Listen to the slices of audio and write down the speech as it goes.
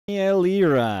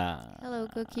Danielira. Hello,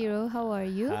 Kokiro. How are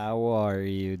you? How are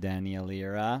you,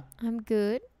 Danielira? I'm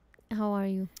good. How are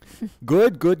you?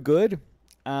 Good, good, good.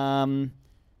 Um,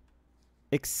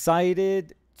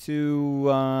 excited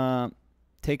to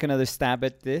take another stab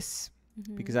at this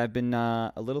because Mm-hmm. I've been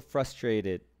a little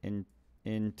frustrated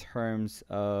in terms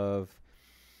of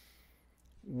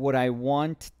what I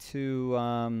want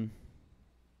to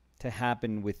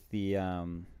happen with the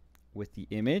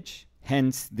image.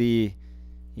 Hence the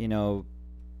you know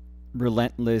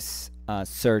relentless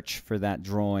search for that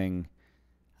drawing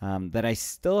that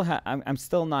I'm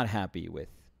still not happy with.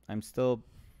 I'm still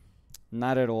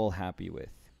not at all happy with.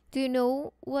 Do you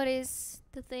know what is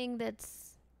the thing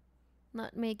that's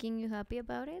not making you happy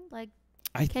about it? Like,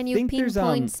 I can you think there's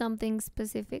pinpoint something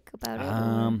specific about it,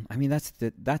 or? I mean that's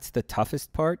the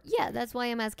toughest part. Yeah, that's why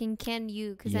I'm asking. Can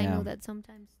you? Because I Yeah. know that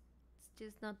sometimes it's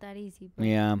just not that easy. But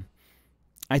Yeah.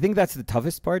 I think that's the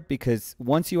toughest part because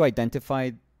once you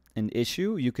identify an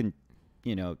issue, you can,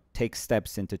 take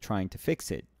steps into trying to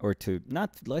fix it or to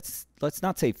not let's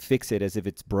not say fix it as if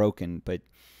it's broken, but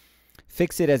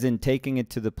fix it as in taking it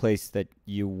to the place that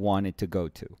you want it to go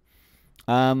to.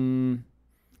 Um,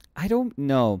 I don't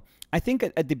know. I think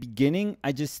at the beginning,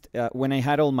 I just when I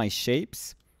had all my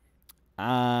shapes,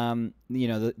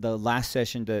 the last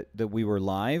session that we were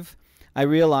live, I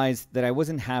realized that I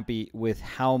wasn't happy with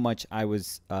how much I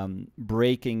was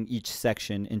breaking each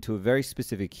section into a very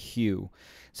specific hue.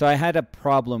 So I had a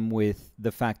problem with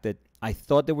the fact that I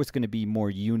thought there was going to be more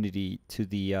unity to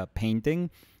the painting,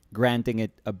 granting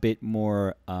it a bit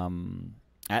more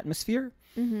atmosphere.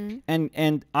 mm-hmm.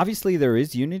 And obviously there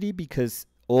is unity because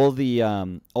all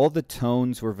the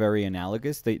tones were very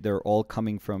analogous. They're all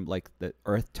coming from like the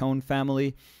earth tone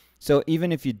family. So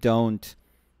even if you don't,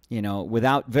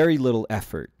 without very little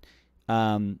effort,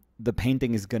 the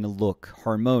painting is going to look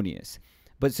harmonious.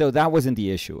 But so that wasn't the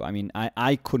issue. I mean,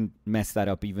 I couldn't mess that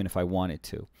up even if I wanted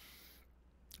to.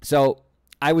 So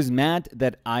I was mad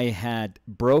that I had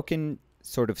broken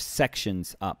sort of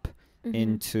sections up Mm-hmm.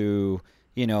 into,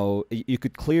 you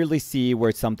could clearly see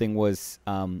where something was,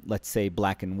 let's say,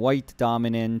 black and white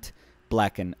dominant,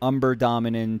 black and umber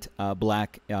dominant,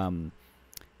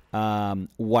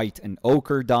 white and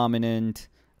ochre dominant.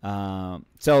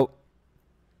 So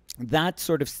that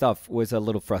sort of stuff was a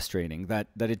little frustrating. That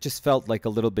it just felt like a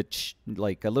little bit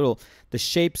the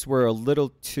shapes were a little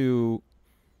too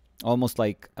almost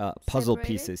like puzzle Separated.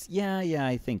 pieces. Yeah,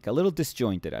 I think a little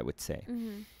disjointed, I would say.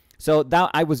 Mm-hmm. So that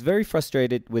I was very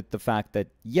frustrated with the fact that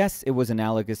yes, it was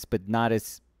analogous, but not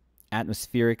as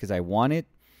atmospheric as I wanted.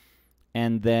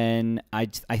 And then I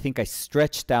think I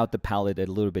stretched out the palette a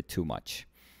little bit too much.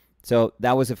 So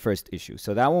that was the first issue.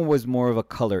 So that one was more of a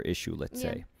color issue, let's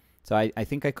Yeah. say. So I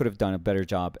think I could have done a better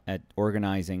job at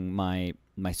organizing my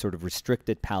sort of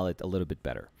restricted palette a little bit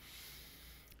better.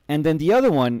 And then the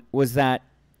other one was that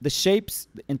the shapes,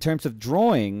 in terms of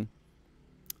drawing,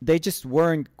 they just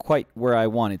weren't quite where I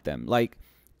wanted them. Like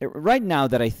right now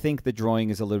that I think the drawing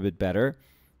is a little bit better,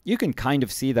 you can kind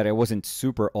of see that I wasn't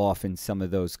super off in some of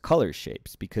those color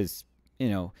shapes because,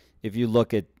 if you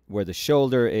look at where the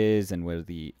shoulder is and where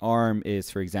the arm is,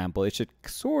 for example, it should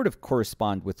sort of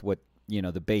correspond with what,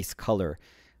 the base color,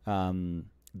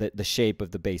 the shape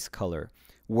of the base color,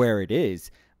 where it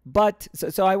is. But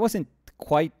so I wasn't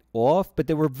quite off, but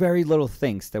there were very little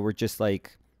things that were just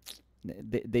like,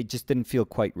 they just didn't feel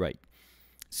quite right.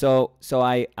 So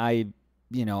I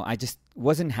just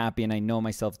wasn't happy, and I know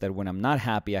myself that when I'm not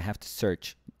happy, I have to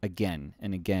search again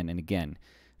and again and again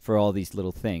for all these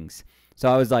little things.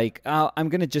 So I was like, oh, I'm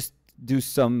gonna just do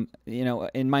some,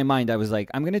 in my mind, I was like,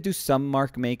 I'm gonna do some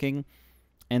mark making,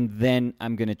 and then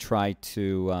I'm gonna try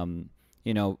to,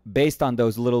 based on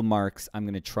those little marks, I'm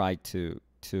gonna try to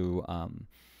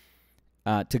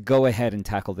go ahead and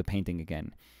tackle the painting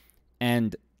again.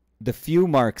 And the few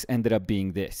marks ended up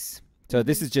being this. So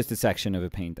this Mm-hmm. is just a section of a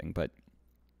painting, but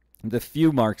the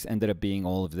few marks ended up being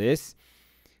all of this.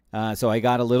 So I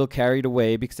got a little carried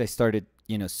away because I started,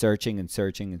 searching and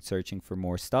searching and searching for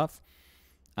more stuff,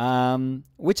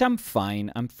 which I'm fine.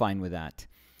 I'm fine with that.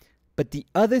 But the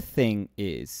other thing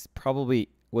is probably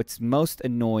what's most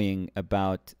annoying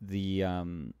about the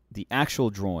actual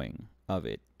drawing of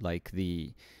it, like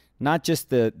not just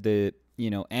the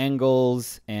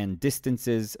angles and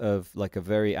distances of like a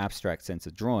very abstract sense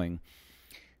of drawing.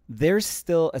 There's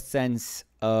still a sense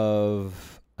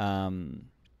of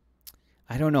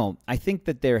I don't know. I think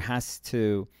that there's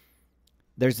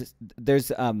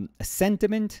a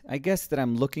sentiment, I guess, that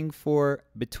I'm looking for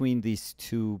between these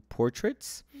two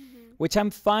portraits, Mm-hmm. which I'm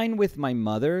fine with my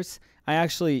mother's. I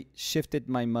actually shifted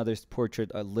my mother's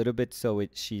portrait a little bit so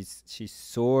she's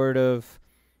sort of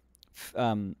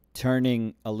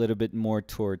turning a little bit more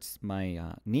towards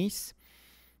my niece.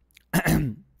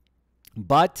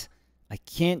 But I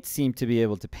can't seem to be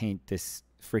able to paint this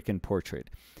freaking portrait.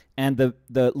 And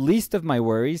the least of my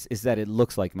worries is that it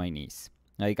looks like my niece.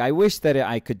 Like, I wish that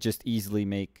I could just easily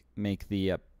make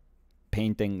the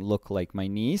painting look like my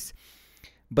niece,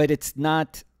 but it's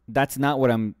not. That's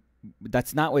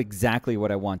not exactly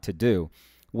what I want to do.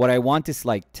 What I want is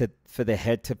like for the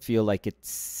head to feel like it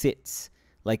sits,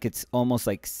 like it's almost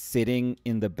like sitting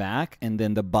in the back, and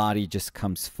then the body just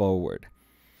comes forward.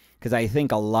 Because I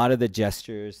think a lot of the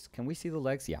gestures, can we see the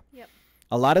legs? Yeah. Yep.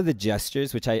 A lot of the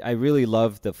gestures, which I really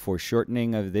love the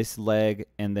foreshortening of this leg,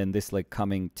 and then this leg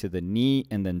coming to the knee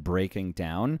and then breaking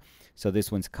down. So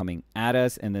this one's coming at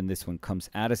us, and then this one comes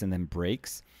at us and then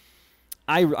breaks.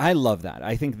 I love that.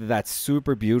 I think that's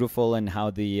super beautiful, and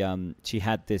how the she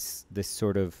had this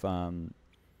sort of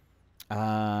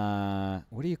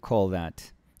what do you call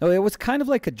that? Oh, it was kind of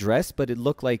like a dress, but it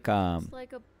looked like It's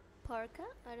like a parka.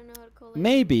 I don't know how to call it.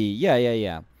 maybe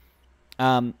yeah.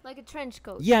 Like a trench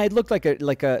coat. Yeah, it looked like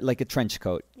a trench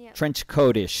coat, Yeah. trench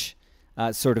coatish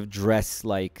sort of dress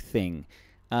like thing.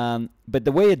 But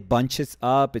the way it bunches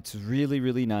up, it's really,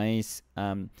 really nice.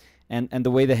 And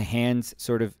the way the hands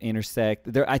sort of intersect.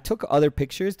 I took other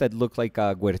pictures that look like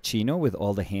Guercino with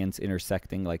all the hands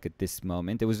intersecting like at this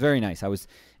moment. It was very nice. I was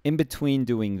in between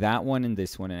doing that one and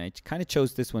this one, and I kind of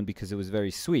chose this one because it was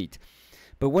very sweet.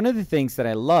 But one of the things that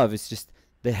I love is just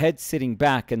the head sitting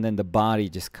back and then the body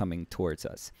just coming towards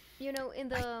us. You know, in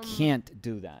the I can't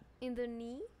do that. in the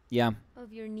knee Yeah,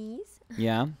 of your knees.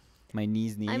 yeah. My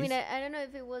knees. I mean, I don't know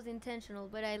if it was intentional,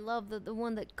 but I love that the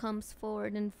one that comes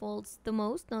forward and folds the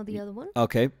most, not the other one,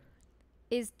 Okay.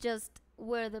 is just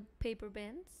where the paper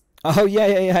bends. Oh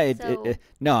yeah. So-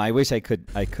 No, I wish I could.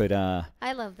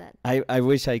 I love that. I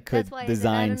wish I could That's why I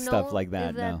design don't stuff know like that.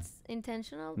 if No. that's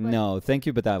intentional. But No, thank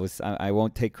you, but that was I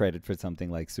won't take credit for something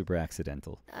like super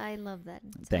accidental. I love that.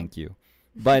 So- Thank you.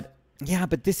 But yeah,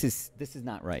 but this is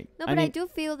not right. No, but I do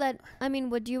feel that, I mean,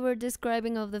 what you were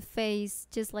describing of the face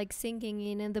just like sinking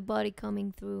in and the body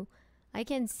coming through, I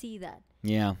can see that.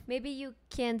 Yeah. Maybe you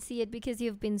can't see it because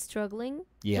you've been struggling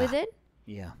Yeah. with it,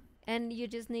 Yeah. and you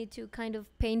just need to kind of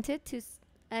paint it to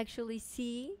actually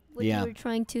see what Yeah. you were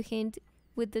trying to hint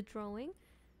with the drawing.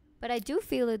 But I do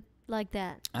feel it like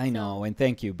that. I So- know, and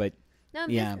thank you, but No,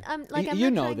 I'm yeah. just, I'm You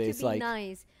not know trying this, to be like-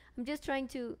 nice. I'm just trying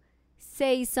to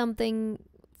say something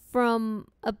from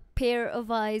a pair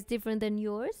of eyes different than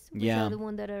yours, which Yeah. are the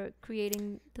one that are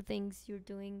creating the things you're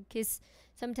doing. Because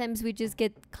sometimes we just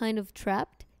get kind of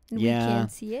trapped and Yeah. we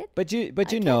can't see it. But you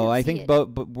I know, cannot I see think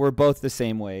it. we're both the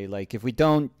same way. Like if we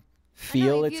don't I know,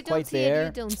 feel if it's you don't quite see there, it,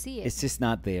 you don't see it. it's just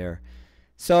not there.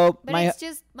 So But my it's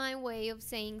just my way of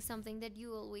saying something that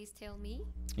you always tell me.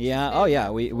 yeah, very oh yeah,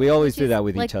 we helpful, always which do is that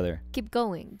with like each other. Keep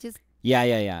going. Just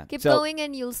Yeah. keep So going,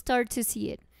 and you'll start to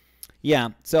see it. yeah,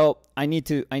 so I need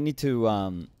to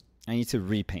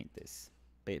repaint this.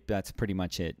 That's pretty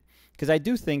much it. Because I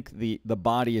do think the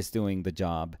body is doing the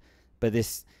job, but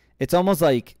it's almost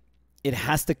like it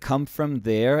has to come from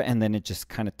there and then it just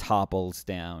kind of topples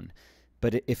down.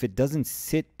 But if it doesn't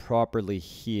sit properly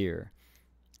here,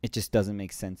 it just doesn't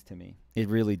make sense to me. It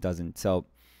really doesn't. So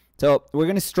we're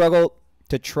gonna struggle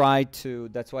to try to.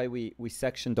 That's why we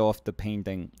sectioned off the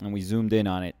painting and we zoomed in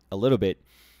on it a little bit,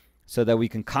 so that we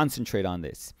can concentrate on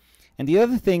this. And the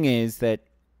other thing is that,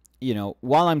 you know,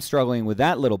 while I'm struggling with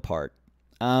that little part,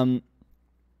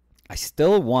 I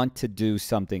still want to do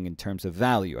something in terms of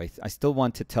value. I still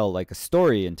want to tell like a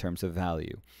story in terms of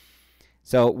value.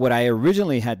 So what I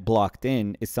originally had blocked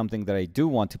in is something that I do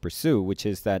want to pursue, which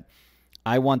is that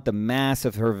I want the mass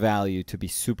of her value to be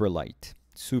super light,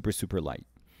 super, super light.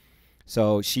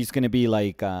 So she's going to be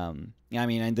like, I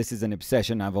mean, and this is an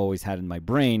obsession I've always had in my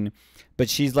brain, but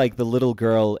she's like the little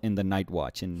girl in the Night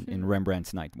Watch, in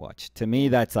Rembrandt's Night Watch. To me,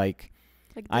 that's like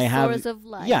Like I the have- source of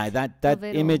life. yeah, that of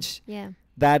it all. image, Yeah.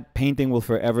 that painting will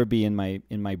forever be in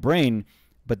my brain.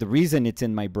 But the reason it's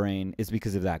in my brain is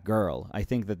because of that girl. I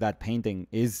think that painting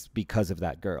is because of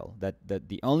that girl. That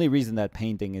the only reason that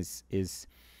painting is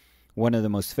one of the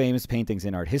most famous paintings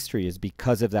in art history is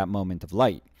because of that moment of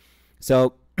light.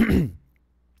 So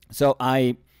so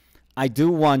I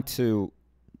do want to,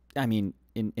 I mean,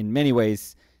 in many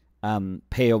ways,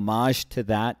 pay homage to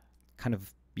that kind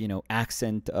of, you know,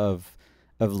 accent of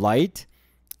light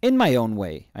in my own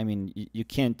way. I mean, you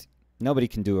can't, nobody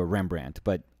can do a Rembrandt,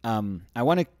 but I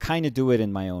want to kind of do it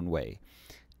in my own way.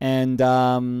 And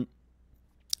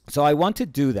so I want to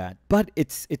do that, but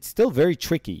it's still very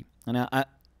tricky. And I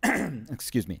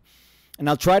excuse me. And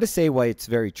I'll try to say why it's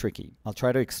very tricky. I'll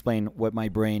try to explain what my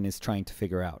brain is trying to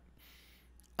figure out.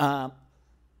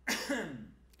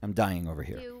 I'm dying over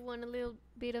here. You want a little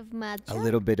bit of matcha? A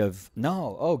little bit of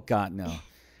no. Oh God, no.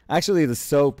 Actually, the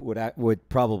soap would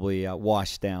probably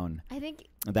wash down I think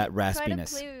that raspiness. Try to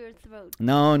clear your throat.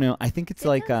 No. I think it's It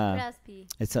like sounds raspy.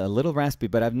 it's a little raspy,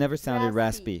 but I've never sounded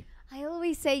raspy. I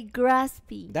always say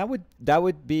graspy. That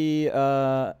would be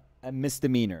a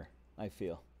misdemeanor, I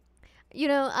feel. You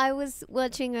know, I was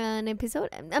watching an episode.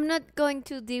 I'm not going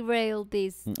to derail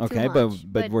this. Okay, too much,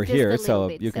 but we're just a here, little so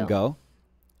bit, you can go.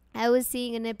 I was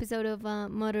seeing an episode of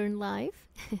Modern Life.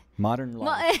 Modern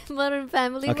life. Modern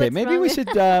Family. Okay, What's maybe wrong with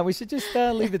we should just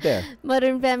leave it there.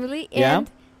 Modern Family. Yeah. And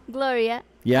Gloria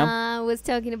was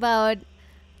talking about.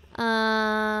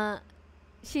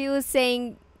 She was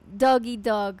saying doggy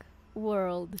dog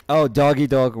world. Oh, doggy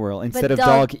dog world instead of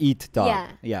dog eat dog.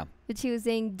 Yeah. But she was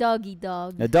saying doggy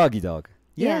dog. A doggy dog.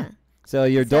 Yeah. So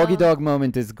your doggy dog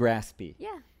moment is graspy.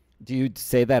 Yeah. Do you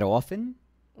say that often?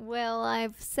 Well,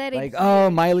 I've said it. Like, oh,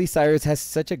 Miley Cyrus has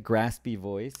such a graspy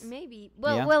voice. Maybe.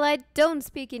 Well, I don't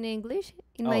speak in English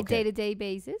in my okay. day-to-day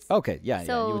basis. Okay, yeah,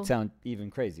 you would So- sound even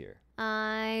crazier.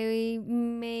 I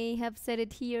may have said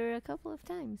it here a couple of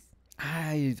times.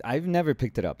 I've never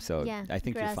picked it up, so Yeah, I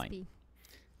think you're graspy.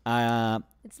 fine.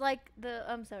 It's like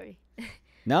I'm sorry.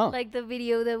 No, Like the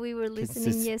video that we were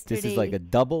listening yesterday. this is like a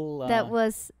double. that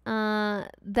was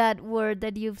that word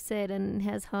that you've said and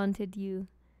has haunted you.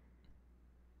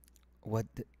 What?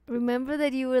 Remember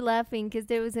that you were laughing because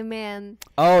there was a man.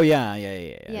 Oh yeah.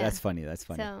 Yeah. That's funny.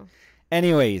 So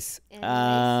Anyways,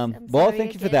 I'm well, sorry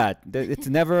thank you for again. that. It's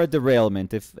never a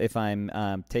derailment if I'm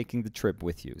taking the trip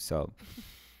with you. So,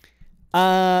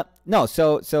 no.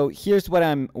 So here's what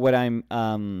I'm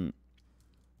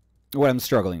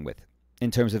struggling with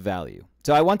in terms of value.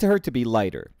 So I want her to be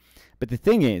lighter, but the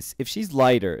thing is, if she's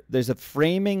lighter, there's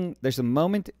a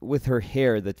moment with her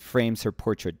hair that frames her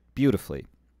portrait beautifully.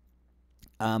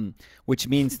 Which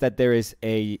means that there is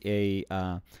a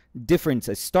difference,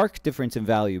 a stark difference in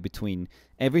value between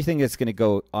everything that's going to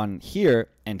go on here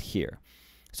and here.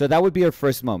 So that would be our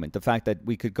first moment, the fact that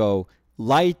we could go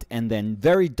light and then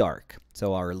very dark.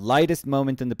 So our lightest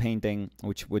moment in the painting,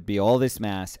 which would be all this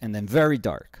mass, and then very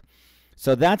dark.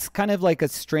 So that's kind of like a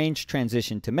strange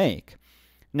transition to make.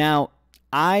 Now,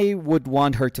 I would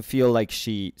want her to feel like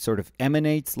she sort of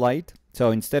emanates light. So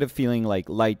instead of feeling like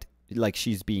light, like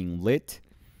she's being lit,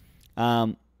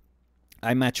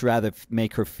 I much rather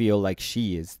make her feel like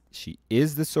she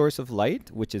is the source of light,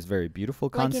 which is a very beautiful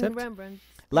concept. Like in Rembrandt.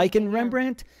 Like in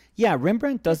Rembrandt, yeah,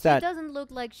 Rembrandt does that. It doesn't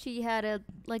look like she had a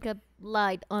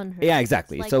light on her. Yeah,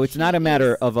 exactly. Like So it's not she a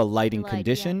matter is of a lighting light,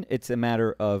 condition. It's a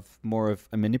matter of more of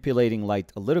a manipulating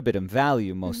light a little bit in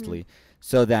value mostly,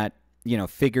 so that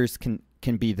figures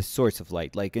can be the source of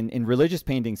light. Like in religious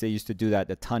paintings, they used to do that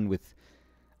a ton with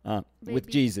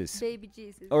Jesus. Baby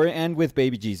Jesus. And with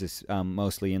baby Jesus,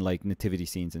 mostly in like nativity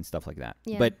scenes and stuff like that.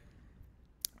 Yeah. But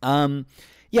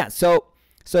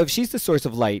so if she's the source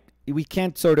of light, we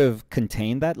can't sort of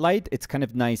contain that light. It's kind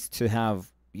of nice to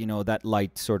have that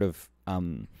light sort of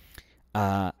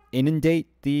inundate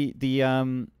the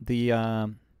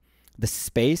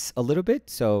space a little bit.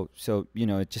 So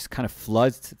it just kind of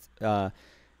floods.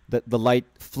 The light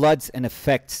floods and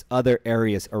affects other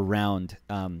areas around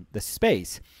the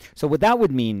space. So what that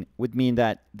would mean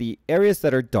that the areas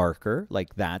that are darker,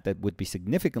 like that would be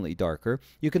significantly darker,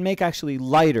 you can make actually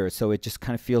lighter. So it just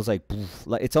kind of feels like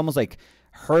it's almost like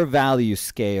her value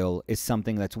scale is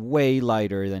something that's way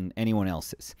lighter than anyone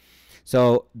else's.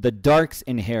 So the darks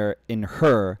in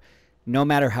her, no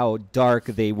matter how dark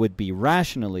they would be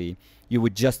rationally, you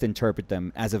would just interpret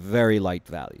them as a very light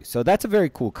value. So that's a very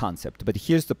cool concept. But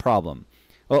here's the problem.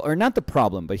 Well, or not the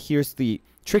problem, but here's the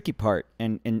tricky part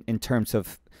in terms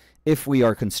of if we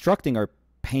are constructing our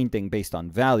painting based on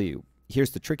value.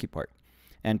 Here's the tricky part,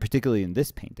 and particularly in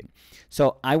this painting.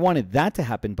 So I wanted that to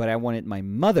happen, but I wanted my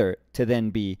mother to then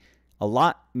be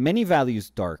many values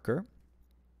darker.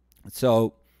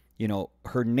 So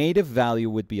her native value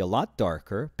would be a lot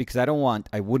darker because I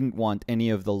wouldn't want any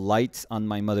of the lights on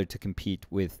my mother to compete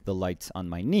with the lights on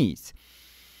my niece.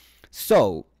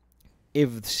 So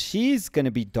if she's going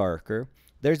to be darker,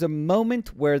 there's a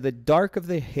moment where the dark of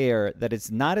the hair that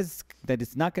is not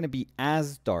going to be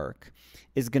as dark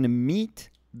is going to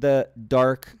meet the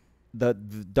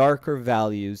darker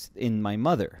values in my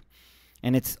mother.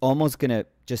 And it's almost going to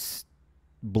just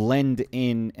blend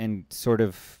in and sort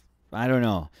of, I don't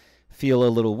know, feel a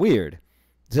little weird.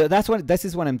 So this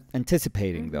is what I'm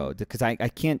anticipating though, because I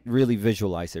can't really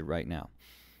visualize it right now.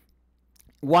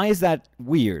 Why is that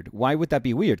weird? Why would that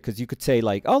be weird? Because you could say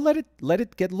like, oh, let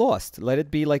it get lost. Let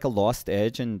it be like a lost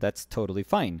edge, and that's totally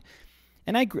fine.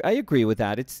 And I agree with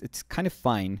that. It's kind of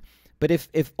fine. But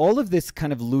if all of this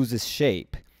kind of loses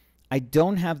shape, I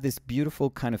don't have this beautiful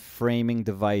kind of framing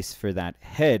device for that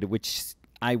head, which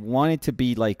I want it to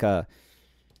be like a,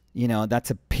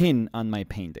 that's a pin on my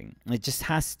painting. It just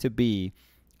has to be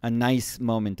a nice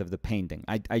moment of the painting.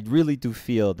 I really do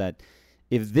feel that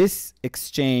if this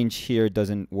exchange here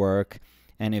doesn't work,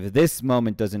 and if this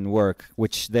moment doesn't work,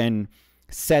 which then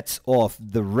sets off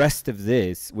the rest of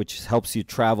this, which helps you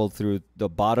travel through the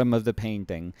bottom of the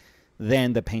painting,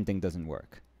 then the painting doesn't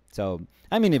work. So,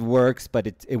 I mean, it works, but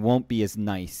it won't be as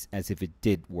nice as if it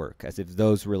did work, as if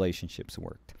those relationships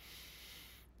worked.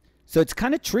 So it's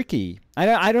kind of tricky.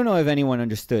 I don't know if anyone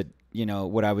understood,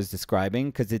 what I was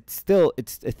describing, because it's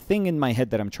a thing in my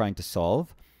head that I'm trying to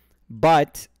solve,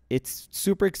 but it's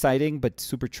super exciting, but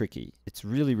super tricky. It's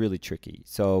really, really tricky.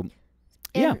 So,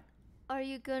 yeah. Are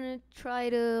you gonna try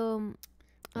to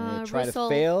try to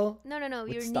fail? No.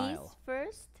 Your style. knees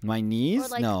first, My knees?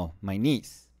 Like No, my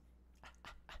knees.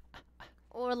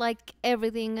 or like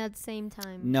everything at the same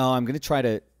time? No, I'm gonna try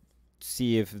to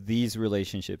see if these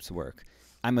relationships work.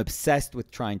 I'm obsessed with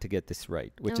trying to get this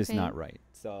right, which is not right.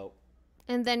 So.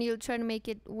 And then you'll try to make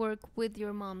it work with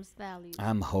your mom's values.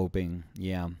 I'm hoping.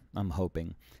 Yeah, I'm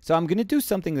hoping. So I'm going to do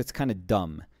something that's kind of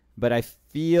dumb, but I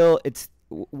feel it's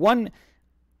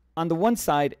on the one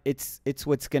side, it's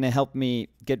what's going to help me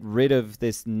get rid of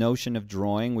this notion of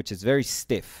drawing, which is very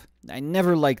stiff. I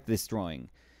never liked this drawing.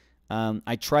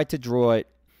 I tried to draw it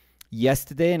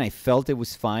yesterday and I felt it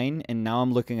was fine, and now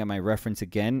I'm looking at my reference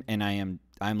again and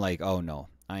I'm like, "Oh no,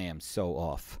 I am so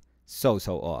off. So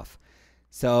off."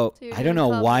 So I don't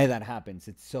know why that happens.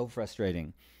 It's so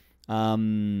frustrating.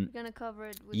 You're gonna cover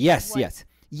it with yes.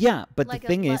 Yeah, but like the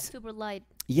thing is super light.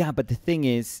 Yeah, but the thing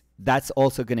is that's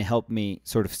also going to help me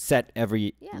sort of set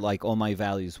like all my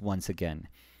values once again.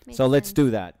 So let's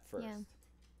do that first. Yeah.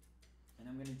 And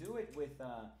I'm going to do it with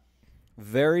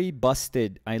very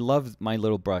busted. I love my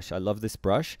little brush. I love this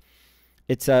brush.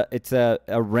 It's a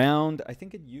round, I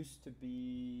think it used to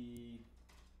be.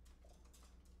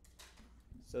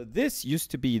 So this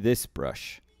used to be this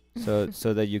brush, so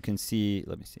that you can see.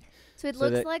 Let me see. So it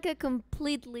looks like a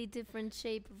completely different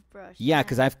shape of brush. Yeah,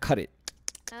 because I've cut it.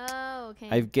 Oh,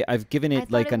 okay. I've given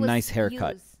it like a nice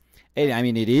haircut. I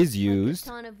mean, it is used.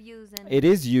 Like a ton of use. And it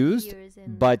is used,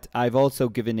 but I've also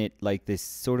given it like this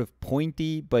sort of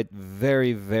pointy but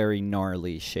very, very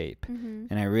gnarly shape,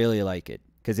 and I really like it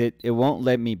because it won't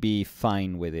let me be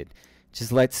fine with it.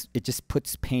 It just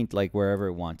puts paint like wherever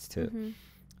it wants to.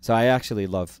 So I actually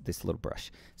love this little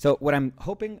brush. So what I'm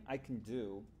hoping I can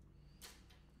do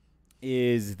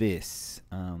is this.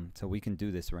 So we can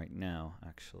do this right now,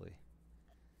 actually.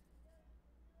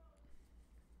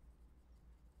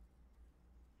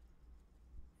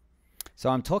 So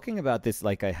I'm talking about this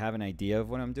like I have an idea of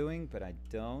what I'm doing, but I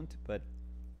don't. But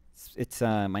it's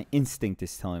my instinct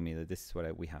is telling me that this is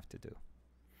what we have to do.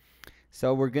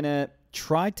 So we're going to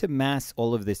try to mask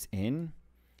all of this in.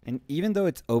 And even though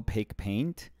it's opaque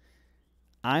paint,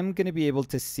 I'm going to be able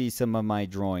to see some of my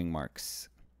drawing marks.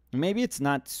 Maybe it's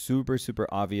not super, super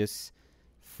obvious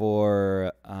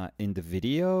for in the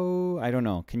video. I don't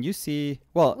know. Can you see?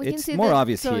 Well, it's more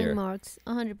obvious here. Drawing marks,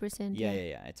 100%.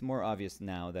 Yeah. It's more obvious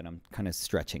now that I'm kind of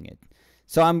stretching it.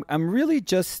 So I'm really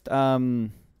just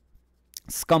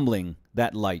scumbling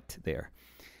that light there.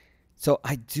 So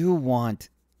I do want.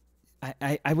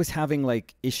 I was having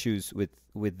like issues with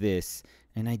this.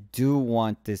 And I do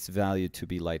want this value to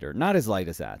be lighter. Not as light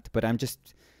as that, but I'm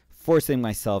just forcing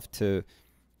myself to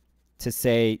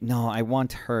say, no, I don't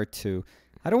want her to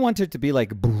be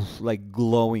like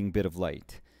glowing bit of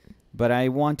light. But I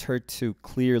want her to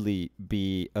clearly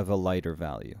be of a lighter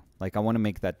value. Like I want to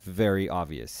make that very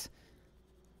obvious.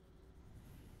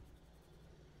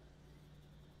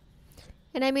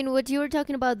 And I mean, what you were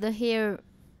talking about, the hair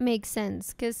makes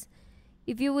sense. Because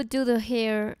if you would do the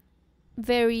hair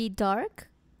very dark,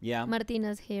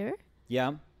 Martina's hair,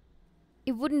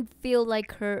 it wouldn't feel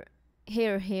like her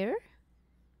hair.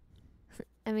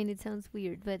 I mean, it sounds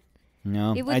weird, but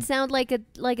no, it would sound like it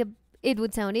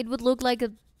would look like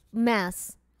a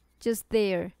mass just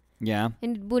there. Yeah.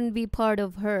 And it wouldn't be part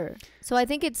of her. So I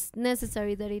think it's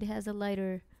necessary that it has a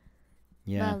lighter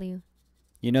value.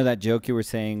 You know that joke you were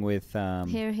saying with her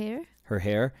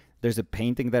hair? There's a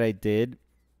painting that I did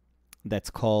that's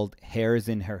called Hairs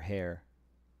in Her Hair.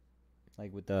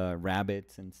 Like with the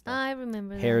rabbits and stuff. I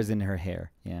remember that. Hairs in her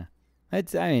hair. Yeah.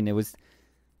 It was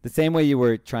the same way you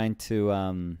were trying to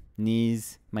my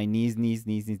knees.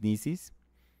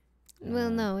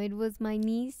 Well, no, it was my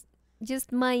knees.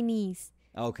 Just my knees.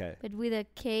 Okay. But with a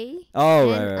K. Oh,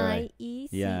 right.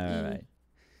 N-I-E-C-E. Yeah, right.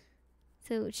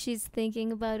 So she's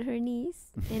thinking about her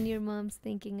knees, and your mom's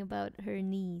thinking about her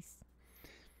knees.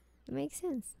 it makes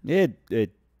sense.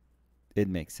 It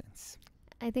makes sense.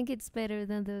 I think it's better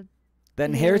than the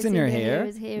hairs in her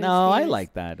hair. No, I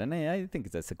like that, and I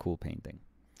think that's a cool painting.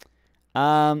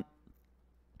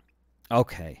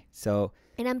 Okay, so.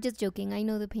 And I'm just joking. I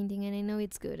know the painting, and I know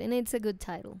it's good, and it's a good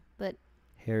title. But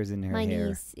hairs in her my hair.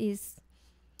 niece is.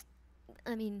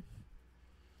 I mean,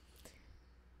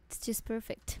 it's just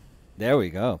perfect. There we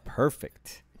go.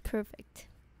 Perfect. Perfect.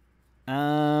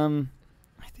 I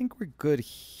think we're good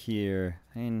here.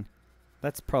 I mean,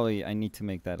 that's probably. I need to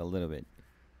make that a little bit.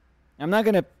 I'm not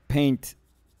gonna paint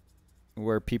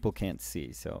where people can't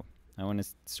see, so I want to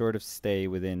sort of stay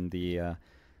within the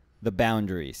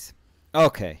boundaries.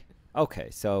 Okay,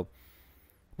 so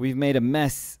we've made a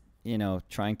mess,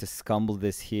 trying to scumble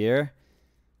this here.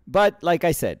 But like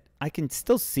I said, I can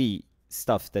still see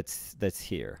stuff that's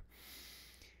here.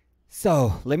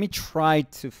 So let me try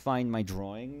to find my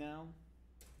drawing now.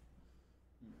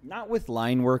 Not with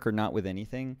line work or not with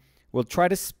anything. We'll try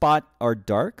to spot our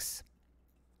darks,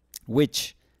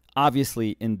 which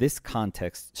obviously in this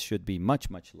context should be much,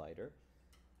 much lighter.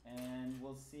 And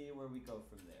we'll see where we go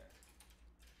from there.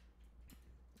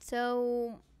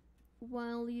 So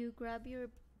while you grab your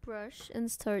brush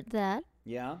and start that,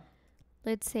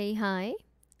 let's say hi.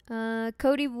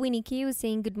 Cody Winnicky was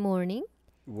saying good morning.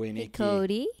 Hey,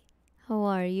 Cody, how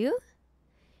are you?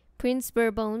 Prince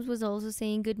Burbones was also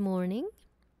saying good morning.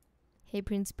 Hey,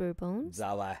 Prince Burbones.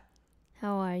 Zawa.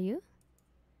 How are you?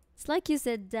 It's like you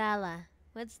said Dala.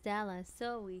 What's Dala?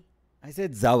 Zoe. I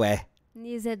said Zoe.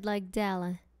 You said like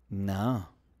Dala. No.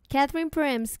 Catherine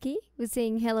Peremsky was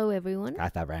saying hello, everyone.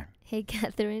 Catherine. Hey,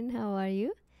 Catherine, how are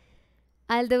you?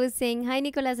 Aldo was saying hi,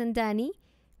 Nicolas and Danny.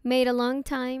 Made a long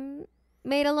time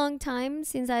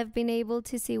since I've been able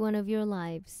to see one of your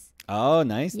lives. Oh,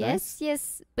 nice.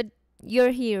 Yes, but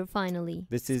you're here finally.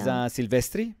 This is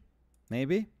Silvestri,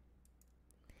 maybe?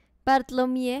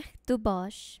 Bartlomier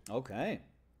Dubois. Okay.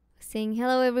 Saying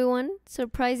hello, everyone.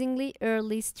 Surprisingly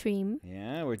early stream.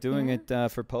 Yeah, we're doing it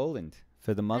for Poland,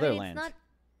 for the motherland. It's not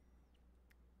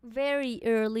very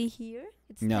early here.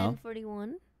 It's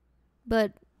 10:41,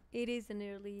 but it is an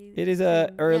early. It is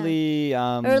a early.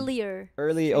 Earlier.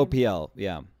 Early stream. OPL,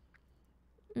 yeah.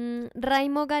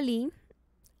 Raimo Gali,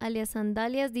 alias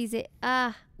Sandalias, dice,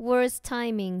 worst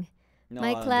timing. No,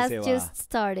 my class just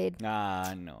started.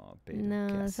 No, pero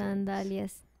no,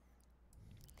 Sandalias.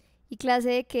 ¿Y clase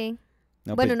de qué?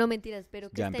 No, bueno, no mentiras, pero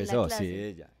que ya está empezó, en la clase.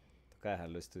 Sí, ya. Toca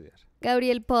dejarlo estudiar.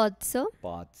 Gabriel Pozzo.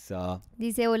 Pozzo.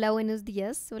 Dice, hola, buenos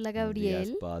días. Hola,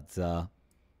 Gabriel. Buenos días,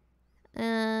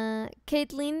 Pozzo.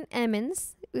 Caitlin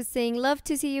Emmons was saying, love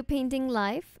to see you painting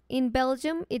live. In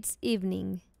Belgium, it's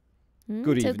evening.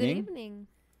 Good evening. So good evening.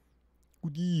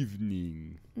 Good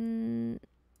evening.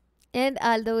 And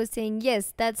Aldo was saying,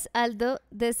 yes, that's Aldo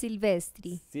de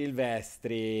Silvestri.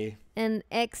 Silvestri. And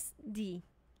XD.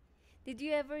 Did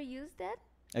you ever use that?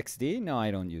 XD? No,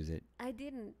 I don't use it. I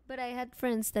didn't, but I had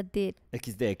friends that did.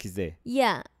 XD.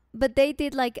 Yeah, but they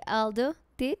did like Aldo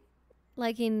did.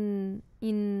 Like in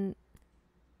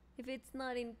if it's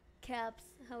not in caps,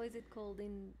 how is it called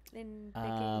in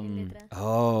letra?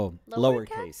 Oh,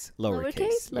 lowercase.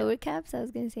 Lower caps, I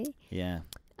was going to say. Yeah.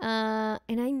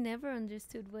 And I never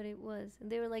understood what it was.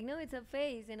 And they were like, no, it's a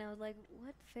face. And I was like,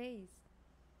 what face?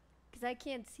 Because I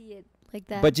can't see it like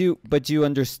that. But you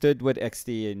understood what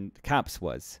XD in caps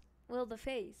was. Well, the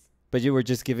face. But you were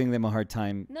just giving them a hard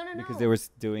time. No. Because they were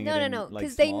doing it in like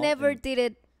because they never did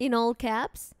it in all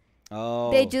caps.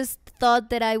 Oh. They just thought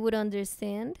that I would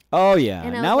understand. Oh, yeah.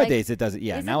 Nowadays it doesn't.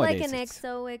 Yeah, is nowadays it like an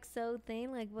XOXO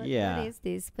thing? Like, what is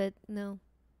this? But no.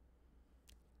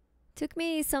 Took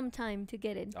me some time to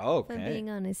get it. Oh, okay. If I'm being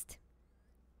honest.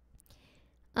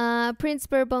 Prince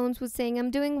Burbones was saying,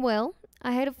 I'm doing well.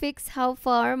 I had to fix how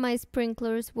far my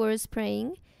sprinklers were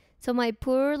spraying, so my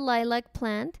poor lilac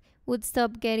plant would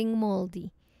stop getting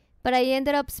moldy. But I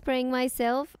ended up spraying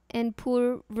myself and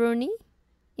poor Rooney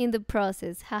in the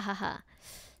process. Ha ha ha.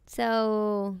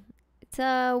 So it's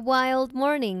a wild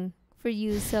morning for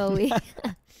you, Zoe.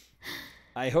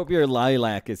 I hope your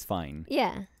lilac is fine.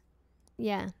 Yeah.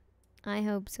 I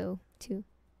hope so too.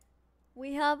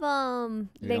 We have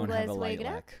Lengua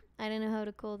Suegra. I don't know how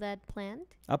to call that plant.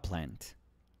 A plant.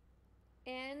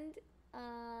 And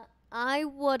I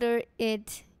water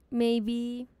it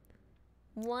maybe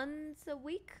once a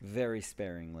week. Very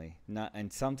sparingly.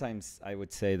 And sometimes I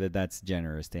would say that's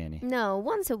generous, Danny. No,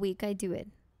 once a week I do it.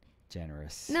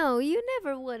 Generous. No, you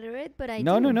never water it, but I do.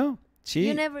 No.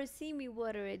 You never see me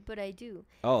water it, but I do.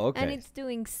 Oh, okay. And it's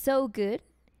doing so good.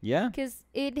 Yeah? Because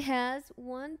it has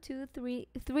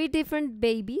three different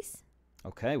babies.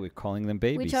 Okay, we're calling them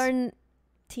babies. Which are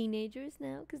teenagers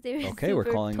now, because they're okay, we're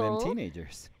calling tall. them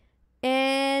teenagers.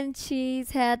 And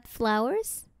she's had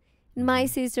flowers. My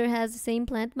sister has the same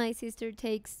plant. My sister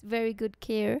takes very good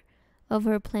care of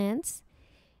her plants.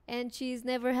 And she's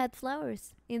never had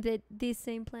flowers in this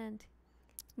same plant.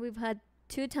 We've had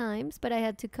 2 times, but I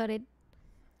had to cut it.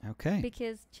 Okay.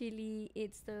 Because Chili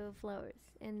eats the flowers.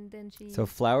 And then she... So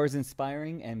flowers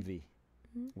inspiring envy.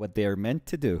 What they're meant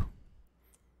to do.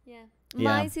 Yeah.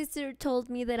 My sister told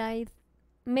me that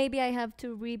maybe I have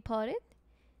to repot it.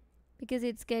 Because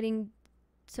it's getting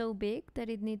so big that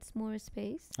it needs more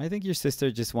space. I think your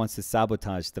sister just wants to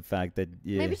sabotage the fact that...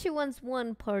 Maybe she wants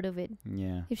one part of it.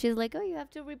 Yeah. If she's like, oh, you have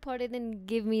to repot it and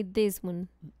give me this one.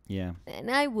 Yeah.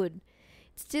 And I would.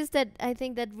 It's just that I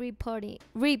think that repotting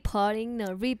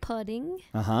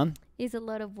is a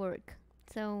lot of work.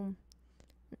 So,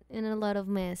 and a lot of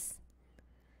mess.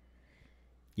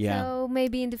 Yeah. So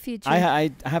maybe in the future.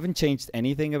 I haven't changed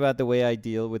anything about the way I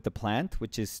deal with the plant,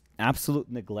 which is absolute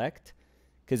neglect.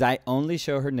 Because I only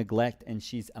show her neglect, and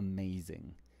she's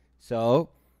amazing.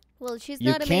 So, well, she's you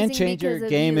not amazing can't change your because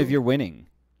game of if you're winning.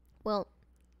 Well,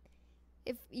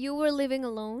 if you were living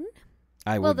alone,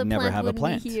 I would never have a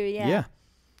plant. Be here, yeah.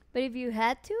 But if you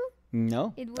had to,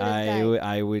 no, it would have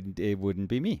died. It wouldn't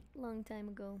be me. Long time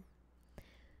ago.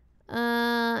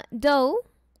 Doe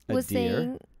was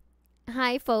saying,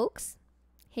 "Hi, folks.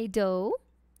 Hey, Doe.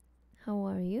 How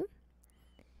are you?"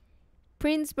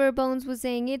 Prince Burbones was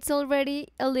saying, "It's already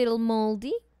a little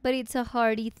moldy, but it's a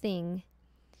hardy thing."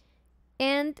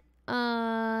 And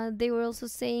they were also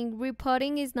saying,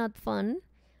 "Repotting is not fun.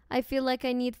 I feel like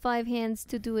I need 5 hands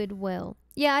to do it well."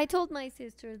 Yeah, I told my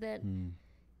sister that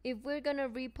if we're going to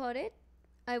repot it,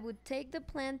 I would take the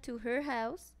plant to her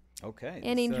house. Okay.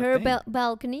 And in her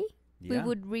balcony, we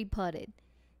would repot it.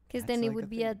 Because then it would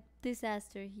be a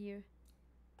disaster here.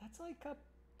 That's like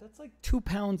 2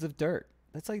 pounds of dirt.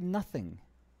 That's like nothing.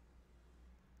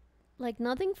 Like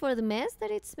nothing for the mess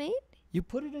that it's made? You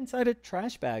put it inside a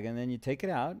trash bag and then you take it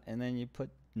out and then you put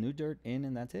new dirt in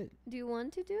and that's it. Do you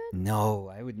want to do it? No,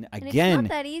 I wouldn't. And again, it's not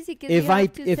that easy if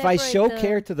I show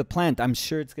care to the plant, I'm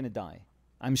sure it's going to die.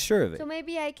 I'm sure of it. So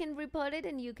maybe I can repot it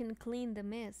and you can clean the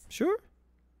mess. Sure.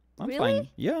 I'm really? fine.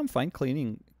 Yeah, I'm fine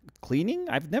cleaning. Cleaning?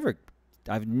 I've never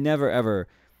ever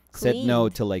said no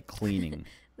to like cleaning.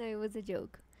 No, it was a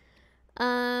joke.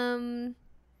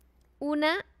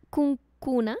 Una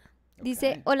cuncuna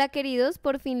dice, hola queridos,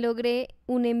 por fin logré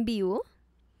un en vivo.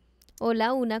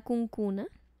 Hola, una cuncuna.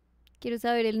 Quiero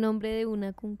saber el nombre de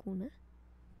una cuncuna.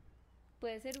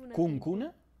 Puede ser una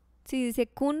cuncuna. Sí, dice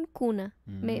cuncuna.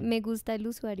 Me gusta el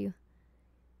usuario.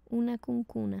 Una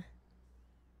cuncuna.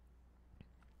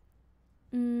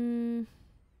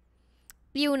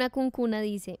 Y una cuncuna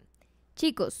dice,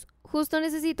 chicos, justo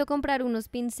necesito comprar unos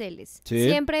pinceles. ¿Sí?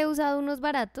 Siempre he usado unos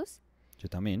baratos. Yo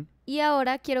también. Y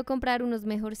ahora quiero comprar unos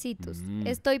mejorcitos.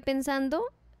 Estoy pensando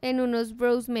en unos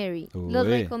Rosemary. ¿Los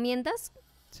recomiendas?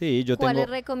 Sí, yo ¿Cuáles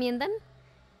recomiendan?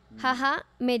 Jaja,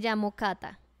 me llamo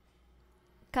Cata.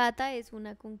 Cata es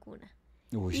una cuncuna.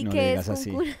 Uy, ¿Y no qué le digas es así.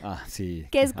 cuncuna? Ah, sí.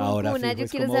 ¿Qué es cuncuna? Yo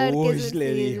quiero saber qué es.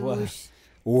 Le dijo.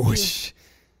 Ush. Sí.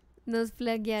 Nos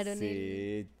flaguearon.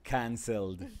 Sí,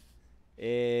 cancelled.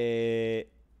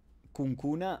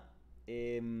 Cuncuna,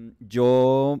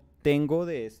 yo tengo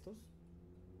de estos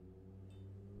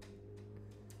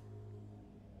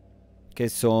que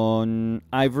son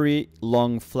Ivory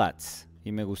Long Flats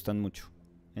y me gustan mucho.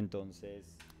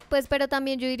 Entonces, pues, pero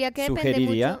también yo diría que depende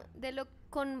sugeriría mucho de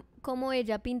cómo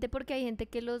ella pinte, porque hay gente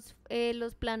que los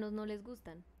planos no les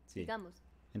gustan, sí. Digamos.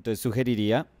 Entonces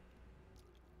sugeriría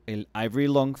el Ivory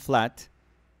Long Flat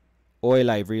o el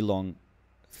Ivory Long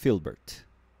Filbert.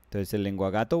 Entonces el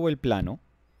lenguagato o el plano,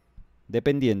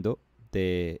 dependiendo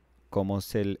de cómo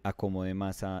se acomode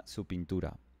más a su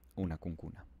pintura, una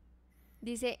cuncuna.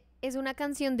 Dice, es una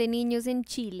canción de niños en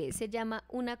Chile, se llama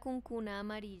Una cuncuna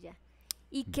amarilla.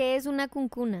 ¿Y qué es una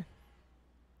cuncuna?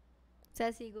 O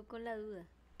sea, sigo con la duda.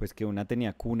 Pues que una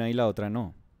tenía cuna y la otra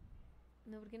no.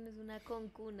 No, porque no es una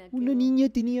concuna. Una niña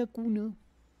tenía cuna.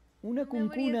 Una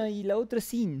cuncuna y la otra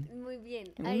sin. Muy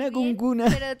bien. Una cuncuna.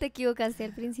 Pero te equivocaste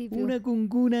al principio. Una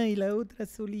cuncuna y la otra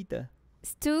solita.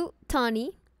 Stu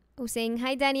Tony, who's saying,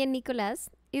 hi Danny and Nicolas.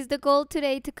 Is the goal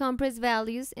today to compress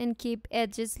values and keep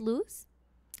edges loose?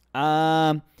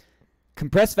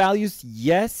 Compress values,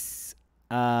 yes.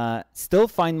 Still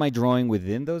find my drawing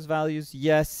within those values,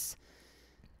 yes.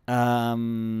 I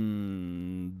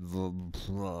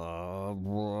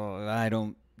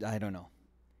don't know.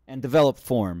 And develop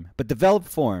form. But develop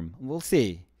form. We'll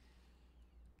see.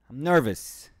 I'm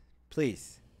nervous.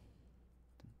 Please.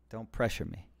 Don't pressure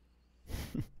me.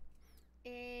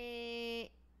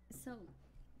 So,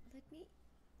 let me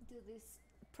do this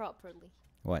properly.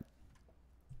 What?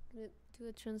 Do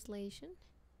a translation.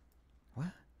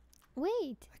 What?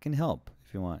 Wait. I can help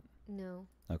if you want. No.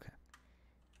 Okay.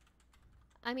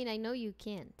 I mean, I know you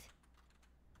can't.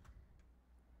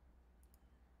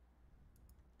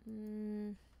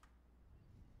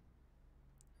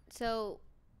 So,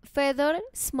 Fedor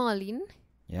Smolin.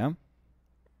 Yeah.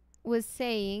 Was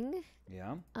saying.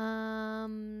 Yeah.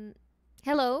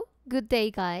 Hello. Good day,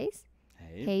 guys.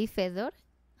 Hey. Hey, Fedor.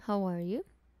 How are you?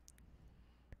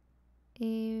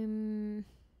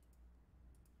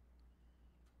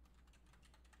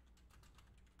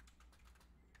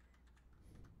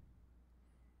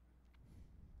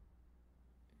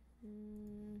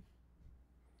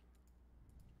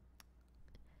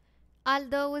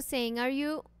 Aldo was saying, are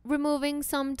you removing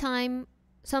sometimes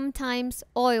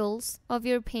oils of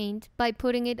your paint by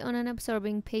putting it on an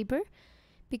absorbing paper?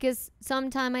 Because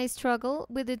sometimes I struggle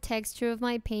with the texture of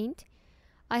my paint.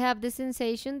 I have the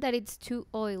sensation that it's too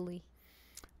oily.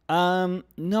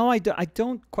 No, I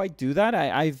don't quite do that.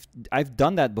 I've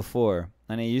done that before,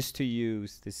 and I used to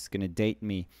use, this is gonna date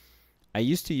me, I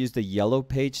used to use the yellow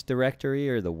page directory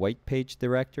or the white page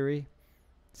directory.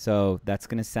 So that's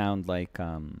gonna sound like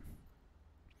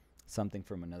something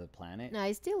from another planet. No,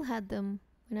 I still had them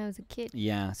when I was a kid.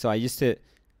 Yeah, so I used to,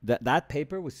 that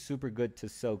paper was super good to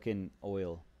soak in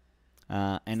oil.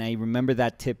 And I remember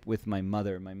that tip with my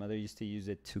mother. My mother used to use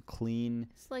it to clean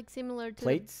It's like similar to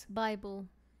plates. The Bible.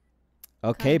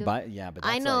 Okay, but yeah, but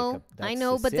that's I know, like that's I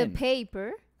know, but sin. the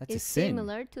paper that's is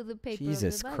similar to the paper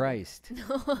Jesus of the Bible. Christ.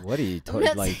 No, What are you I'm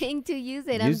not like? saying to use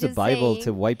it. Use I'm the Bible saying,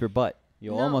 to wipe your butt.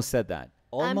 You No. almost said that.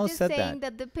 Almost I'm just said saying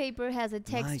that. the paper has a My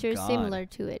texture God. similar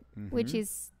to it, which Mhm.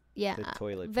 is The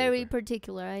toilet very paper.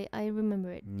 particular. I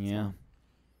remember it. Yeah. So.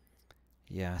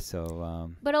 Yeah,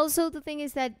 so But also the thing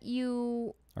is that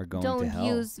you are going don't to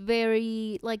hell. use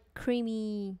very like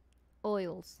creamy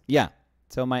oils. Yeah.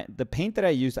 So the paint that I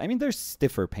use, I mean there's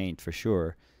stiffer paint for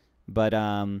sure. But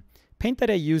paint that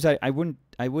I use, I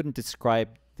wouldn't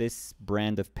describe this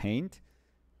brand of paint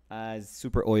as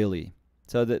super oily.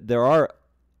 So there are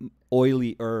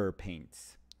oilier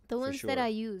paints. The ones that I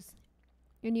use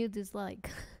and you dislike.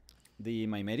 The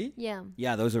Maimeri? Yeah.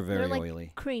 Yeah, those are very They're like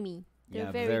oily. Creamy. They're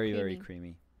Yeah, very very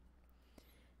creamy.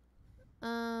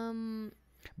 Um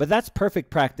But that's perfect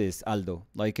practice, Aldo.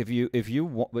 Like if you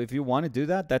want to do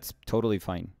that, that's totally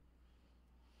fine.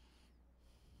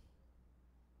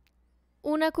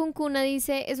 Una cuncuna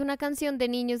dice, es una canción de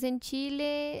niños en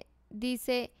Chile.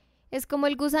 Dice, es como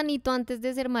el gusanito antes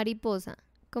de ser mariposa.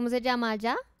 ¿Cómo se llama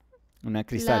allá? Una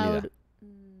crisálida.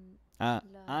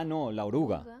 No, la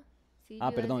oruga. Sí,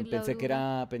 Perdón, pensé que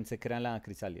era la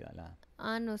crisálida.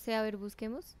 No sé, a ver,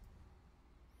 busquemos.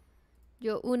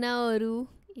 Yo una oru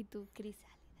y tú crisálida.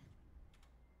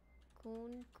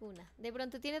 Cuncuna. De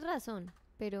pronto tienes razón,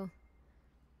 pero...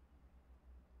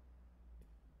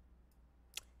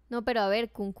 No, pero a ver,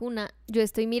 cuncuna. Yo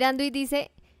estoy mirando y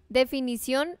dice,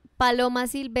 definición, paloma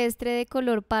silvestre de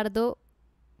color pardo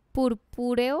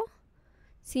purpúreo,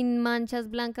 sin manchas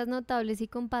blancas notables y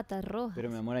con patas rojas. Pero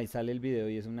mi amor, ahí sale el video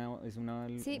y es una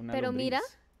Sí, una pero lombriz. mira.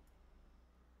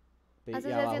 Y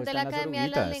Asociación abajo de la están las Academia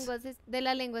oruguitas. de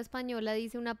la Lengua Española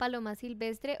dice una paloma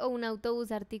silvestre o un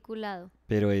autobús articulado.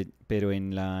 Pero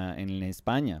en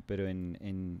España, pero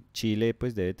en Chile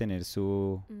pues debe tener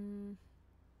su...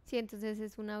 Sí, entonces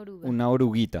es una oruga. Una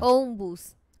oruguita. O un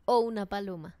bus. O una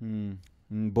paloma.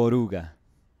 Boruga.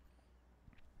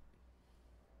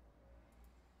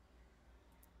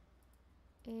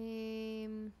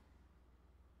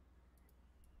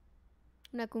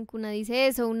 Una cuncuna dice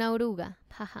eso, una oruga.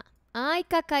 Jaja. ¡Ay,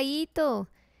 Cacaíto!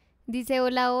 Dice,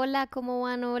 hola, hola, ¿cómo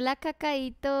van? Hola,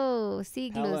 Cacaíto.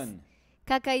 Siglos. Helen.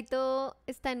 Cacaíto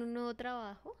está en un nuevo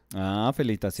trabajo.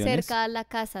 Felicitaciones. Cerca a la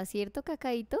casa, ¿cierto,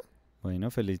 Cacaíto?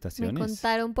 Bueno, felicitaciones. Me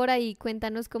contaron por ahí.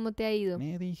 Cuéntanos cómo te ha ido.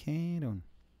 Me dijeron.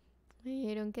 Me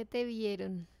dijeron que te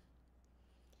vieron.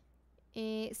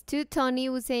 Stu Tony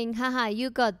was saying, haha, you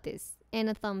got this. And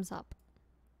a thumbs up.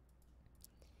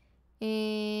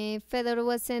 Fedor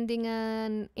was sending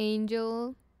an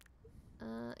angel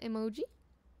emoji.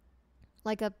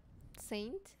 Like a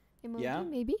saint emoji,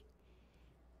 maybe.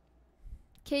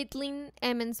 Caitlin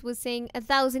Emmons was saying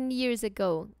 1,000 years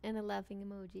ago. And a laughing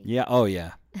emoji. Yeah, oh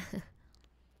yeah.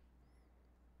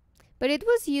 But it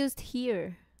was used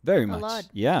here. Very a much. lot.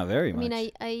 Yeah, very much. I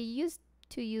mean, I used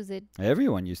to use it.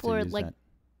 Everyone used to for use like that.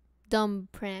 dumb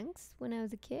pranks when I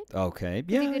was a kid. Okay.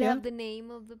 You Yeah, could yeah. have the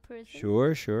name of the person.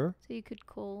 Sure. So you could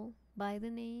call by the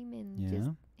name and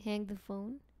just hang the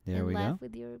phone There and we laugh go.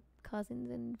 with your cousins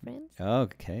and friends.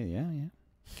 Okay, yeah.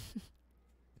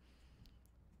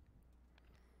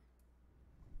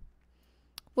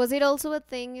 Was it also a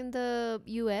thing in the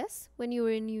US when you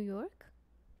were in New York?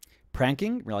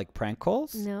 Pranking? Like prank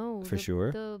calls? No. For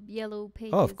sure. The Yellow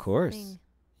Pages. Oh, of course. Thing.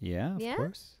 Yeah, of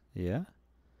course. Yeah.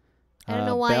 I don't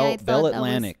know why I thought Bell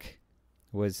Atlantic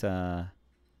was the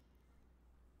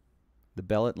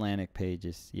Bell Atlantic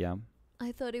Pages. Yeah.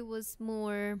 I thought it was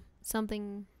more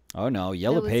something. Oh no,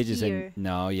 Yellow Pages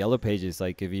Yellow Pages.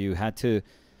 Like if you had to,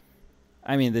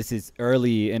 I mean, this is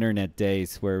early internet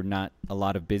days where not a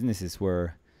lot of businesses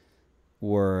were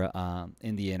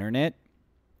in the internet.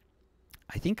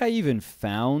 I think I even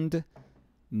found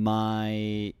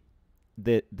the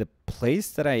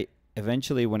place that I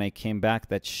eventually, when I came back,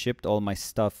 that shipped all my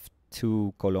stuff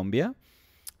to Colombia.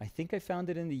 I think I found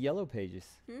it in the Yellow Pages.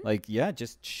 Like, yeah,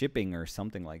 just shipping or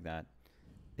something like that.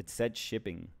 It said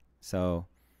shipping. So,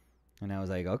 and I was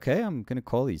like, okay, I'm going to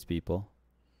call these people.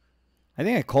 I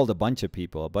think I called a bunch of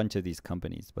people, a bunch of these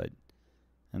companies,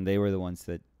 and they were the ones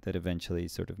that eventually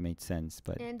sort of made sense.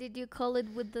 But and did you call it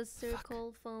with the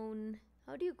circle phone?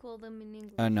 How do you call them in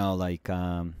English? No, like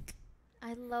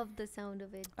I love the sound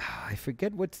of it. I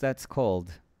forget what that's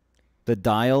called. The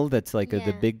dial that's like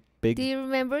the big. Do you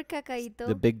remember Cacaito?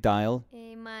 The big dial.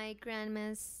 My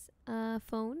grandma's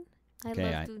phone.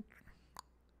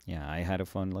 Yeah, I had a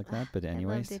phone like that, but anyways.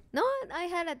 I loved it. No,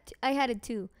 I had it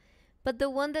too. But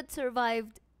the one that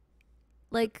survived,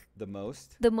 like the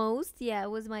most, yeah,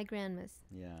 was my grandma's.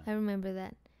 Yeah, I remember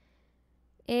that.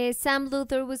 Sam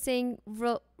Luther was saying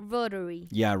rotary.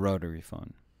 Yeah, rotary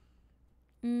phone.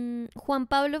 Juan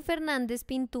Pablo Fernández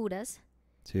Pinturas.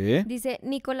 Sí. Dice,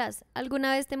 Nicolás,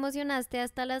 ¿alguna vez te emocionaste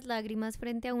hasta las lágrimas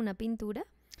frente a una pintura?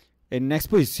 En una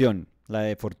exposición, la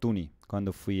de Fortuny,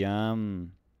 cuando fui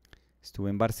estuve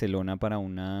en Barcelona para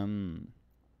una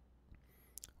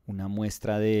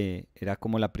muestra era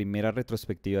como la primera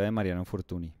retrospectiva de Mariano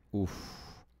Fortuny. Uf.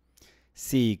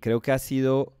 Sí, creo que ha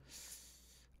sido,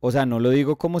 o sea, no lo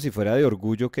digo como si fuera de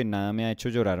orgullo que nada me ha hecho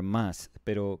llorar más,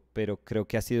 pero creo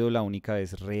que ha sido la única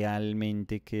vez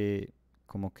realmente que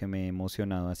como que me he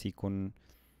emocionado así con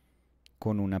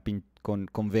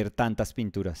ver tantas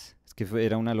pinturas. Es que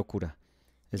era una locura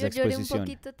esa exposición. Yo lloré un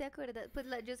poquito, ¿te acuerdas? Pues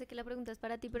yo sé que la pregunta es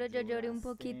para ti, pero yo lloré un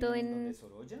poquito en...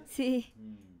 Sí,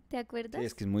 ¿te acuerdas? Sí,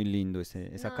 es que es muy lindo,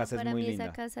 esa casa es muy linda. Para mí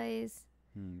esa casa es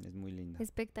muy linda.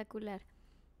 Espectacular.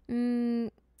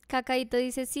 Cacaíto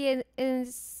dice,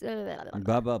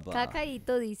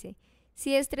 Cacaíto dice,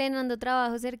 sí estrenando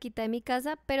trabajo cerquita de mi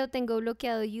casa, pero tengo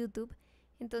bloqueado YouTube.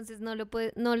 Entonces no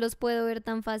los puedo ver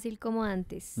tan fácil como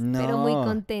antes. No, pero muy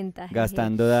contenta.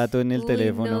 Gastando datos en el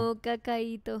teléfono. No,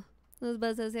 Cacaíto, nos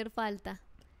vas a hacer falta.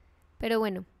 Pero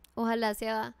bueno, ojalá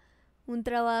sea un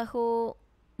trabajo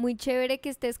muy chévere, que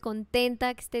estés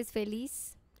contenta, que estés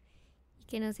feliz y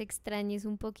que nos extrañes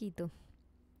un poquito.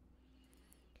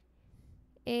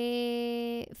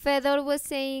 Fedor was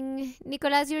saying,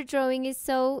 Nicolás, your drawing is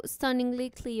so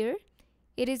stunningly clear.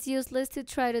 It is useless to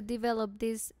try to develop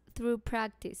this through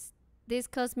practice. This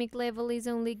cosmic level is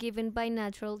only given by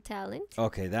natural talent.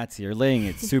 Okay, you're laying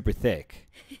it super thick.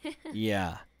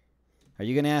 Yeah. Are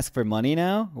you going to ask for money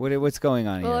now? What's going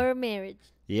on here? Or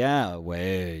marriage. Yeah,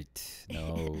 wait.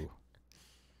 No.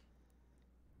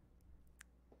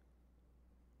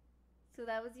 So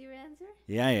that was your answer?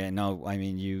 Yeah. No, I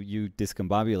mean, you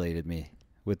discombobulated me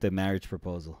with the marriage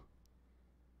proposal.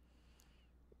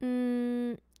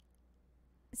 Sam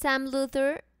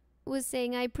Luther was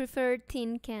saying, I prefer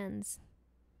tin cans.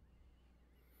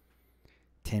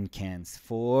 Tin cans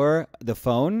for the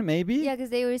phone, maybe? Yeah,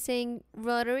 because they were saying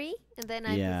rotary, and then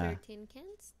I prefer tin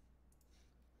cans.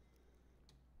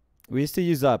 We used to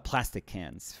use plastic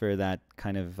cans for that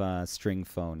kind of string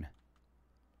phone.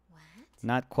 What?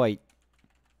 Not quite.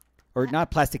 Or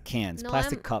not plastic cans,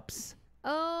 plastic cups.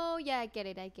 Oh, yeah, I get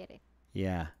it.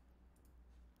 Yeah.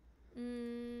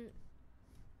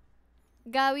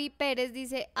 Gaby Pérez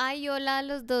dice, ay, hola a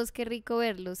los dos, qué rico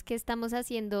verlos. ¿Qué estamos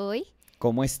haciendo hoy?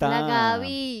 ¿Cómo está? La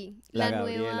Gaby, la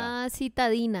Gabriela. Nueva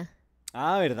citadina.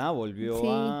 Ah, ¿verdad? Volvió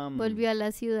a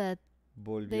la ciudad.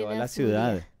 Volvió a la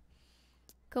ciudad.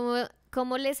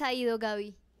 ¿Cómo les ha ido,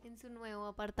 Gaby, en su nuevo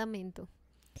apartamento?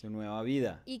 Su nueva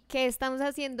vida. ¿Y qué estamos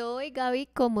haciendo hoy, Gaby?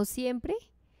 Como siempre,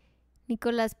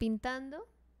 Nicolás pintando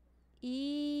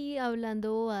y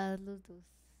hablando bobadas los dos.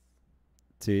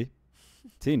 Sí.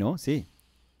 Sí, ¿no? Sí.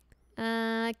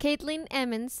 Caitlin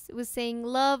Emmons was saying,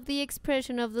 love the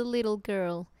expression of the little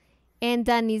girl. And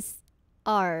Danny's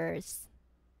R's.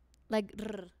 Like,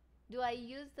 rr. Do I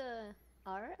use the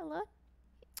R a lot?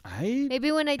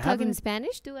 Maybe when I talk in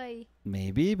Spanish, do I?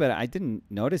 Maybe, but I didn't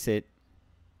notice it.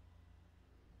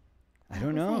 I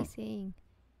don't know. What was I saying?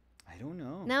 I don't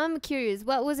know. Now I'm curious.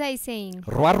 What was I saying?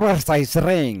 What was I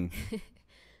saying?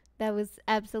 That was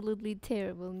absolutely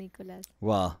terrible, Nicolas.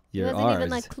 Well, your It wasn't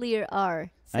even a clear R.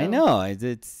 So. I know.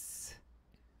 It's...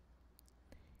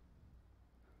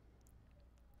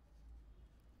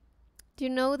 Do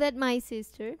you know that my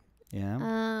sister,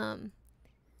 when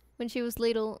she was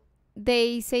little,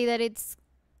 they say that it's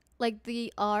like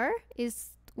the R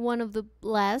is one of the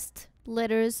last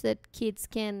letters that kids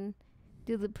can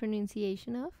do the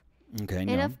pronunciation of. Okay,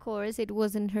 and of course, it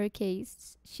wasn't her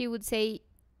case. She would say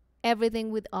everything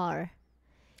with R.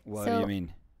 What do you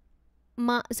mean?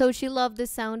 So she loved the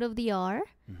sound of the R.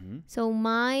 Mm-hmm. So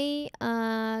my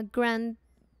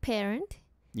grandparent,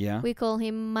 we call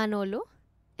him Manolo,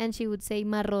 and she would say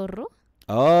Marrorro.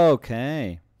 Oh,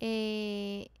 okay.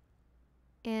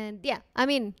 And yeah, I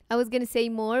mean, I was going to say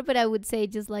more, but I would say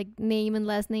just like name and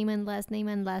last name and last name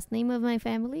and last name of my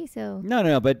family. So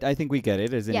No, but I think we get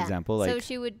it as an example. Like, so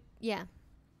she would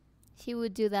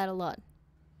do that a lot.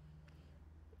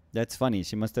 That's funny.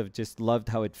 She must have just loved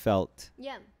how it felt.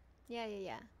 Yeah.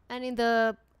 And in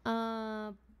the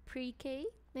pre-K,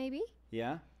 maybe?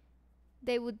 Yeah.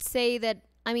 They would say that,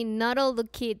 I mean, not all the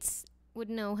kids would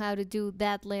know how to do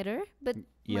that letter, but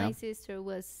my sister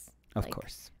was... Of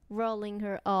course. Rolling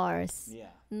her R's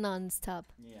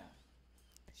non-stop. Yeah.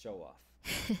 Show off.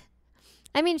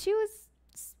 I mean, she was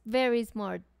very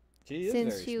smart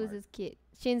since she was a kid.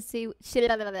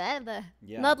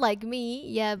 Not like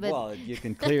me, but... Well, you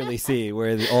can clearly see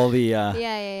where all the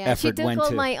effort she took went all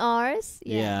to. my R's.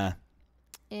 Yeah.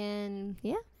 And,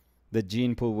 The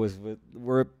gene pool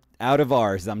we're out of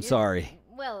R's, I'm sorry.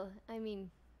 Well, I mean,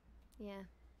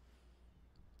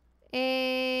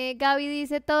 Gaby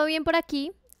dice, todo bien por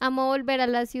aquí. Amo volver a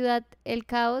la ciudad, el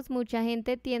caos, mucha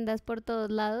gente, tiendas por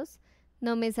todos lados.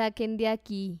 No me saquen de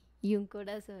aquí. Y un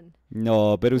corazón.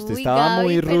 No, pero usted estaba Gaby,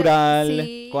 muy rural.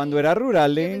 Sí. Cuando era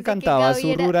rural le encantaba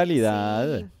su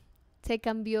ruralidad. Sí. Se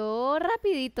cambió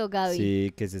rapidito, Gaby.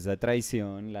 Sí, que es esa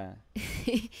traición.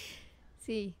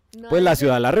 Sí. No pues la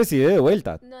ciudad la recibe de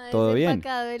vuelta. No todo bien.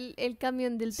 El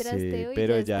camión del trasteo. Sí,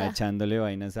 pero y ya echándole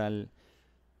vainas al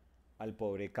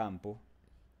pobre campo.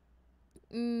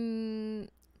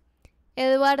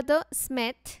 Eduardo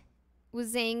Smet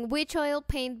was saying, which oil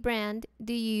paint brand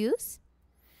do you use?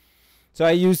 So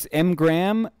I use M.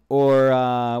 Graham or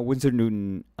Winsor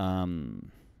Newton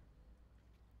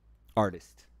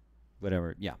Artist.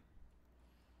 Whatever, yeah.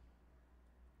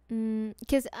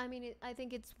 Because, I mean, I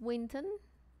think it's Winton.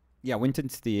 Yeah,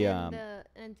 Winton's the...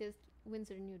 and just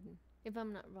Winsor Newton, if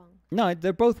I'm not wrong. No,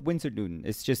 they're both Winsor Newton.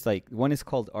 It's just like, one is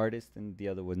called Artist and the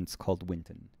other one's called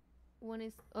Winton. One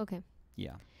is... Okay.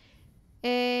 Yeah.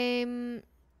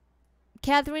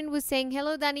 Catherine was saying,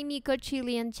 hello, Danny, Nico,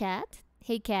 Chili, and chat.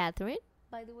 Hey, Catherine.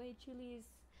 By the way, Chili is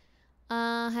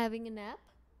having a nap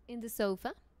in the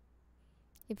sofa.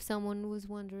 If someone was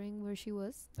wondering where she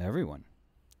was. Everyone.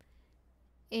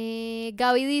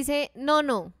 Gaby dice,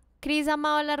 no. Chris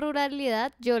amaba la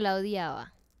ruralidad, yo la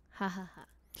odiaba. Ja, ja, ja.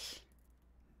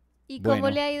 ¿Y cómo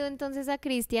le ha ido entonces a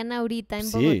Cristian ahorita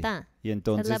en Bogotá? Y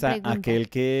entonces aquel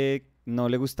que no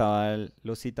le gustaba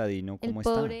lo citadino, ¿cómo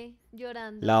está? El pobre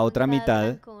llorando. La otra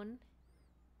mitad.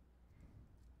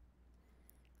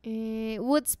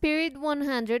 Wood Spirit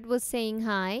 100 was saying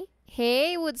hi.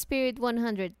 Hey, Wood Spirit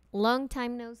 100. Long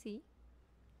time no see.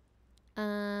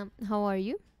 How are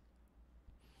you?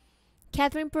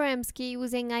 Catherine Poremsky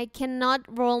was saying, I cannot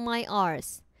roll my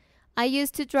R's. It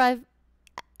used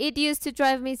to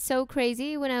drive me so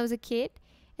crazy when I was a kid.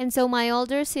 And so my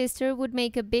older sister would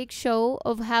make a big show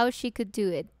of how she could do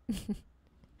it.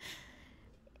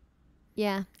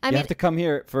 Yeah. I mean, have to come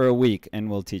here for a week and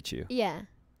we'll teach you. Yeah.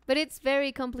 But it's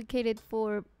very complicated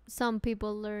for some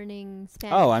people learning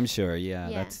Spanish. Oh, I'm sure.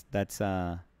 Yeah. That's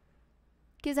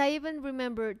because I even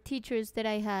remember teachers that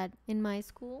I had in my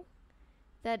school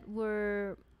that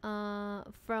were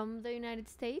from the United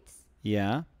States.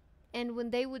 Yeah. And when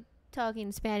they would talk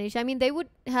in Spanish, I mean, they would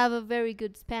have a very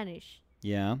good Spanish.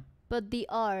 Yeah. But the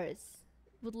R's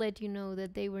would let you know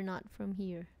that they were not from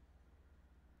here.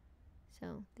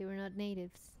 So they were not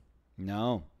natives.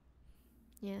 No.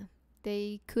 Yeah.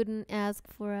 They couldn't ask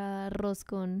for a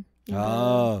roscon in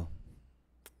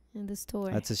the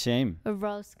store. That's a shame. A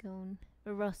roscon.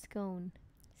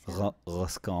 So.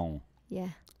 Roscon. Yeah.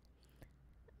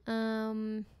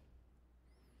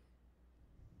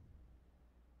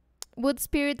 Wood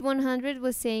Spirit 100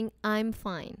 was saying, I'm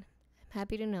fine. I'm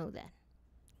happy to know that.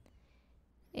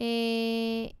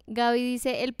 Gaby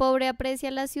dice, el pobre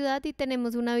aprecia la ciudad y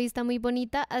tenemos una vista muy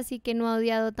bonita, así que no ha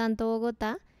odiado tanto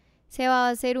Bogotá. Se va a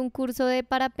hacer un curso de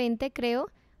parapente, creo,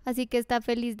 así que está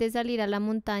feliz de salir a la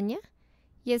montaña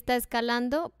y está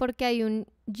escalando porque hay un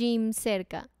gym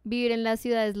cerca. Vivir en la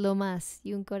ciudad es lo más.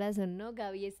 Y un corazón, ¿no?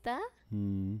 Gaby está.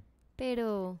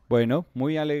 Pero... Bueno,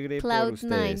 muy alegre por Cloud9.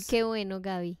 ustedes. Qué bueno,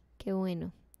 Gaby. Qué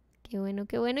bueno. Qué bueno,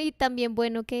 qué bueno. Y también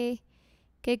bueno que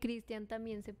Cristian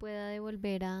también se pueda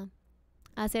devolver a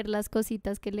hacer las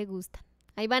cositas que le gustan.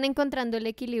 Ahí van encontrando el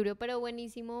equilibrio, pero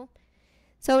buenísimo.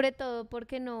 Sobre todo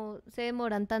porque no se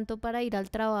demoran tanto para ir al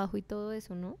trabajo y todo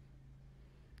eso, ¿no?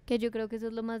 Que yo creo que eso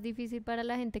es lo más difícil para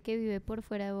la gente que vive por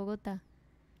fuera de Bogotá.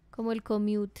 Como el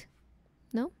commute,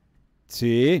 ¿no?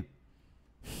 Sí.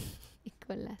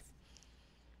 Nicolás.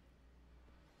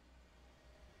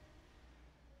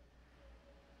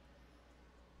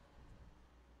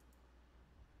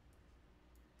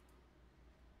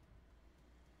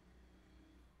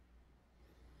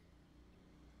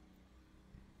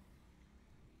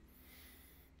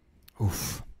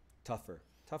 Oof. Tougher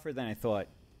than I thought.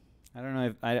 I don't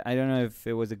know if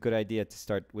it was a good idea to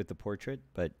start with the portrait,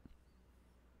 but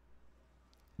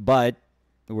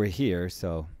we're here,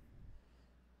 so.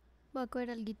 ¿Va a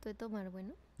coger alguito de tomar,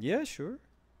 bueno? Yeah, sure.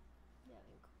 Ya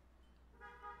vengo.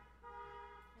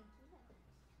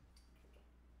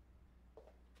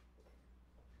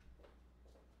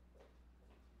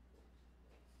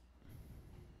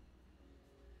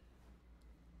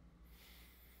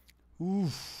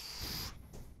 Oof.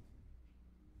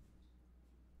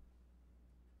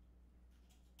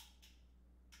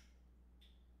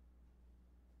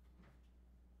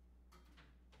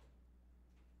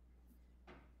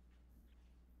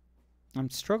 I'm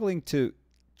struggling to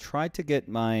try to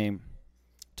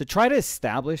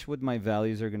establish what my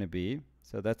values are going to be.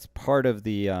 So that's part of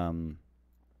the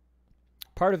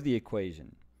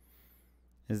equation.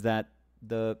 Is that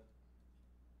the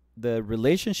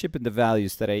relationship and the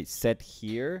values that I set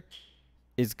here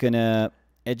is going to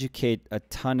educate a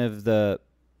ton of the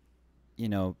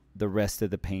rest of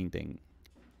the painting,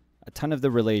 a ton of the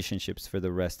relationships for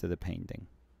the rest of the painting.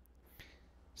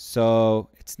 So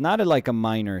it's not like a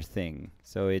minor thing.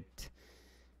 So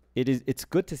it's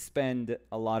good to spend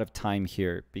a lot of time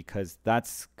here because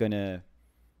that's gonna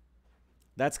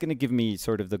give me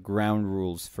sort of the ground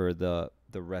rules for the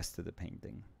rest of the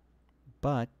painting.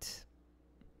 But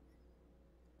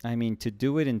I mean, to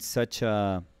do it in such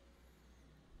a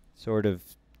sort of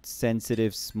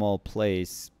sensitive small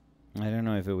place, I don't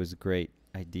know if it was a great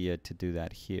idea to do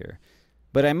that here.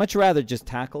 But I much rather just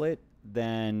tackle it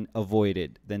than avoid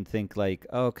it, than think like,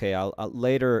 oh, okay, I'll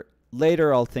later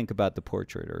I'll think about the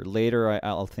portrait, or later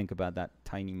I'll think about that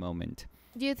tiny moment.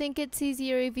 Do you think it's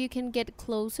easier if you can get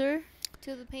closer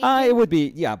to the painting? It would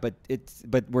be, yeah, but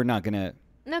we're not gonna.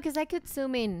 No, because I could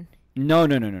zoom in. No.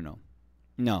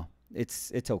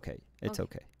 It's okay. It's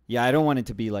okay. Yeah, I don't want it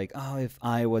to be like, oh, if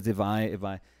I.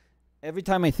 Every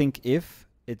time I think if,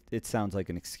 it sounds like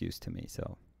an excuse to me.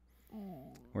 So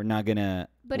we're not gonna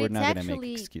make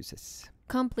excuses.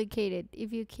 Complicated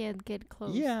if you can't get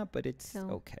close. Yeah, but it's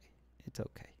okay. It's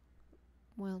okay.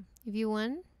 Well, if you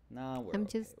want, no,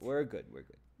 we're good.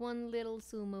 One little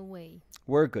zoom away.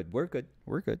 We're good.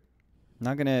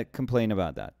 Not gonna complain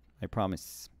about that. I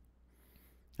promise.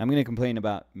 I'm gonna complain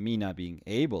about me not being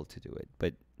able to do it,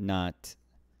 but not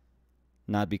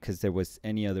because there was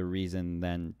any other reason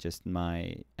than just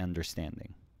my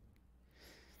understanding.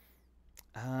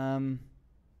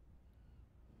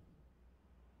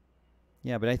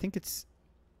 Yeah, but I think it's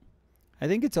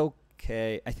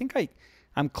okay. I think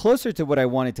I'm closer to what I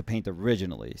wanted to paint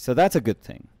originally, so that's a good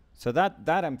thing. So that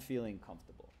I'm feeling comfortable.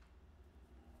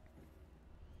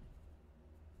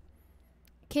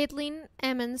 Caitlin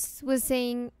Emmons was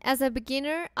saying, as a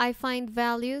beginner, I find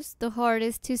values the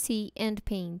hardest to see and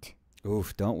paint.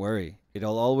 Oof, don't worry.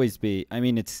 It'll always be. I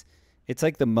mean, it's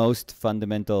like the most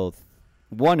fundamental,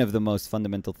 one of the most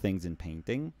fundamental things in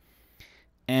painting.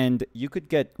 And you could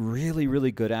get really,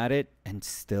 really good at it, and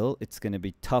still it's going to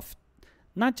be tough.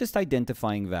 Not just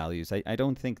identifying values. I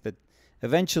don't think that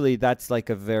eventually that's like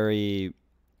a very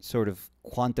sort of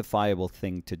quantifiable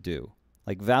thing to do.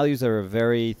 Like values are a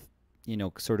very,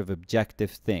 sort of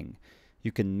objective thing.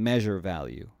 You can measure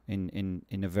value in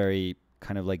a very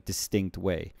kind of like distinct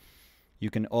way. You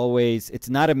can always, it's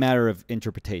not a matter of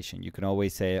interpretation. You can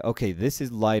always say, okay, this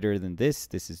is lighter than this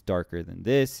is darker than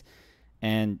this.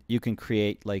 And you can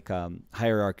create like a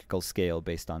hierarchical scale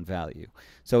based on value.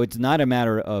 So it's not a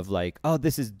matter of like, oh,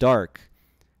 this is dark,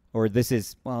 or this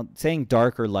is, well, saying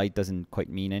dark or light doesn't quite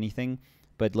mean anything.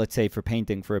 But let's say for a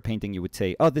painting, you would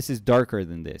say, oh, this is darker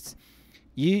than this.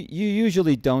 you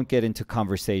usually don't get into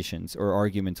conversations or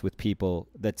arguments with people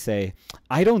that say,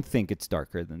 I don't think it's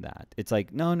darker than that. It's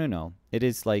like, no. It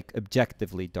is like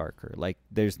objectively darker. Like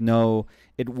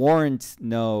it warrants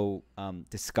no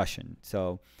discussion.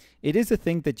 So it is a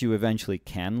thing that you eventually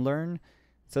can learn.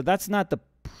 So that's not the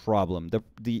problem.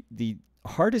 The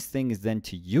hardest thing is then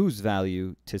to use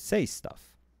value to say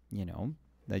stuff,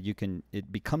 that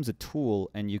it becomes a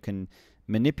tool and you can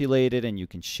manipulate it and you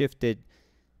can shift it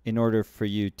in order for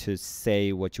you to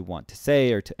say what you want to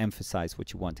say or to emphasize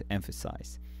what you want to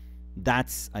emphasize.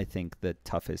 That's, I think, the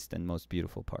toughest and most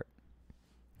beautiful part.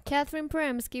 Catherine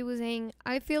Premsky was saying,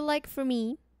 I feel like for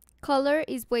me, color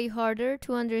is way harder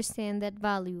to understand that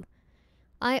value.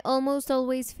 I almost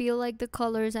always feel like the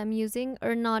colors I'm using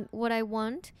are not what I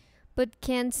want, but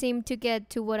can't seem to get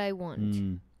to what I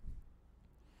want.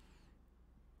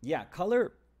 Yeah,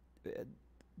 color,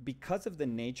 because of the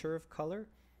nature of color,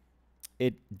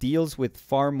 it deals with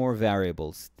far more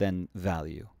variables than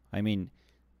value. I mean,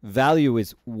 value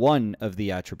is one of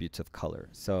the attributes of color.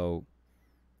 So,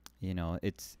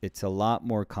 it's a lot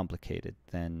more complicated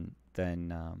than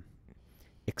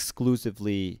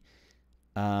exclusively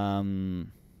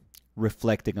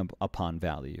reflecting upon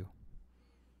value.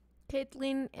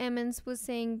 Caitlin Emmons was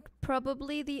saying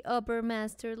probably the upper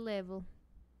master level.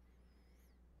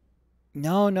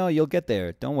 No, you'll get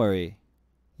there. Don't worry.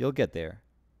 You'll get there.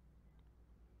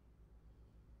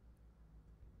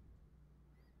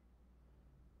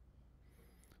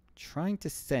 Trying to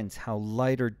sense how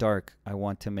light or dark I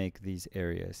want to make these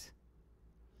areas.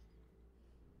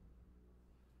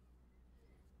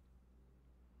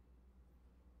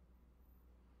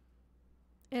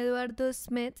 Eduardo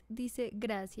Smith dice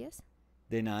gracias.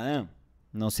 De nada.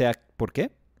 No sé por qué.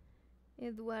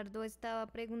 Eduardo estaba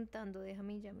preguntando,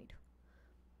 déjame ya miro.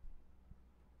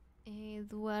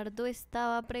 Eduardo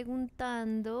estaba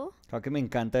preguntando. Claro que me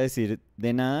encanta decir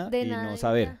de nada y no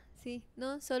saber. Ya. Sí,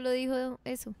 no, solo dijo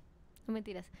eso. No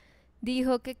mentiras.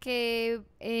 Dijo que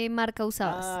marca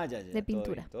usabas de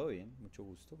pintura. Todo bien. Mucho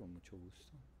gusto, con mucho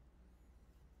gusto.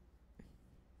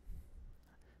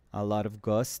 A lot of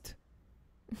gust.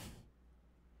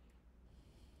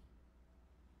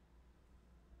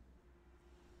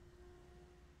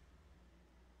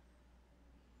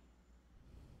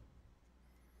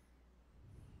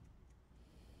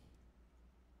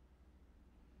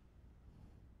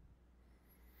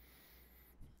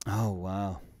 Oh,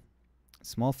 wow.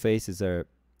 Small faces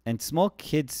and small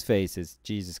kids' faces,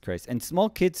 Jesus Christ. And small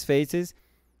kids' faces,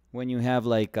 when you have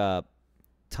like a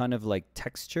ton of like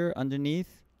texture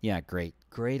underneath. Yeah, great.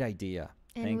 Great idea.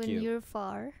 And Thank you. when you're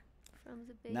far from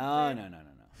the paper. No.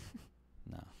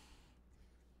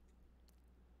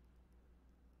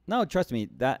 No, trust me,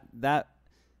 that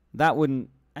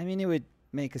wouldn't, I mean, it would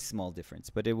make a small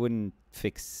difference, but it wouldn't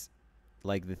fix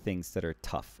like the things that are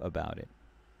tough about it.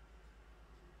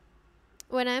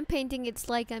 When I'm painting, it's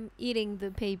like I'm eating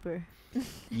the paper.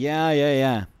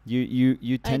 Yeah.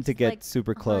 You tend to get like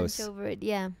super close. Hunch over it,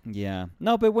 yeah. Yeah.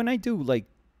 No, but when I do like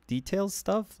detail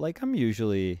stuff, like I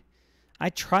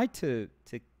try to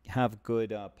have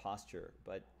good posture,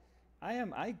 but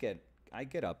I get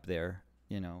up there,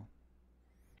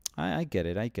 I get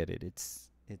it. It's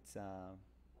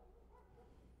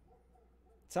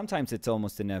sometimes it's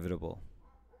almost inevitable.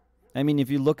 I mean, if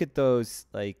you look at those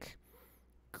like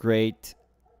great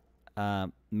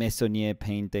Meissonier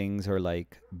paintings or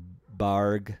like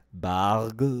Barg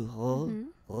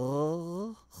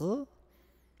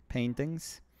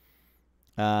paintings,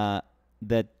 where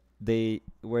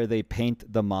they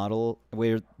paint the model,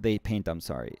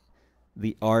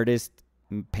 the artist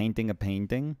painting a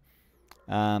painting,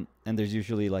 and there's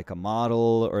usually like a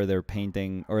model, or they're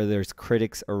painting, or there's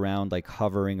critics around like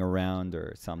hovering around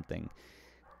or something.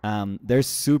 They're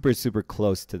super, super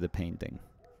close to the painting.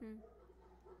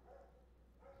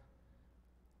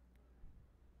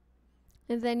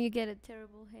 And then you get a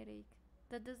terrible headache.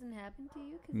 That doesn't happen to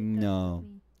you? No.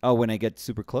 Oh, when I get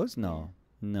super close? No.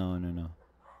 Yeah.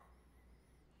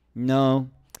 No.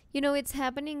 It's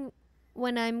happening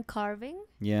when I'm carving.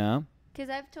 Yeah. Because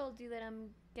I've told you that I'm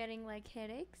getting like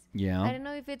headaches. Yeah. I don't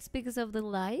know if it's because of the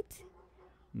light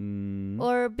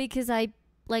or because I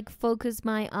like focus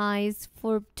my eyes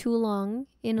for too long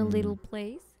in a little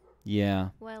place.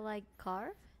 Yeah. While I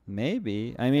carve.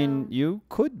 Maybe. I mean, you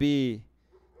could be,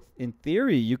 in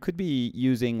theory, you could be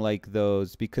using like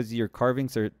those, because your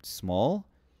carvings are small,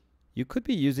 you could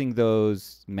be using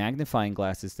those magnifying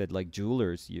glasses that like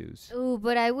jewelers use. Oh,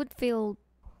 but I would feel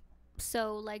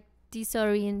so like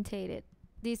disoriented.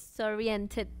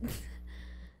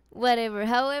 Whatever,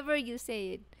 however you say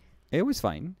it. It was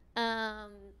fine.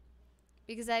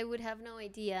 Because I would have no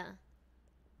idea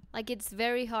Like it's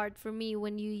very hard for me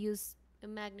when you use a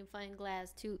magnifying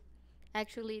glass to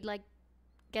actually like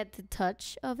get the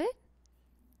touch of it.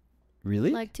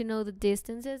 Really? Like to know the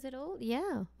distances at all?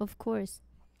 Yeah, of course.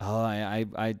 Oh,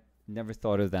 I never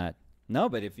thought of that. No,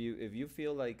 but if you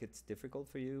feel like it's difficult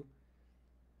for you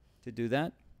to do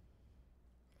that.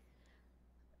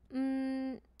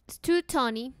 Stu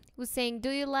Tony was saying, do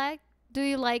you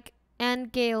like Anne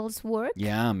Gale's work?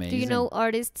 Yeah, amazing. Do you know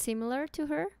artists similar to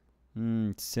her?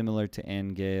 Similar to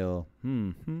Anne Gale.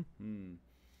 You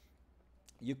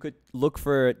could look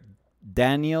for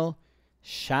Daniel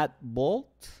Shatbolt.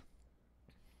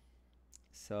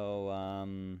 So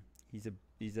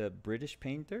he's a British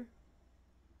painter.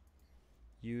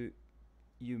 You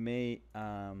may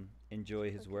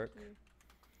enjoy his work.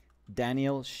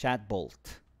 Daniel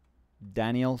Shatbolt.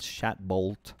 Daniel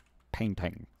Shatbolt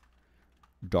painting.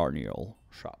 Daniel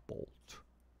Shatbolt.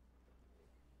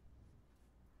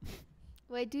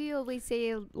 Why do you always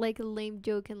say like a lame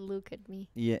joke and look at me?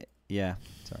 Yeah.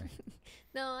 Sorry.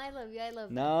 No, I love you.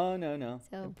 No.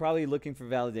 So I'm probably looking for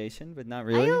validation, but not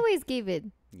really. I always give it.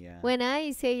 Yeah. When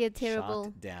I say a terrible...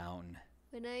 Shot down.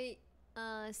 When I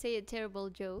say a terrible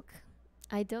joke,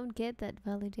 I don't get that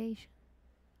validation,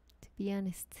 to be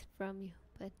honest, from you.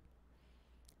 But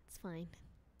it's fine.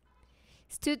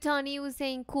 Stu Tony was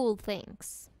saying cool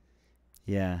things.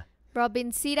 Yeah.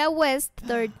 Robin Sita West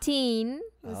 13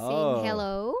 was saying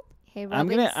hello. Hey,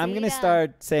 Robin I'm gonna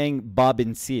start saying Bob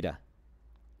and Sita.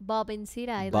 Bob and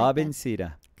Sita. I Bob like and that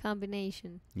Sita.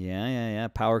 combination. Yeah.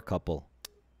 Power couple.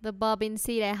 The Bob and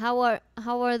Sita. How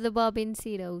are the Bob and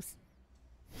Sitos?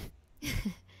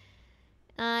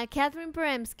 Catherine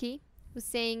Peremsky was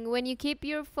saying, when you keep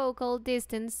your focal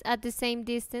distance at the same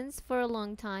distance for a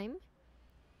long time,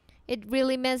 it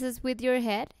really messes with your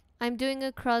head. I'm doing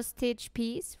a cross-stitch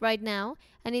piece right now,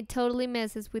 and it totally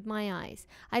messes with my eyes.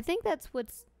 I think that's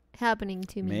what's happening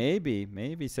to me.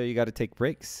 Maybe. So you got to take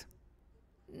breaks.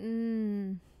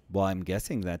 Well, I'm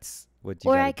guessing that's what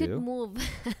you got to do. Or I could move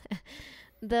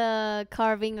the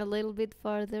carving a little bit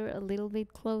farther, a little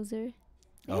bit closer.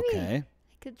 Maybe Okay. I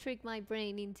could trick my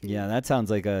brain into... Yeah, that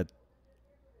sounds like a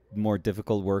more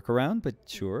difficult workaround, but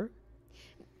sure.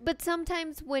 But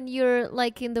sometimes when you're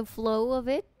like in the flow of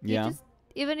it, you just,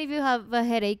 even if you have a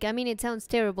headache, I mean, it sounds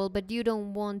terrible, but you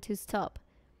don't want to stop.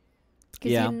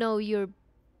 Because you know you're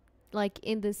like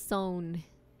in the zone.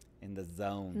 In the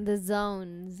zone. In the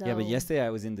zone. Yeah, but yesterday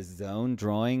I was in the zone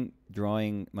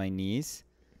drawing my knees.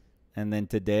 And then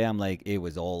today I'm like, it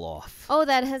was all off. Oh,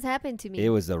 that has happened to me. It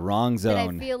was the wrong zone.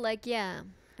 But I feel like,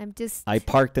 I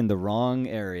parked in the wrong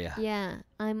area. Yeah,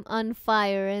 I'm on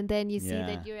fire. And then you see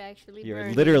that you're actually You're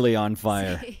burning. literally on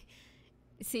fire.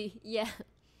 See, yeah.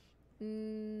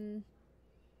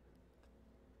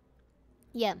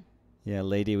 Yeah. Yeah,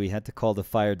 lady, we had to call the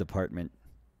fire department.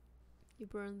 You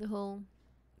burned the whole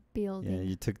building. Yeah,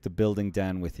 you took the building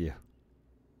down with you.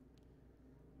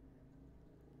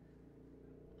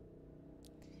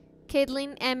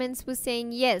 Caitlin Emmons was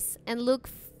saying yes, and look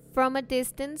from a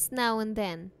distance now and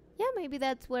then. Yeah, maybe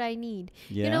that's what I need.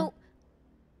 Yeah. You know,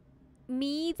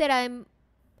 me that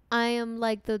I am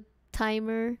like the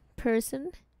timer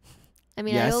person. I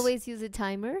mean, I always use a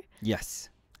timer. Yes.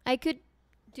 I could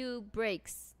do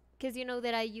breaks because you know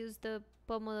that I use the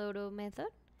Pomodoro method.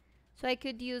 So I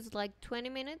could use like 20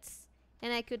 minutes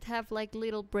and I could have like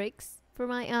little breaks for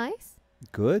my eyes.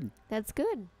 Good. That's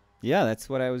good. Yeah, that's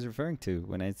what I was referring to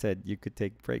when I said you could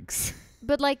take breaks.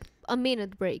 But like a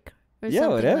minute break or yeah,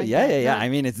 something whatever. like yeah, that. yeah, yeah. I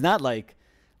mean, it's not like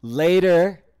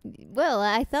later. Well,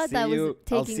 I thought that was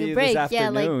taking a break. Yeah,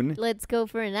 like let's go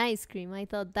for an ice cream. I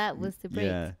thought that was the break.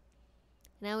 Yeah.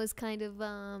 And I was kind of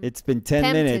it's been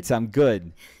 10 minutes. I'm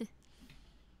good.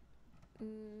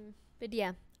 But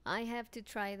yeah, I have to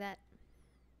try that.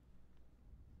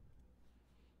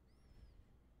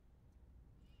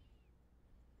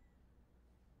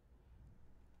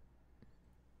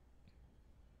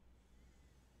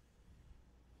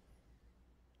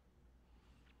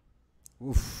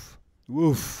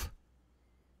 Woof.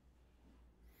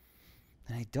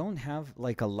 And I don't have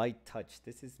like a light touch.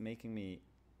 This is making me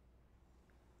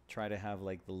try to have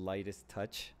like the lightest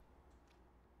touch.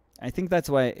 I think that's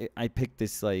why I picked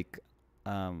this like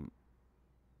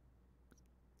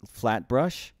flat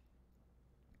brush.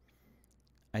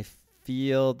 I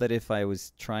feel that if I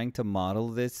was trying to model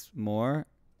this more,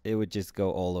 it would just go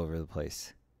all over the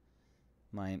place.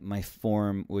 My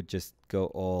form would just go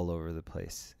all over the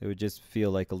place. It would just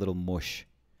feel like a little mush.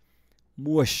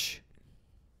 Mush.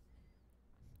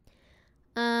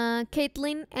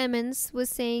 Caitlin Emmons was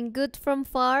saying good from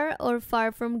far or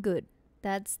far from good.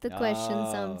 That's the question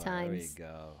sometimes. There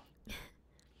we go.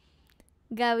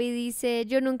 Gaby dice,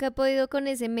 yo nunca he podido con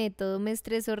ese método, me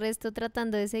estreso resto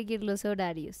tratando de seguir los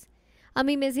horarios. A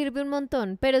mí me sirve un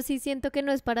montón, pero sí siento que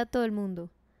no es para todo el mundo.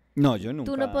 No, yo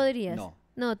nunca. ¿Tú no podrías? No.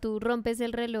 No, tú rompes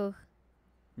el reloj.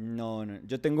 No, no.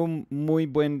 Yo tengo un muy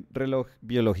buen reloj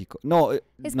biológico. No,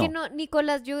 es que no,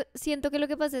 Nicolás, yo siento que lo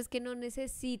que pasa es que no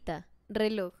necesita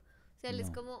reloj. O sea, él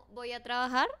es como, voy a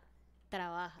trabajar,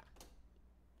 trabaja.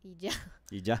 Y ya.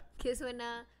 Y ya. Que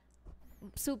suena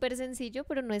súper sencillo,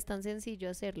 pero no es tan sencillo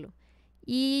hacerlo.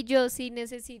 Y yo sí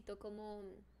necesito como,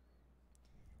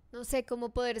 no sé, como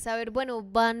poder saber, bueno,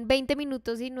 van 20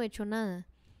 minutos y no he hecho nada.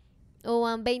 O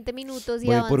van 20 minutos y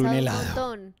he avanzado un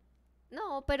montón.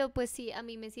 No, pero pues sí, a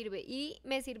mí me sirve. Y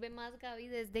me sirve más, Gaby,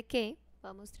 desde que,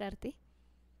 voy a mostrarte.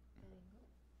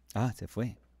 Ah, se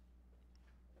fue.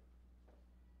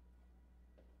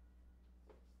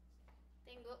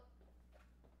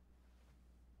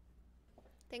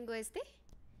 Tengo este,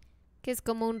 que es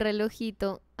como un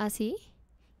relojito así.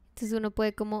 Entonces uno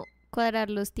puede como cuadrar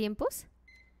los tiempos,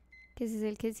 que ese es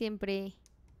el que siempre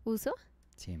uso.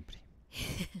 Siempre.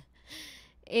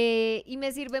 Y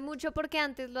me sirve mucho porque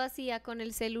antes lo hacía con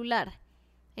el celular.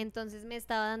 Entonces me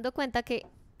estaba dando cuenta que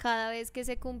cada vez que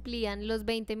se cumplían los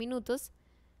 20 minutos,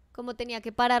 como tenía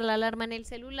que parar la alarma en el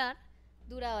celular,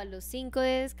 duraba los 5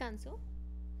 de descanso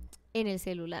en el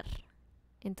celular.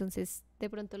 Entonces, de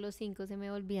pronto los 5 se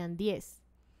me volvían 10.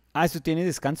 Ah, ¿eso tiene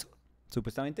descanso?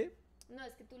 ¿Supuestamente? No,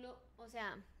 es que o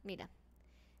sea, mira,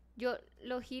 yo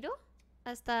lo giro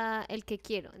hasta el que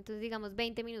quiero. Entonces, digamos,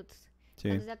 20 minutos. Sí.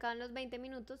 Cuando se acaban los 20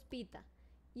 minutos, pita.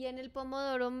 Y en el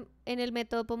Pomodoro, en el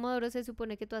método Pomodoro se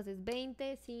supone que tú haces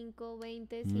 20, 5,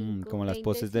 20, 5, como 20, las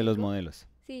poses 5. De los modelos.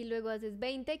 Sí, luego haces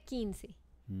 20, 15.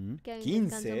 Que hay 15. Un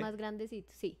descanso más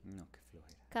grandecito, sí. No, qué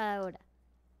flojera. Cada hora.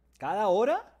 ¿Cada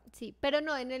hora? Sí, pero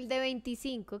no, en el de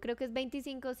 25, creo que es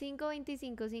 25, 5,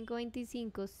 25, 5,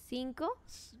 25, 5,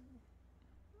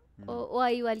 o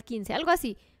ahí va el 15, algo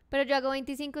así. Pero yo hago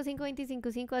 25, 5,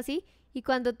 25, 5 así, y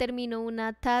cuando termino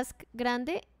una task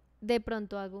grande, de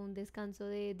pronto hago un descanso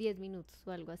de 10 minutos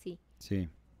o algo así. Sí.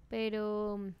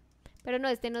 Pero no,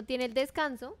 este no tiene el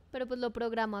descanso, pero pues lo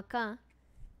programo acá.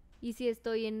 Y si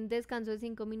estoy en descanso de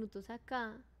 5 minutos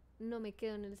acá, no me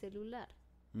quedo en el celular.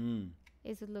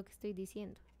 Eso es lo que estoy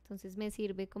diciendo. Entonces me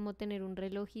sirve como tener un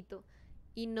relojito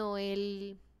y no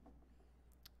el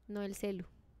celu.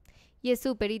 Y es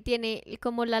súper, y tiene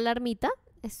como la alarmita.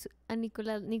 A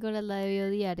Nicolás la debió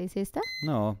odiar, ¿es esta?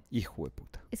 No, hijo de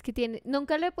puta. Es que tiene,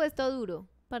 nunca le he puesto duro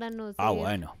para no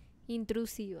ser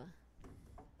intrusiva.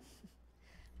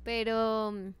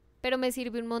 Pero me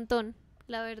sirve un montón,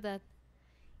 la verdad.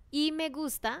 Y me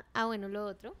gusta, bueno, lo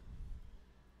otro.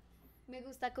 Me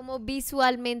gusta como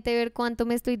visualmente ver cuánto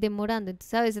me estoy demorando.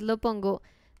 Entonces a veces lo pongo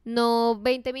no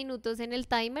 20 minutos en el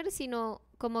timer, sino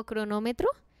como cronómetro.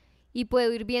 Y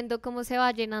puedo ir viendo cómo se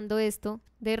va llenando esto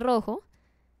de rojo.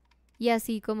 Y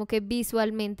así como que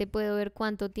visualmente puedo ver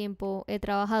cuánto tiempo he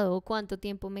trabajado o cuánto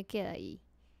tiempo me queda. Y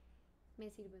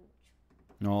me sirve mucho.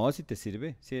 No, si te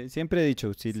sirve. Siempre he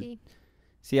dicho,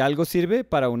 si algo sirve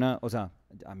para una, o sea,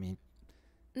 a mí...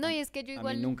 No, y es que yo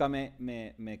igual... A mí nunca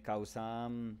me causa...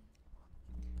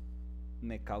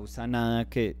 me causa nada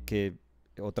que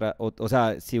otra, o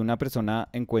sea, si una persona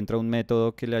encuentra un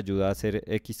método que le ayuda a hacer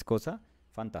X cosa,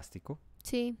 fantástico.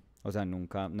 Sí. O sea,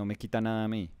 nunca, no me quita nada a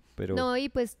mí, pero... No, y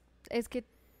pues es que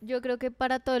yo creo que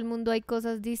para todo el mundo hay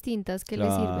cosas distintas que le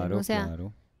sirven. O sea,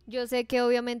 yo sé que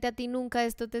obviamente a ti nunca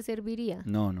esto te serviría.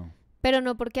 No. Pero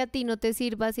no porque a ti no te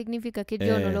sirva significa que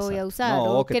yo no lo voy a usar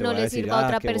o que no le sirva a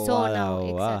otra persona.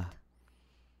 Exacto.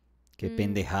 Qué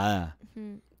pendejada.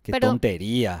 Qué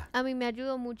tontería. A mí me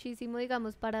ayudó muchísimo,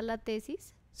 digamos, para la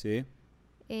tesis. Sí.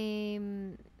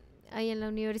 Ahí en la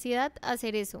universidad,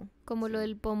 hacer eso, como lo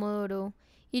del Pomodoro.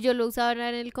 Y yo lo usaba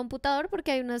en el computador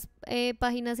porque hay unas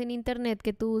páginas en internet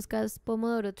que tú buscas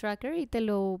Pomodoro Tracker y te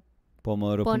lo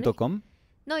Pomodoro.com.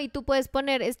 No, y tú puedes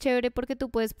poner, es chévere porque tú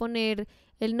puedes poner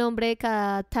el nombre de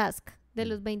cada task de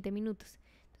los 20 minutos.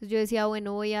 Entonces yo decía,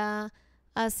 bueno, voy a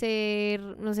hacer,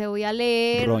 no sé, voy a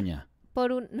leer... Roña.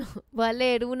 Voy a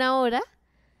leer 1 hora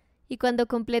y cuando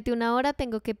complete 1 hora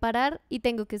tengo que parar y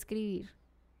tengo que escribir.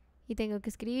 Y tengo que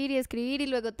escribir y escribir y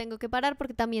luego tengo que parar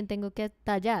porque también tengo que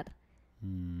tallar.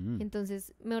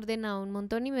 Entonces me ordenaba un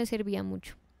montón y me servía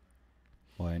mucho.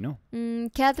 Bueno.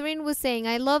 Catherine was saying,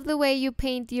 I love the way you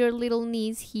paint your little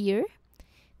niece here.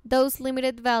 Those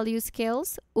limited value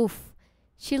scales. Oof.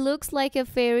 She looks like a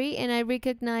fairy and I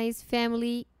recognize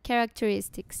family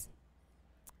characteristics.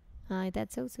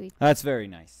 That's so sweet. That's very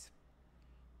nice.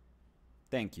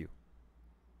 Thank you.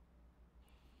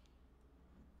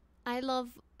 I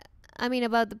love,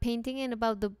 about the painting and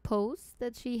about the pose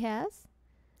that she has.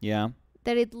 Yeah.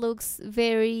 that it looks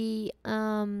very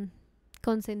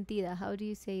consentida. How do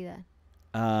you say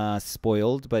that?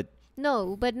 Spoiled, but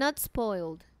no, but not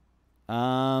spoiled.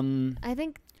 I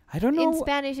think I don't know. In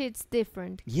Spanish it's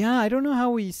different. Yeah, I don't know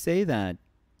how we say that.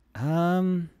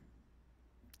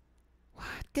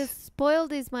 What? Because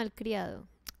spoiled is malcriado.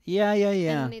 Yeah.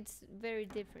 And it's very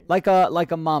different. Like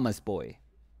a mama's boy.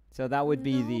 So that would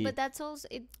be No, but that's also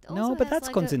it. Also no, but that's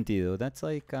like consentido. That's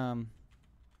like I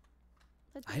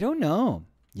don't know.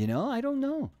 You know, I don't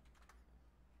know.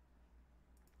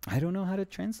 I don't know how to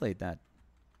translate that.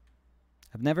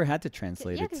 I've never had to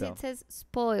translate it. Yeah, because it says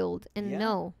spoiled and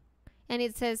no, and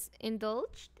it says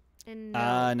indulged and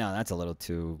no. No, that's a little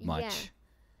too much. Yeah.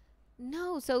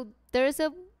 No, so there's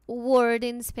a word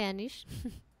in Spanish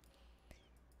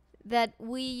that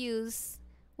we use,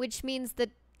 which means that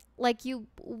like you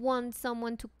want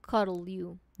someone to cuddle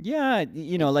you. Yeah,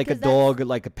 you know, like a dog,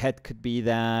 like a pet could be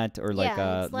that, or like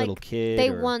a little kid.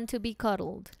 They want to be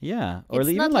cuddled. Yeah, or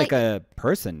even like a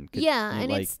person. Yeah,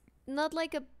 and it's not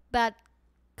like a bad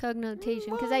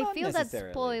connotation because I feel that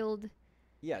spoiled.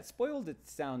 Yeah, spoiled. It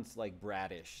sounds like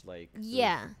bratish, like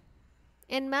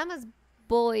and mama's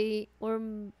boy or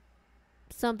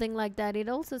something like that. It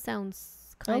also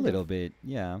sounds kind of a little bit,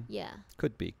 yeah.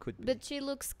 Could be. But she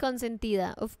looks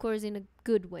consentida, of course, in a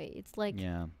good way. It's like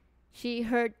she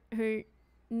hurt her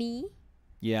knee.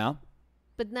 Yeah.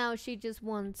 But now she just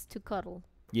wants to cuddle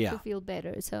to feel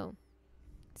better. So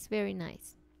it's very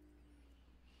nice.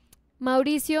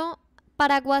 Mauricio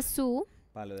Paraguazú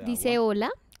dice hola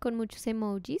con muchos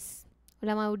emojis.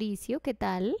 Hola Mauricio, ¿qué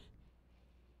tal?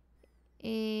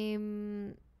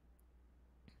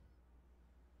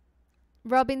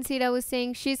 Robin Sita was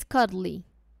saying she's cuddly.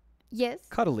 Yes.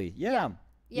 Cuddly, yeah.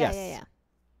 Yeah.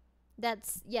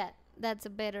 That's a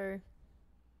better,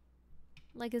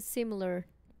 like a similar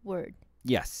word.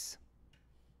 Yes.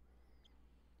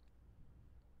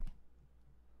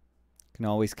 Can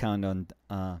always count on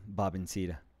Bob and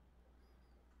Sita.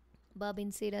 Bob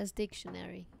and Sita's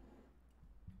dictionary.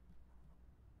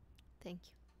 Thank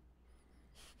you.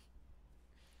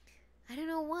 I don't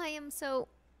know why I'm so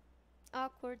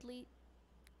awkwardly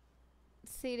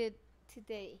seated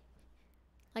today.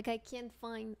 Like I can't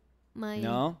find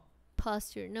my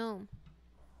posture. No.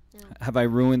 Have I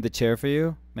ruined the chair for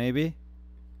you? Maybe.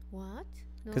 What?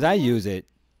 Because I use it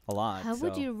a lot. How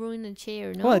would you ruin a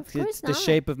chair? No, well, of course it's the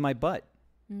shape of my butt.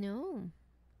 No.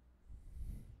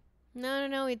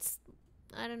 It's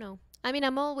I don't know. I mean,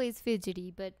 I'm always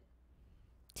fidgety, but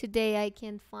today I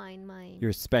can't find my. You're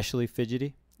especially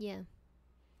fidgety? Yeah.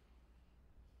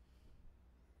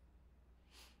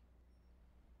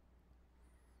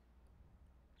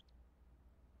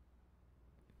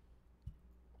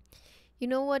 You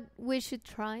know what we should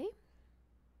try,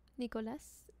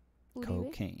 Nicolas? Uribe?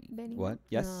 Cocaine. Benny? What?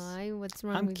 Yes. No, what's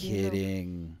wrong with you? I'm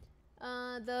kidding.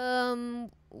 The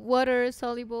water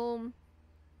soluble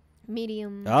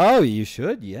medium. Oh, you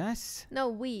should. Yes.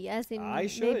 No, as in I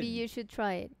should. maybe you should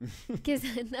try it because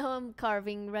now I'm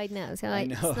carving right now, so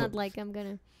it's not like I'm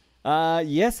gonna.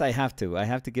 Yes, I have to. I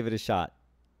have to give it a shot.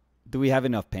 Do we have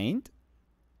enough paint?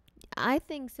 I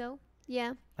think so.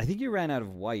 Yeah. I think you ran out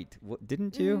of white.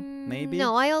 Didn't you? Maybe?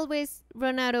 No, I always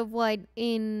run out of white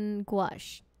in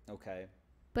gouache. Okay.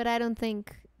 But I don't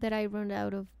think that I run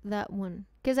out of that one.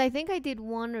 Because I think I did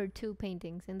 1 or 2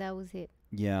 paintings and that was it.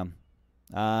 Yeah.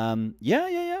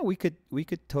 Yeah. We could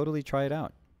totally try it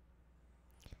out.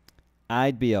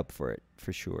 I'd be up for it,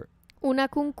 for sure. Una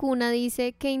cuncuna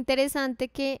dice, qué interesante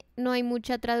que no hay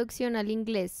mucha traducción al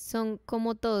inglés. Son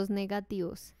como todos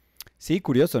negativos. Sí,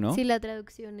 curioso, ¿no? Sí, la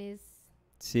traducción es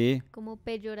como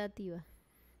peyorativa.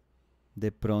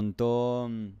 De pronto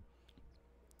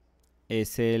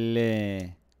es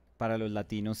para los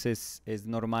latinos es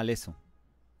normal eso.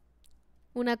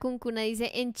 Una cuncuna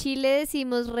dice, en Chile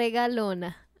decimos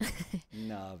regalona.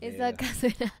 No, eso acá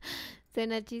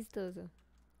suena chistoso.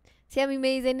 Si a mí me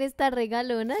dicen esta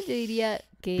regalona, yo diría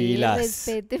que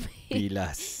respéteme.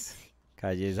 Pilas.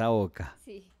 Calle esa boca.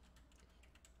 Sí.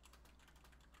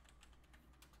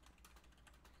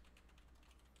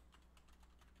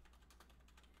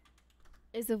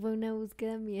 Eso fue una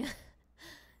búsqueda mía.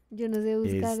 Yo no sé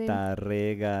buscar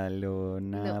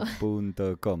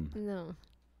Estaregalona.com. No.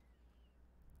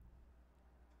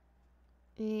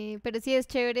 Pero sí es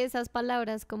chévere esas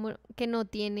palabras como que no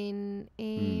tienen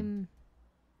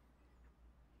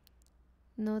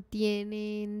no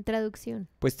tienen traducción.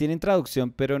 Pues tienen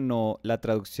traducción, pero la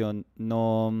traducción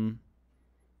no.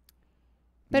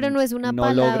 Pero no es una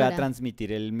palabra. No logra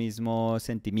transmitir el mismo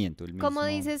sentimiento. ¿Cómo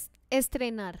dices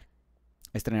estrenar?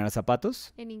 ¿Estrenar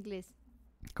zapatos? En inglés.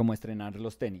 ¿Cómo estrenar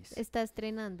los tenis? Está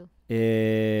estrenando.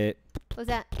 O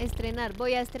sea, estrenar.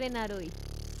 Voy a estrenar hoy.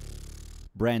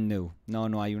 Brand new. No,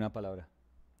 no hay una palabra.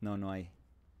 No, no hay.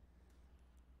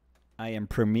 I am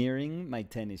premiering my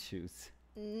tennis shoes.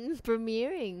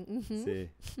 Premiering. Sí.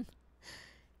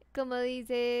 Como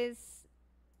dices...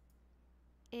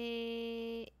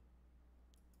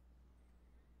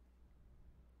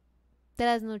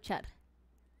 trasnochar.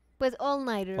 Pues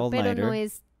all-nighter, pero no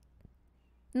es...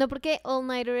 No, porque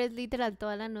all-nighter es literal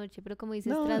toda la noche, pero como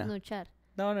dices, trasnochar.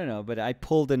 No, but I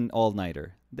pulled an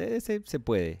all-nighter. Se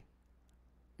puede.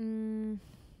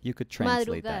 You could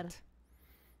translate Madrugar. that.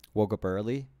 Woke up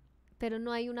early. Pero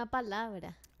no hay una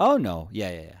palabra. Oh, no.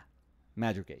 Yeah.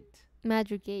 Madrugate.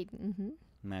 Madrugate.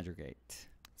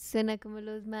 Suena como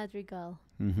los madrigal.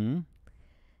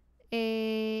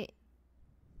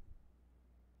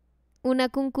 Una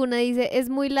cuncuna dice, es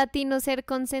muy latino ser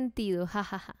consentido,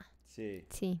 jajaja. Sí.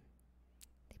 Sí.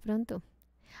 De pronto.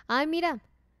 Ay, mira.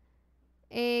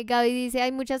 Gaby dice,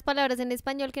 hay muchas palabras en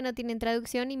español que no tienen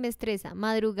traducción y me estresa.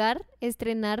 Madrugar,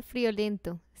 estrenar,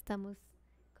 friolento. Estamos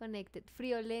connected.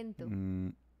 Friolento.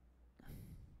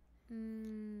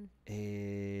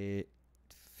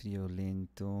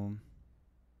 Friolento.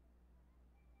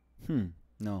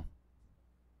 No.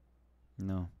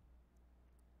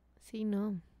 Sí,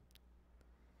 no.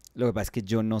 Lo que pasa es que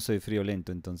yo no soy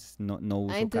friolento, entonces no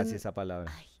uso casi esa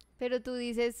palabra. Ay, pero tú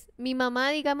dices, mi mamá,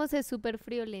 digamos, es súper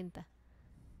friolenta.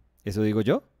 ¿Eso digo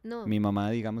yo? No. Mi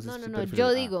mamá, digamos, es súper friolenta.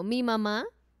 Yo digo, mi mamá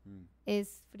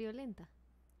es friolenta.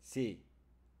 Sí.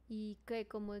 ¿Y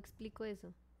cómo explico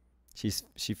eso?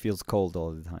 She feels cold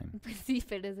all the time. Pues sí,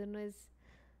 pero eso no es...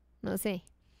 No sé.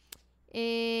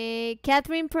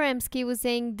 Catherine Premsky was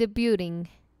saying debuting.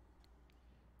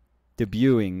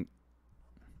 Debuting.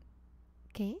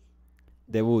 ¿Qué?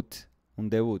 Debut. Un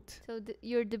debut. So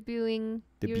you're debuting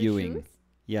your shoes?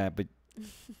 Yeah, but...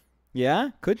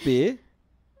 yeah, could be.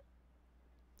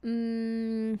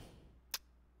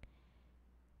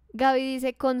 Gaby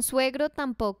dice, consuegro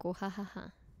tampoco,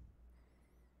 jajaja.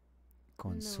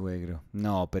 Consuegro.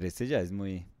 No, pero este ya es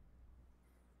muy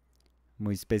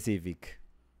específico.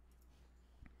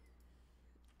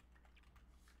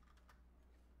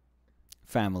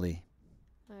 Family.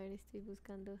 A ver, estoy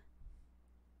buscando.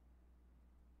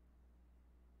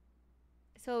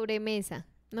 Sobremesa.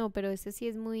 No, pero ese sí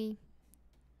es muy...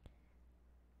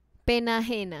 Pena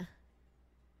ajena.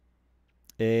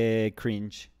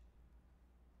 Cringe.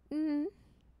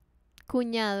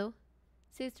 Cuñado.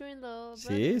 Sister-in-law,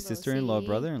 Sí, sister-in-law,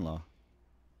 brother-in-law.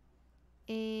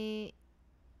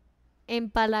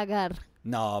 Empalagar.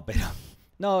 No, pero...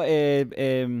 No,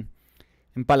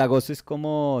 empalagoso es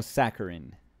como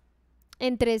saccharine.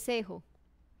 Entrecejo.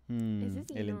 Ese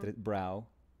sí, brow.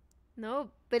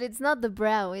 No, but it's not the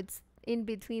brow. It's in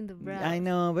between the brows. I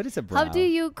know, but it's a brow. How do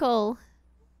you call...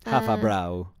 half a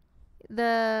brow.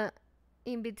 The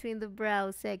in between the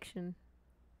brow section.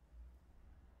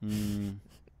 El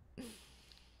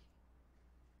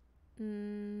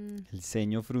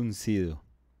ceño fruncido.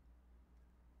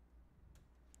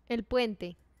 El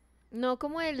puente. No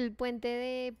como el puente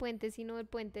de puente, sino el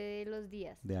puente de los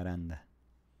días. De Aranda.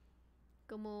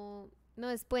 Como... No,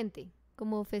 es puente.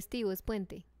 Como festivo, es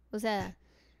puente. O sea,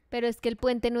 pero es que el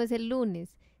puente no es el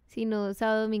lunes, sino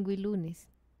sábado, domingo y lunes.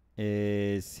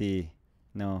 Sí.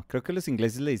 No, creo que los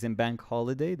ingleses le dicen bank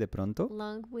holiday de pronto.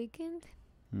 Long weekend.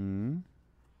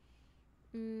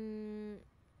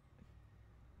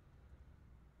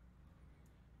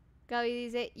 Gaby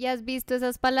dice, ¿y has visto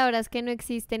esas palabras que no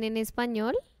existen en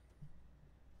español?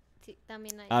 Sí,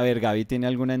 también hay. A ver, Gaby, ¿tiene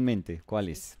alguna en mente? ¿Cuál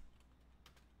es?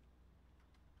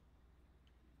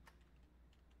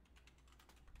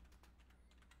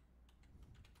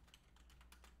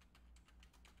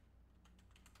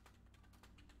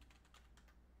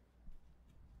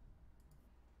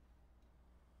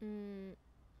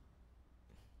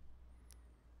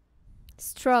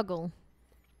 Struggle.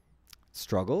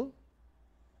 ¿Struggle?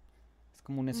 Es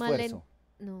como un esfuerzo.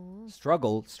 No.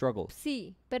 Struggle.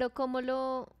 Sí, pero ¿cómo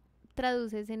lo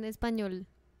traduces en español?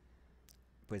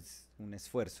 Pues un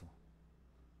esfuerzo.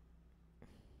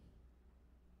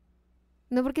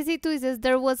 No, porque si tú dices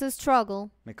there was a struggle.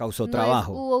 Me causó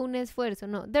trabajo. Hubo un esfuerzo,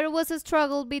 no. There was a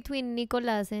struggle between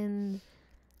Nicolás and...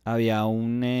 Había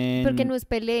un... porque no es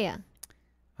pelea.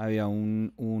 Había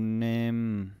un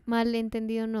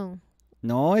malentendido, no.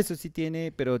 No, eso sí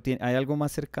tiene, pero hay algo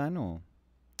más cercano.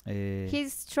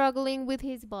 He's struggling with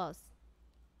his boss.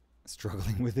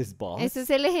 Struggling with his boss? Ese es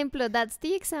el ejemplo. That's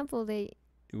the example they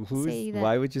say that.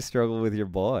 Why would you struggle with your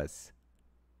boss?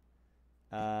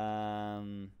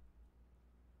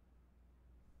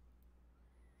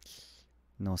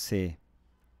 No sé.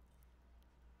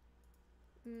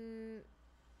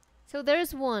 So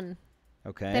there's one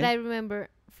Okay. that I remember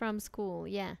from school.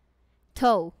 Yeah.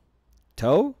 Toe.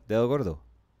 Toe, dedo gordo.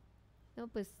 No,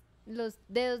 pues los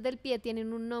dedos del pie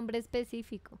tienen un nombre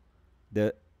específico.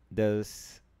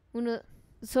 Dedos. Uno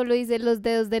solo dice los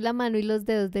dedos de la mano y los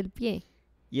dedos del pie.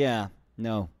 Yeah,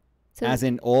 no. So as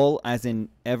in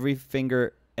every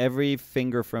finger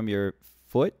from your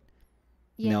foot?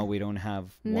 yeah. No, we don't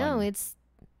have one. No, it's...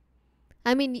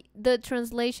 I mean, the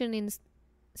translation in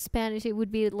Spanish, it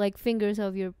would be like fingers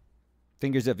of your...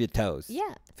 Fingers of your toes.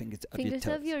 Yeah. Fingers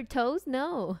of your toes?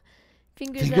 No.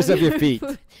 Fingers of your feet.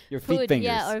 Your feet fingers.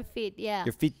 Yeah, or feet, yeah.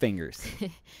 Your feet fingers.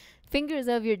 Fingers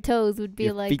of your toes would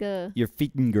be like a... Your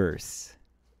feet fingers.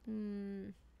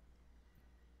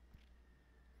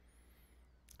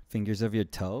 Fingers of your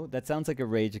toe? That sounds like a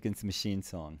Rage Against the Machine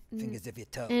song. Fingers of your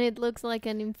toe. And it looks like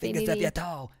an infinity. Fingers of your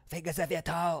toe. Fingers of your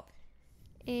toe.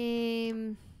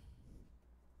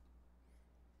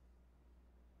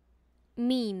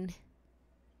 Mean.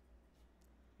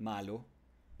 Malo.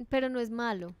 Pero no es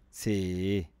malo.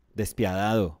 Sí.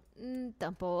 Despiadado.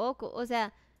 Tampoco. O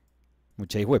sea...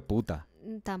 Mucha hijo de puta.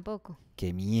 Tampoco.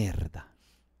 Qué mierda.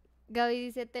 Gaby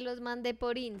dice, te los mandé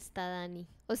por Insta, Dani.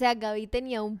 O sea, Gaby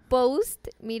tenía un post.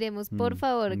 Miremos, por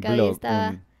favor. Gaby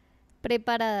estaba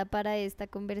preparada para esta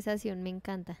conversación. Me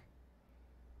encanta.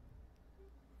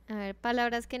 A ver,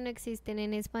 palabras que no existen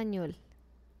en español.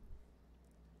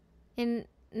 En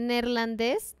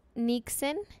neerlandés,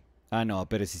 niksen. Ah, no,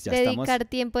 pero si ya dedicar estamos...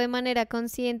 tiempo de manera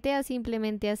consciente a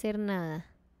simplemente hacer nada.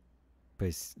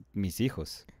 Pues, mis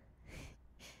hijos.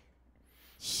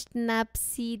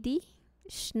 Schnapside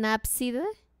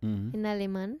en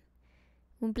alemán.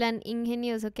 Un plan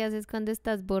ingenioso que haces cuando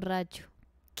estás borracho.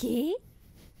 ¿Qué?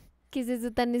 ¿Qué es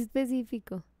eso tan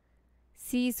específico?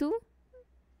 Sisu,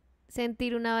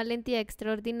 sentir una valentía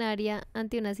extraordinaria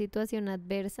ante una situación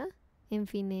adversa, en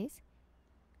finés.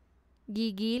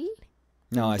 Gigil.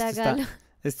 No, esto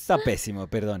está pésimo,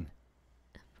 perdón.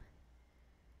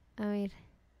 A ver.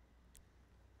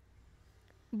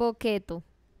 Boqueto.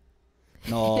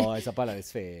 No, esa palabra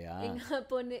es fea. En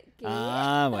japonés. ¿Qué?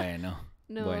 Ah, bueno.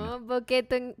 No, bueno.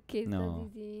 boqueto, ¿qué No,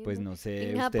 estás diciendo? pues no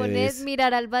sé. En japonés,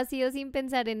 mirar al vacío sin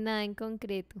pensar en nada en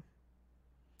concreto.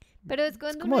 Pero es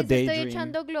cuando uno dice, estoy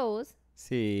echando globos.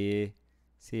 Sí,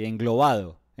 sí,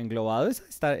 englobado. Englobado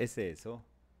es eso.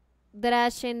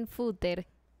 Drachenfutter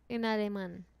en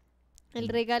alemán. El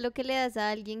regalo que le das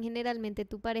a alguien, generalmente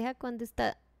tu pareja, cuando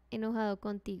está enojado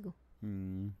contigo.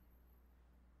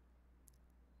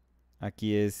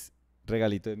 Aquí es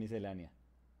regalito de miscelánea.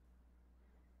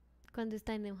 Cuando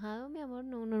está enojado, mi amor,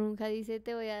 no, uno nunca dice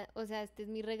o sea, este es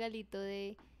mi regalito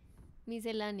de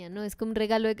miscelánea. No, es como un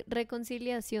regalo de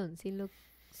reconciliación,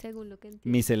 según lo que entiendo.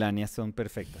 Misceláneas son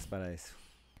perfectas para eso.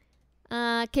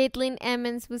 Caitlin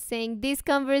Emmons was saying, these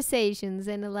conversations,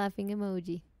 and a laughing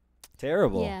emoji.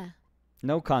 Terrible. Yeah.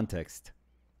 No context.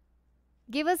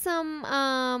 Give us some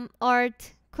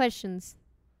art questions.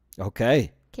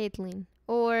 Okay. Caitlin.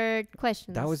 Or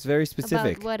questions. That was very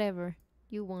specific. About whatever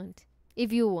you want.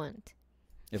 If you want.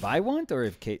 If I want or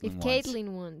if Caitlin wants? If Caitlin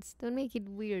wants. Don't make it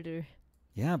weirder.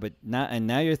 Yeah, but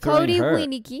now you're throwing Cody her.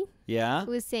 Winnicky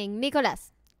was saying,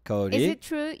 Nicolas, Cody? is it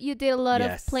true you did a lot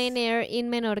of plein air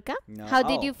in Menorca? No. How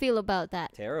did you feel about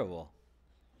that? Terrible.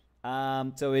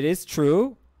 So it is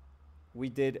true. We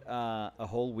did a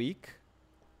whole week.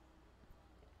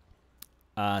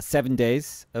 7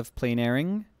 days of plein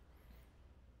airing.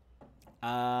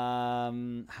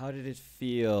 How did it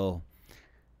feel?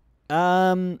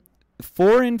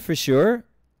 Foreign for sure.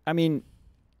 I mean,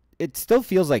 it still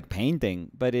feels like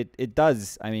painting, but it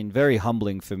does. I mean, very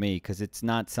humbling for me because it's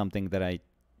not something that I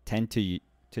tend to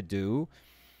do.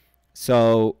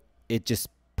 So it just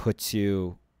puts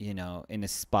you, in a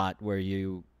spot where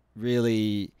you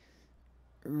really,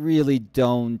 really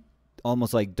don't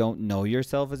know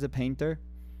yourself as a painter.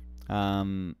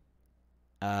 And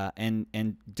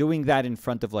doing that in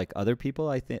front of like other people,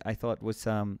 I thought was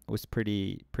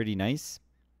pretty nice.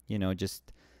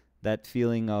 Just that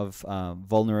feeling of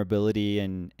vulnerability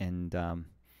and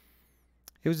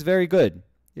it was very good.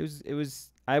 It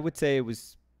was I would say it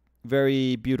was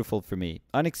very beautiful for me.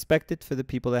 Unexpected for the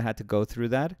people that had to go through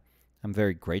that. I'm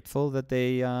very grateful that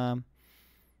they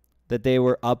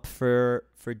were up for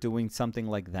doing something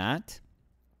like that.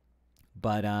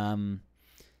 But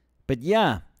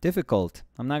yeah, difficult.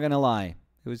 I'm not gonna lie.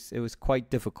 It was quite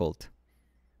difficult.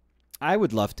 I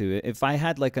would love to. If I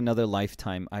had like another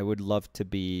lifetime, I would love to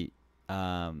be,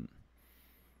 a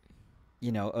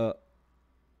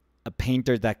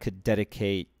painter that could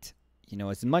dedicate,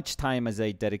 as much time as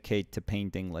I dedicate to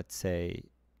painting. Let's say,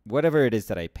 whatever it is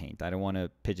that I paint. I don't want to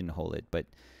pigeonhole it, but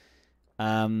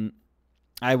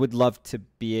I would love to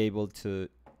be able to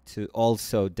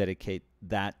also dedicate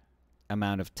that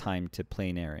amount of time to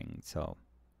plein airing. So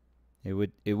it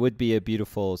would be a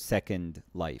beautiful second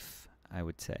life, I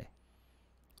would say.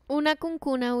 Una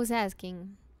Cuncuna was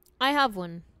asking, I have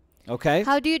one. Okay.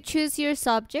 How do you choose your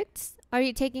subjects? Are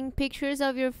you taking pictures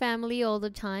of your family all the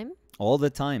time? All the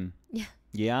time. Yeah.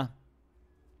 Yeah.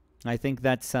 I think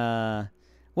that's well,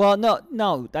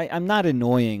 no, I'm not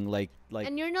annoying like.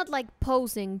 And you're not like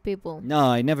posing people. No,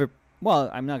 I never. Well,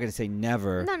 I'm not gonna say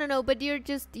never. No. But you're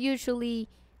just usually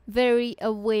very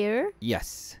aware.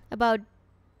 Yes. About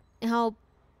how,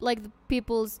 like, the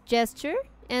people's gesture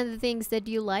and the things that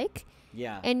you like.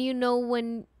 Yeah. And you know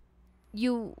when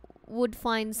you would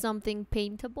find something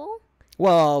paintable.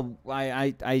 Well,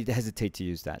 I hesitate to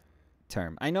use that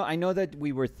term. I know that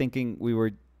we were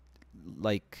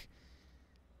like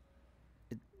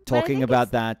talking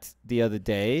about that the other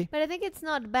day. But I think it's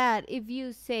not bad if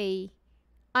you say,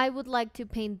 I would like to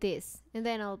paint this, and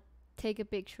then I'll take a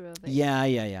picture of it. Yeah.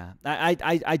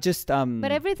 I just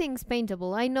But everything's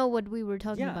paintable. I know what we were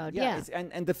talking about. Yeah.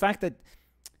 And the fact that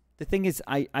the thing is,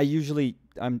 I usually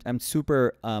I'm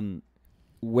super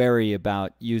wary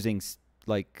about using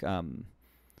like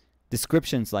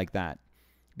descriptions like that,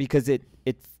 because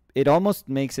it almost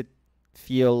makes it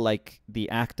feel like the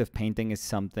act of painting is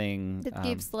something that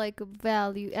gives like a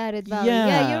added value.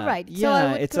 Yeah, you're right. So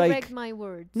I would correct my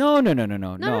words. No.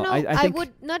 I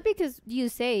would not, because you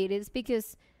say it. It's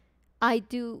because I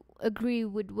do agree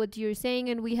with what you're saying,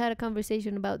 and we had a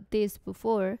conversation about this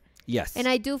before. Yes. And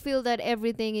I do feel that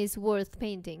everything is worth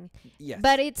painting. Yes.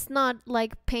 But it's not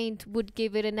like paint would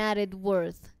give it an added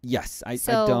worth. Yes. I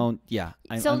don't. Yeah.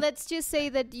 So let's just say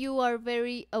that you are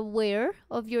very aware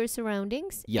of your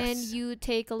surroundings. Yes. And you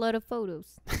take a lot of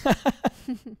photos.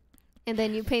 And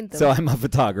then you paint them. So I'm a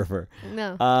photographer.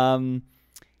 No.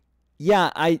 Yeah.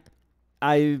 I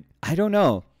don't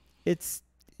know. It's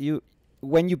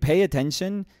when you pay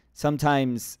attention,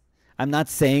 sometimes. I'm not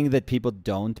saying that people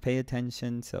don't pay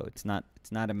attention, so it's not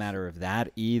a matter of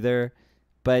that either.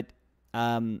 But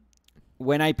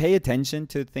when I pay attention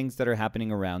to things that are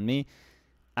happening around me,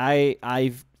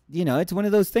 I've it's one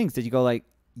of those things that you go like,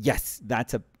 yes,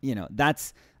 that's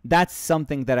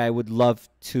something that I would love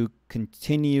to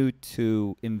continue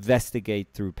to investigate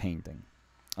through painting.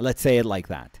 Let's say it like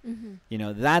that.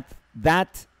 Mm-hmm.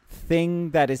 That thing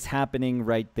that is happening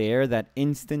right there, that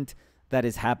instant that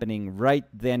is happening right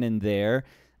then and there,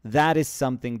 that is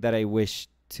something that I wish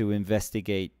to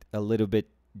investigate a little bit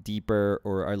deeper,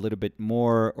 or a little bit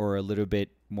more, or a little bit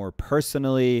more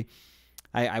personally.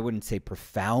 I wouldn't say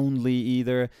profoundly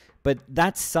either, but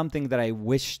that's something that I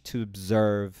wish to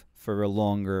observe for a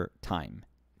longer time.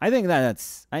 I think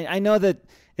that's I know that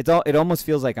it almost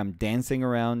feels like I'm dancing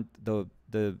around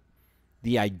the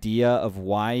idea of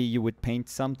why you would paint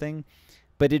something,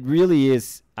 but it really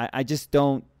is. I just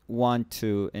don't want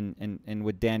to, and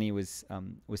what Danny was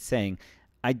saying,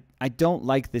 I don't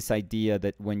like this idea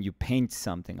that when you paint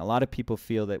something, a lot of people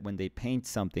feel that when they paint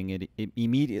something, it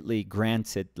immediately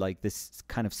grants it like this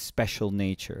kind of special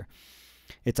nature.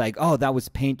 It's like, oh, that was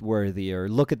paint worthy, or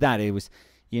look at that, it was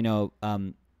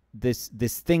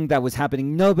this thing that was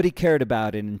happening, nobody cared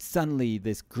about it, and suddenly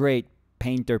this great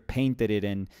painter painted it,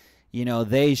 and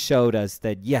they showed us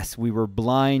that yes, we were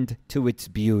blind to its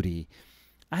beauty.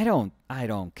 I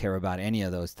don't care about any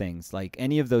of those things. Like,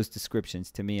 any of those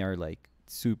descriptions to me are like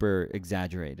super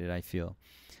exaggerated, I feel.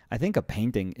 I think a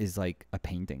painting is like a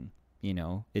painting,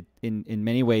 It in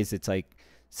many ways it's like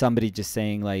somebody just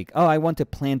saying like, "Oh, I want to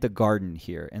plant a garden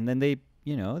here." And then they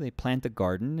plant a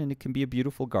garden, and it can be a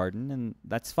beautiful garden, and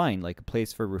that's fine, like a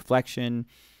place for reflection,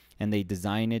 and they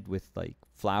design it with like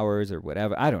flowers or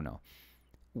whatever. I don't know.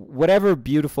 Whatever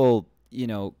beautiful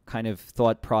kind of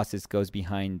thought process goes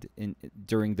behind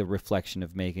during the reflection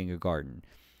of making a garden.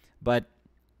 But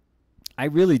I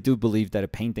really do believe that a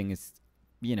painting is,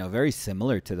 very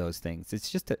similar to those things.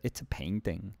 It's a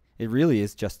painting. It really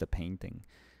is just a painting.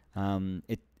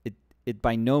 It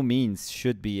by no means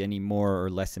should be any more or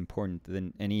less important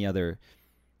than any other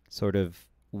sort of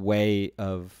way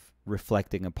of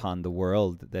reflecting upon the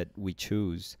world that we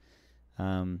choose.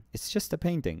 It's just a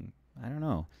painting. I don't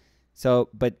know. So,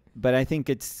 but I think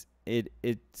it's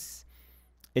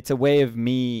a way of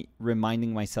me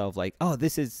reminding myself like, oh,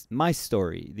 this is my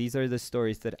story. These are the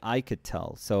stories that I could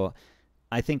tell. So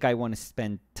I think I want to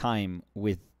spend time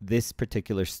with this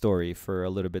particular story for a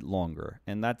little bit longer.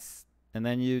 And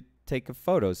then you take a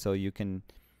photo so you can,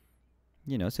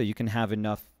 have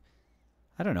enough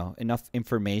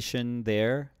information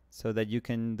there so that you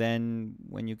can then,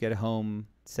 when you get home,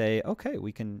 say, okay,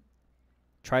 we can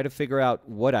try to figure out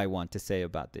what I want to say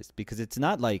about this, because it's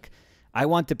not like I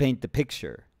want to paint the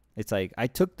picture. It's like I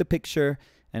took the picture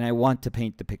and I want to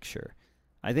paint the picture.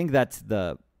 I think that's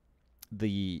the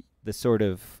sort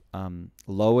of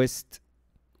lowest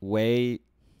way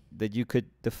that you could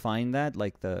define that,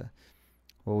 like what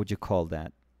would you call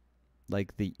that?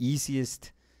 Like the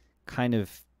easiest kind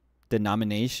of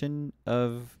denomination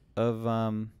of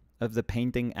the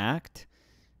painting act.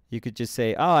 You could just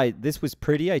say, oh, this was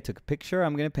pretty. I took a picture.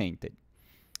 I'm going to paint it.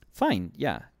 Fine.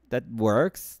 Yeah, that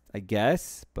works, I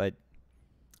guess. But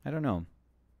I don't know.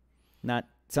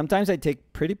 Sometimes I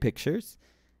take pretty pictures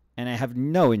and I have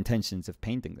no intentions of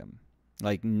painting them.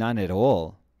 Like none at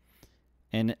all.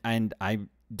 And I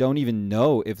don't even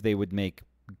know if they would make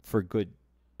for good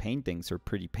paintings or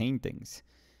pretty paintings.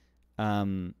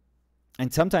 And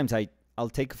sometimes I'll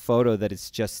take a photo that is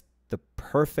just the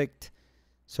perfect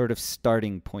sort of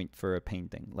starting point for a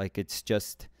painting. Like it's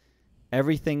just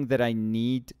everything that I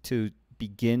need to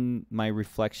begin my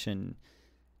reflection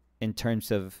in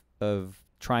terms of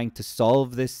trying to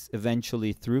solve this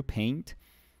eventually through paint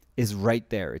is right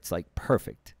there. It's like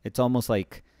perfect. It's almost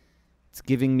like it's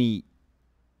giving me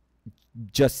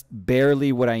just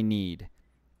barely what I need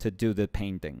to do the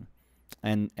painting.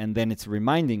 And then it's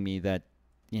reminding me that,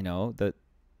 you know,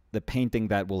 the painting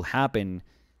that will happen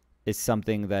is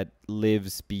something that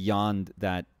lives beyond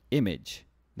that image,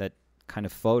 that kind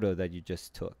of photo that you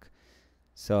just took.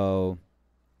 So,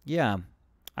 yeah,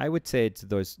 I would say it's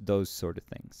those sort of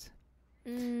things.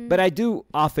 But I do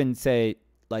often say,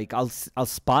 like, I'll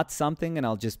spot something and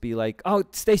I'll just be like, oh,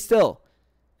 stay still.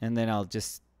 And then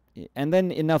and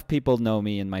then enough people know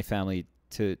me and my family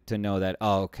to know that,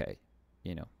 oh, okay,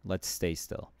 you know, let's stay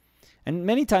still. And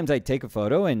many times I take a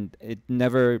photo and it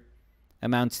never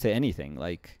amounts to anything.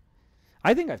 Like,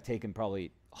 I think I've taken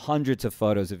probably hundreds of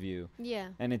photos of you. Yeah.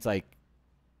 And it's like,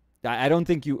 I don't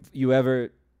think you've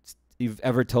ever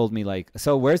told me like,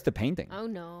 so where's the painting? Oh,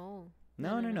 no.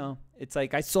 No. It's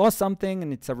like I saw something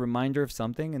and it's a reminder of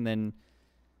something, and then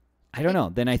I don't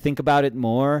know. Then I think about it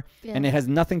more, and it has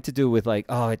nothing to do with like,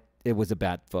 oh, it was a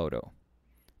bad photo.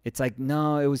 It's like,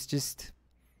 no, it was just,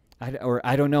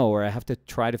 I don't know, or I have to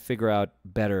try to figure out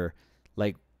better,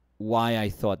 like why I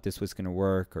thought this was going to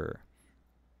work, or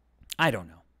I don't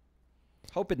know.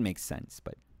 Hope it makes sense,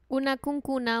 but. Una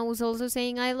Kunkuna was also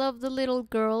saying, I love the little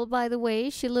girl, by the way.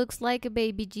 She looks like a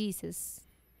baby Jesus.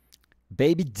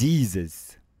 Baby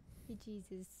Jesus.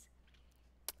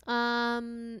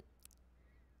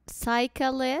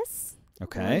 Cycles.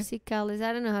 Okay. Cycles,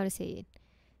 I don't know how to say it.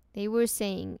 They were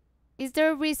saying, is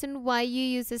there a reason why you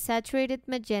use a saturated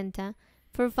magenta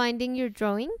for finding your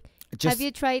drawing? Have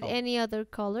you tried any other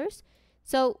colors?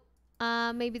 So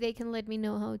maybe they can let me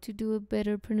know how to do a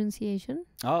better pronunciation.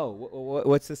 Oh,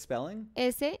 what's the spelling?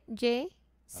 Sgcales.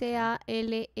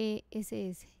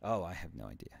 Oh, I have no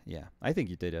idea. Yeah, I think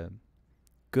you did a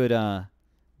good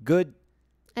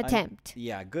attempt.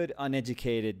 Good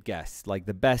uneducated guess, like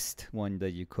the best one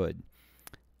that you could.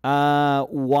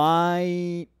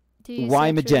 Why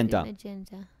magenta?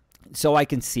 So I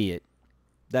can see it.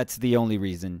 That's the only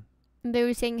reason. They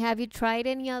were saying, have you tried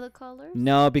any other colors?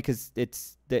 No, because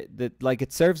it's like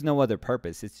it serves no other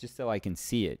purpose. It's just so I can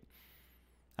see it.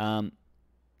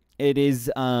 It is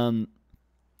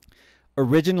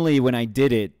originally when I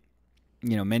did it,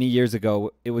 you know, many years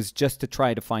ago, it was just to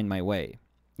try to find my way.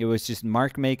 It was just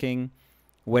mark making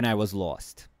when I was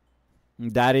lost.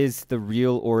 That is the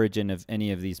real origin of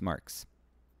any of these marks.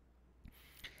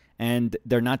 And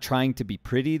they're not trying to be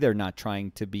pretty. They're not trying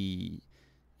to be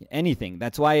anything.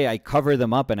 That's why I cover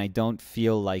them up and I don't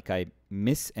feel like I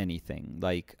miss anything.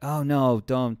 Like, oh no,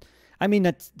 don't. I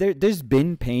mean, there's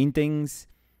been paintings.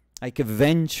 Like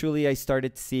eventually I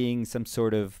started seeing some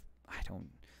sort of,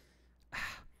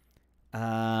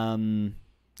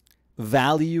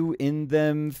 value in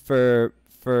them for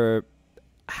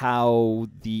how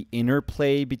the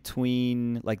interplay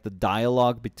between, like the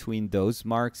dialogue between those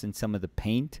marks and some of the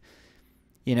paint,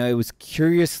 you know, it was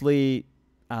curiously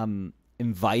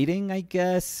inviting, I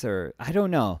guess, or I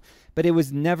don't know, but it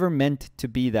was never meant to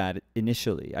be that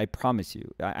initially. I promise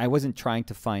you. I wasn't trying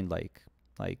to find like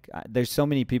there's so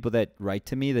many people that write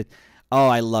to me that, oh,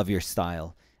 I love your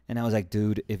style. And I was like,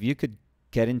 dude, if you could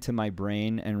get into my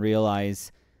brain and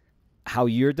realize how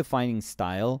you're defining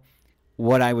style,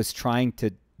 what I was trying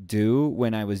to do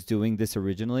when I was doing this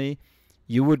originally,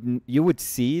 you would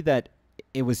see that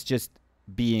it was just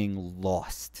being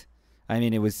lost. I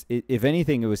mean, if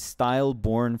anything, it was style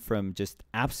born from just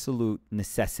absolute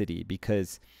necessity,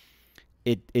 because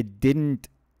it didn't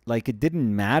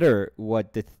matter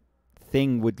what the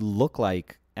thing would look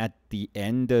like at the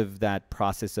end of that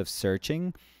process of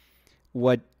searching.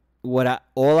 What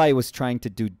all I was trying to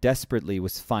do desperately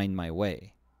was find my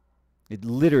way. It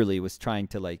literally was trying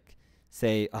to like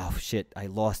say, oh shit, I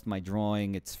lost my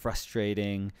drawing. It's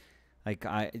frustrating. Like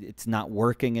it's not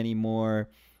working anymore.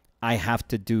 I have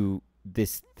to do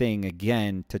this thing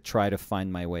again to try to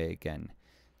find my way again.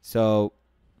 So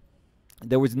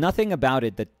there was nothing about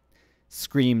it that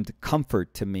screamed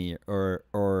comfort to me,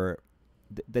 or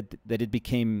that it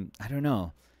became, I don't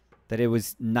know, that it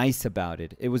was nice about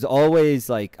it. It was always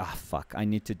like, ah, fuck, I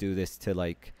need to do this to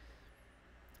like,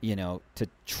 you know, to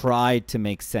try to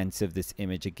make sense of this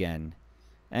image again.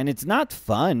 And it's not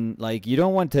fun. Like, you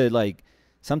don't want to, like,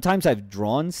 sometimes I've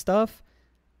drawn stuff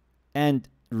and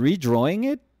redrawing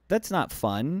it, that's not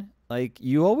fun. Like,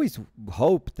 you always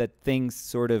hope that things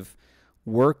sort of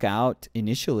work out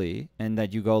initially and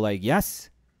that you go like, yes,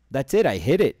 that's it, I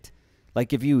hit it.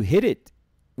 Like, if you hit it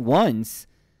once,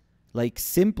 like,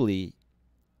 simply,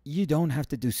 you don't have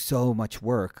to do so much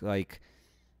work. Like,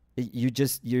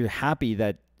 you're happy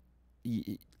that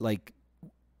like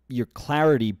your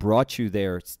clarity brought you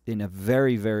there in a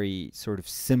very, very sort of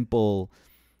simple,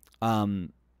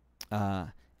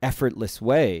 effortless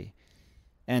way.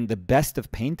 And the best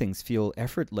of paintings feel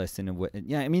effortless in a way.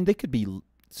 Yeah, I mean, they could be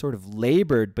sort of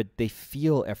labored, but they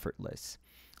feel effortless.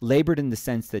 Labored in the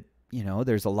sense that, you know,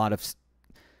 there's a lot of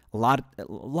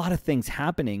things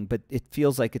happening, but it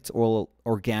feels like it's all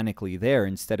organically there,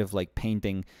 instead of like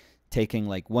painting, taking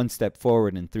like one step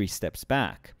forward and 3 steps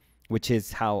back, which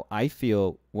is how I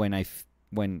feel when I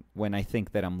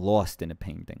think that I'm lost in a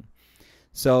painting.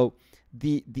 So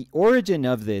the origin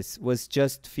of this was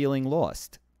just feeling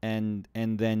lost, and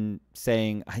then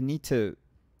saying, I need to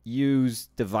use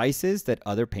devices that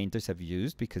other painters have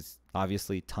used, because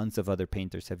obviously tons of other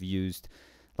painters have used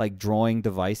like drawing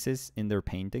devices in their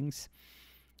paintings.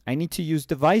 I need to use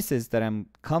devices that I'm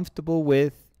comfortable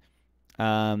with.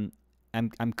 I'm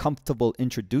comfortable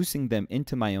introducing them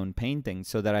into my own painting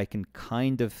so that I can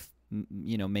kind of,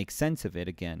 you know, make sense of it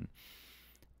again.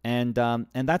 And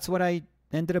that's what I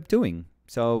ended up doing.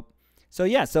 So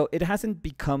yeah, so it hasn't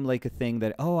become like a thing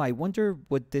that, oh, I wonder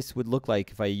what this would look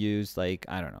like if I use, like,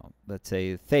 I don't know, let's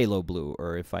say phthalo blue,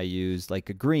 or if I use like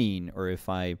a green, or if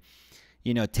I,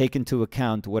 you know, take into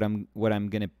account what I'm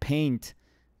going to paint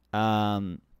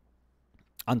on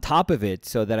top of it,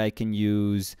 so that I can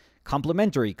use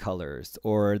complementary colors,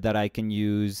 or that I can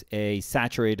use a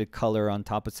saturated color on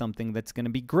top of something that's going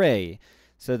to be gray,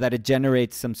 so that it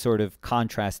generates some sort of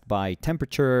contrast by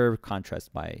temperature,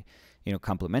 contrast by, you know,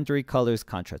 complementary colors,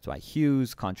 contrast by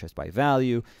hues, contrast by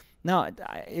value. No,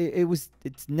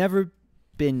 it's never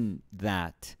been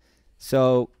that.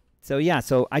 So yeah,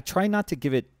 so I try not to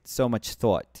give it so much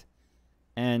thought,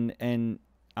 and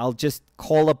I'll just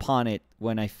call upon it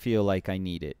when I feel like I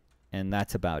need it, and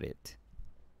that's about it.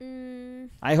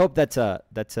 I hope that's a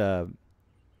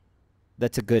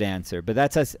good answer, but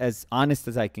that's as honest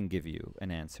as I can give you an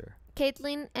answer.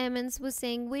 Caitlin Emmons was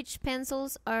saying, which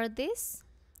pencils are this?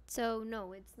 So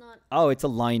no, it's not. Oh, it's a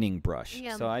lining brush.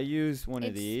 Yeah, so I use one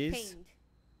of these. Paint.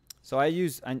 So I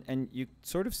use, and you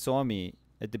sort of saw me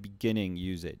at the beginning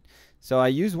use it. So I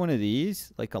use one of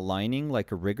these, like a lining,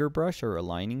 like a rigger brush or a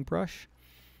lining brush.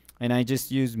 And I just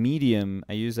use medium.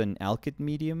 I use an alkyd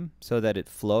medium so that it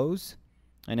flows.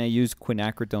 And I use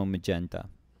quinacridone magenta.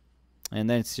 And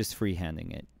then it's just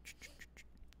freehanding it.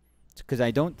 Because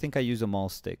I don't think I use a mall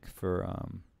stick for...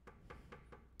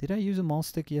 Did I use a mall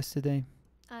stick yesterday?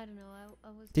 I don't know. I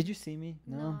was. Did you see me?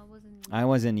 No, I wasn't. I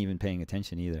wasn't even paying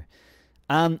attention either.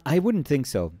 I wouldn't think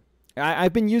so.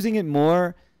 I've been using it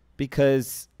more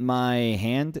because my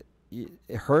hand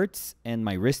hurts, and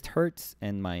my wrist hurts,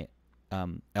 and my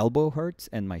elbow hurts,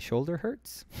 and my shoulder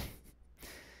hurts.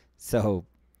 So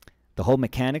the whole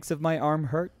mechanics of my arm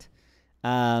hurt.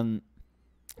 And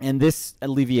this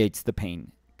alleviates the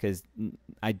pain, because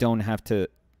I don't have to,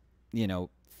 you know,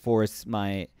 force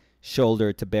my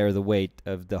shoulder to bear the weight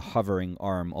of the hovering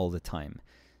arm all the time.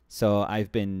 So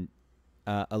I've been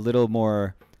a little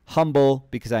more humble,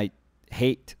 because I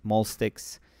hate mall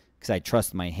sticks, because I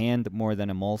trust my hand more than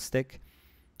a mall stick.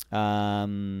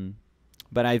 But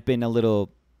I've been a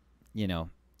little, you know,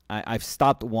 I've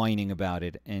stopped whining about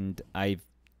it, and I've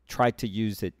tried to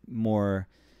use it more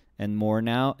and more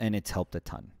now, and it's helped a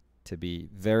ton. To be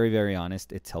very, very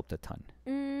honest, it's helped a ton.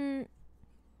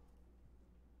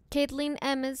 Caitlin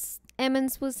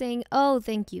Emmons was saying, oh,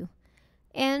 thank you.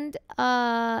 And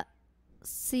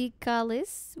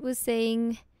Signalis was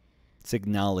saying...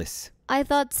 Signalis. I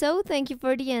thought so. Thank you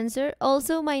for the answer.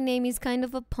 Also, my name is kind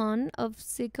of a pun of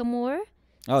sycamore.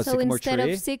 Oh, so sycamore instead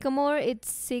tree? Of sycamore,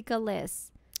 it's Signalis.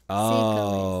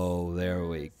 Oh, there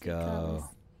we go.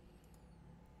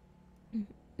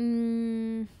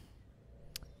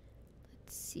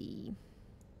 see.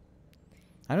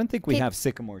 I don't think we have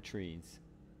sycamore trees.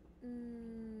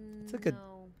 It's like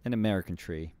an American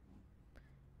tree.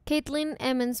 Caitlin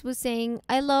Emmons was saying,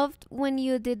 I loved when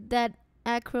you did that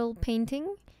acrylic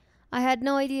painting. I had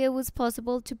no idea it was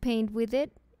possible to paint with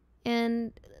it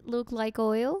and look like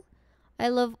oil. I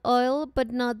love oil,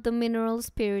 but not the mineral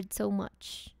spirit so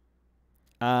much.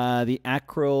 The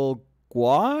acrylic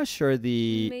gouache or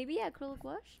the... Maybe acrylic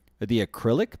gouache? Or the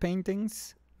acrylic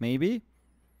paintings, maybe.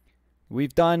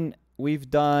 We've done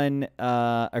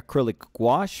acrylic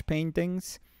gouache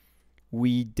paintings.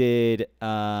 We did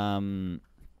water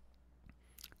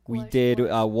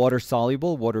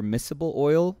soluble, water miscible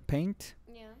oil paint.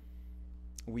 Yeah.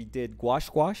 We did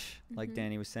gouache, like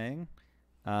Danny was saying.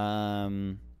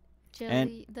 Jelly,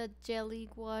 and the jelly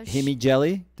gouache. Himi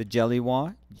jelly, the jelly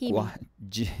wash.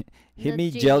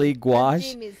 Himi jelly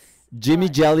gouache. Jimmy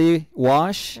jelly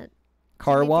wash.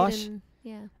 Car wash.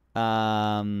 Yeah.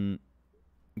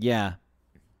 Yeah.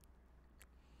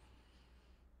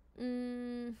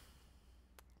 Let's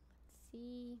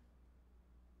see.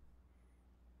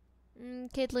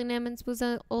 Caitlin Emmons was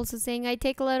also saying, I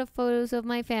take a lot of photos of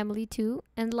my family too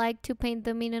and like to paint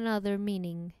them in another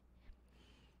meaning.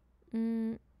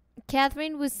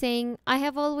 Catherine was saying, I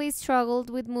have always struggled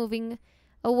with moving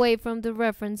away from the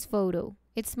reference photo.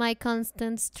 It's my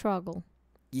constant struggle.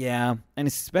 Yeah, and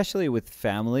especially with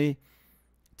family,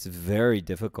 it's very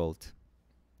difficult.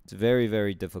 It's very,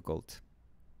 very difficult.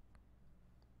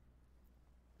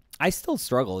 I still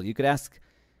struggle. You could ask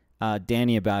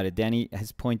Danny about it. Danny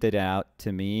has pointed out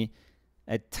to me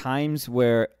at times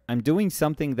where I'm doing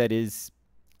something that is,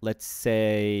 let's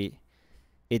say,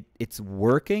 it's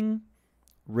working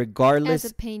regardless.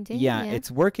 As a painting? Yeah, it's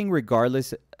working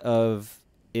regardless of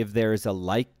if there's a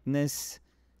likeness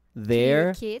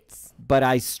there. To your kids? But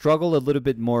I struggle a little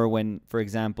bit more when, for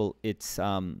example, it's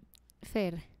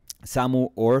Fer.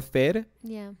 Samu or Fer.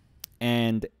 Yeah.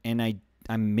 And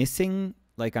I'm missing,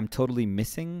 like I'm totally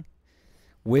missing,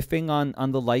 whiffing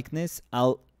on the likeness.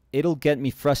 It'll get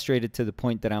me frustrated to the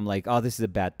point that I'm like, oh, this is a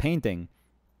bad painting.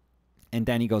 And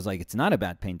Danny goes like, it's not a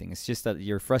bad painting. It's just that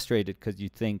you're frustrated because you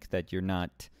think that you're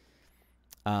not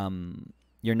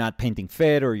painting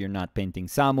Fer or you're not painting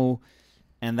Samu.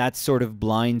 And that sort of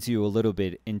blinds you a little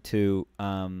bit into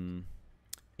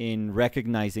in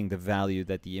recognizing the value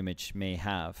that the image may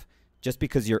have. Just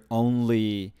because you're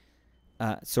only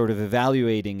sort of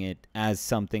evaluating it as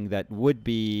something that would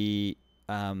be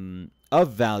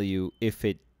of value if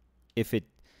it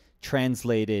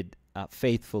translated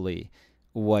faithfully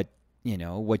what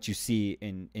you see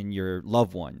in your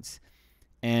loved ones.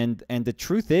 And the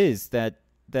truth is that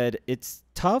it's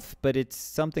tough, but it's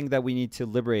something that we need to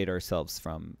liberate ourselves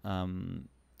from,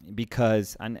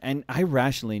 because and I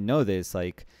rationally know this,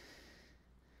 like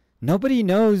nobody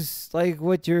knows like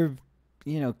what your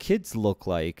kids look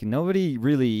like. Nobody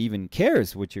really even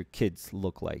cares what your kids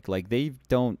look like. Like they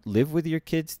don't live with your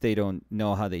kids. They don't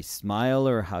know how they smile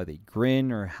or how they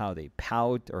grin or how they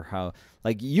pout or how,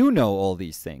 like, all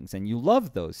these things and you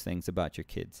love those things about your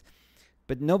kids,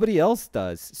 but nobody else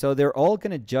does. So they're all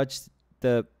going to judge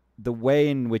the way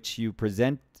in which you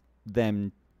present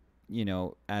them,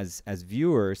 as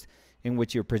viewers, in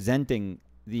which you're presenting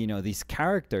these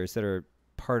characters that are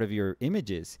part of your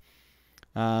images.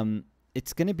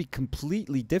 It's going to be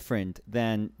completely different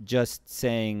than just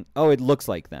saying, oh, it looks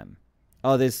like them.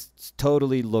 Oh, this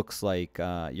totally looks like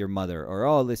your mother, or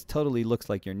oh, this totally looks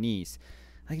like your niece.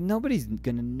 Like nobody's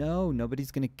going to know. Nobody's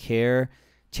going to care.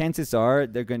 Chances are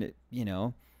they're going to,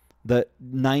 the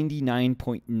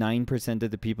 99.9% of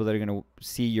the people that are going to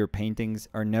see your paintings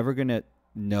are never going to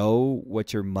know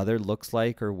what your mother looks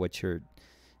like or what your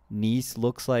niece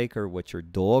looks like or what your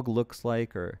dog looks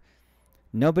like, or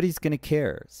nobody's going to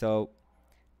care. So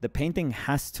the painting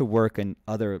has to work in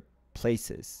other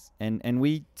places. And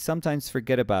we sometimes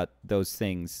forget about those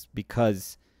things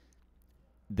because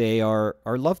they are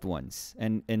our loved ones.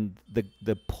 And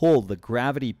the pull, the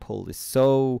gravity pull is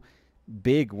so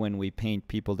big when we paint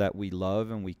people that we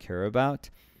love and we care about,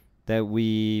 that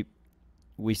we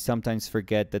sometimes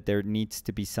forget that there needs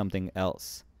to be something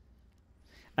else.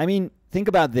 I mean, think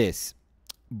about this.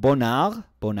 Bonnard,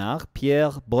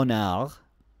 Pierre Bonnard,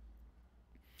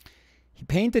 he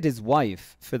painted his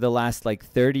wife for the last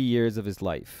 30 years of his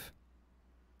life.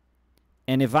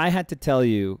 And if I had to tell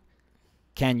you,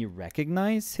 can you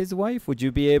recognize his wife? Would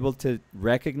you be able to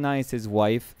recognize his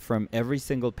wife from every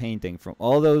single painting, from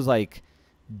all those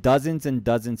dozens and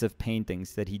dozens of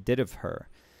paintings that he did of her?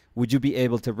 Would you be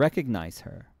able to recognize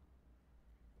her?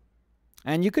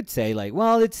 And you could say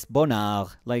it's Bonnard.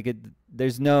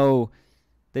 It's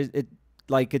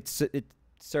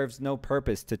serves no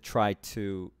purpose to try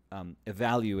to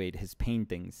evaluate his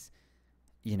paintings,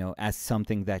 you know, as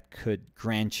something that could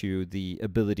grant you the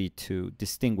ability to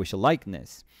distinguish a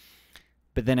likeness.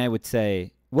 But then I would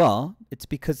say, well, it's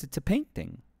because it's a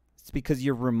painting. It's because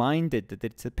you're reminded that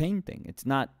it's a painting. It's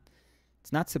not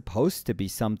supposed to be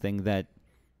something that,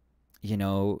 you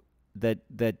know, that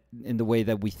in the way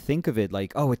that we think of it,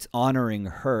 like, oh, it's honoring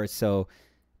her, so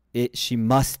she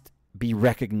must be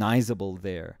recognizable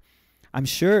there. I'm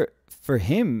sure for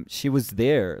him, she was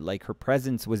there. Like, her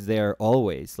presence was there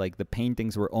always. Like, the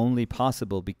paintings were only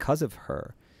possible because of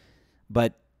her.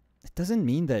 But it doesn't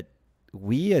mean that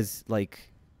we, as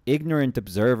like ignorant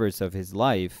observers of his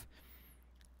life,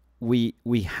 we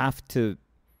have to,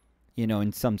 you know,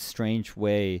 in some strange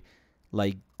way,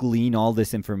 like, glean all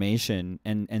this information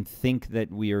and think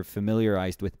that we are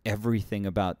familiarized with everything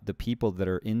about the people that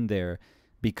are in there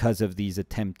because of these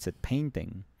attempts at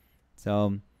painting.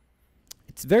 So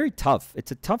it's very tough.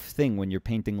 It's a tough thing when you're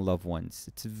painting loved ones.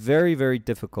 It's very, very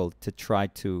difficult to try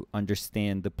to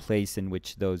understand the place in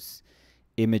which those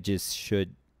images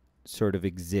should sort of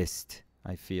exist,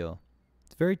 I feel.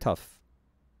 It's very tough.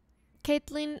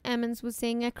 Caitlin Emmons was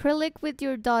saying, acrylic with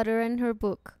your daughter and her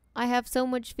book. I have so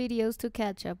much videos to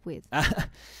catch up with.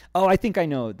 Oh, I think I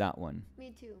know that one.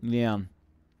 Me too. Yeah.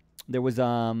 There was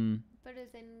But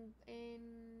it's in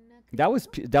that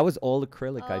was all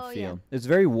acrylic, I feel. Yeah. It's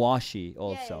very washy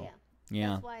also.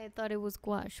 Yeah. That's why I thought it was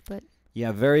gouache, but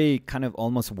yeah, very kind of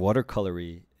almost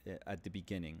watercolory at the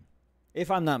beginning.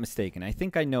 If I'm not mistaken, I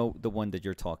think I know the one that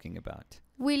you're talking about.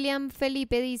 William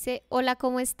Felipe dice, hola,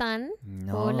 ¿cómo están?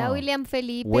 No. Hola, William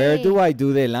Felipe. Where do I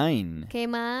do the line? ¿Qué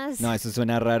más? No, eso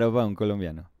suena raro para un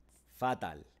colombiano.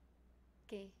 Fatal.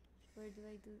 ¿Qué? Where do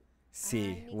I do?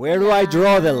 Sí. Where do I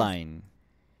draw the line?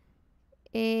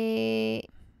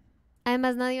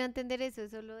 Además nadie va a entender eso,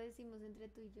 eso lo decimos entre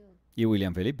tú y yo. ¿Y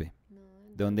William Felipe? No,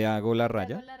 ¿Dónde hago la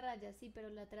raya? Hago la raya, sí, pero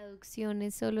la traducción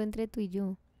es solo entre tú y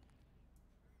yo.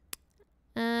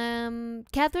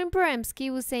 Catherine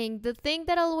Poremsky was saying, the thing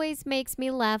that always makes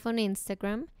me laugh on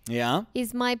Instagram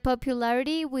is my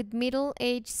popularity with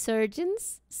middle-aged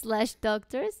surgeons /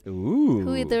 doctors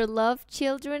who either love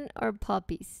children or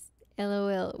puppies.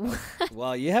 LOL.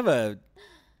 Well, you have a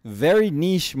very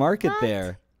niche market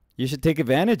there. You should take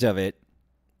advantage of it.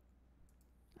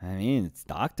 I mean, it's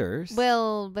doctors.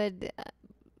 Well, but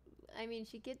I mean,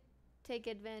 she could take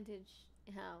advantage.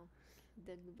 How?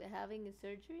 Having a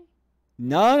surgery?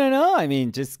 No. I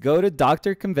mean, just go to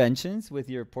doctor conventions with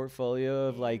your portfolio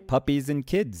of like puppies and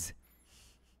kids.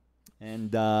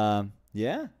 And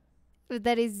yeah. But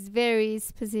that is very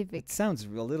specific. It sounds a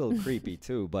little creepy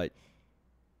too, but.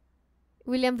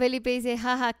 William Felipe dice,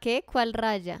 jaja, ¿qué? ¿Cuál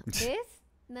raya? ¿Ves?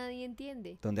 Nadie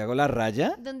entiende. ¿Dónde hago la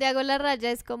raya? Donde hago la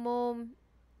raya es como...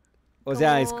 O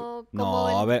sea, es... No,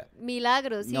 a ver.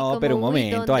 Milagros. Sí, no, como, pero un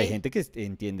momento, hay gente que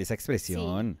entiende esa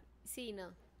expresión. Sí, no.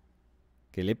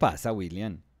 ¿Qué le pasa,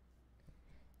 William?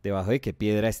 ¿Debajo de qué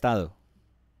piedra ha estado?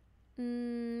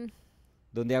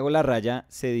 Donde hago la raya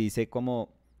se dice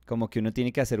como que uno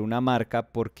tiene que hacer una marca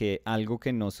porque algo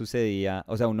que no sucedía,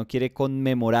 o sea, uno quiere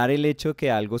conmemorar el hecho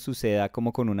que algo suceda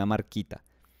como con una marquita.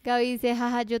 Gaby dice,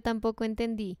 jaja, yo tampoco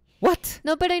entendí. ¿What?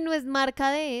 No, pero no es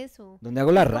marca de eso. ¿Dónde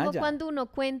hago la raya? Como cuando uno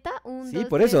cuenta, sí,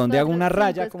 por eso, donde hago una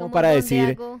raya como para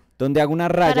decir, donde hago una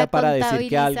raya para decir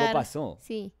que algo pasó.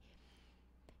 Sí.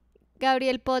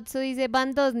 Gabriel Pozzo dice,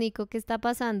 Van dos, Nico, ¿qué está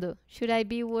pasando? Should I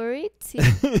be worried? Sí,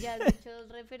 ya has hecho dos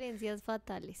referencias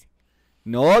fatales.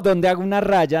 No, donde hago una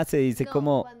raya se dice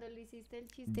como... cuando le hiciste el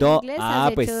chiste en inglés,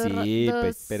 pues sí,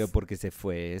 pues, pero porque se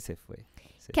fue.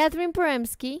 Catherine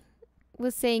Poremsky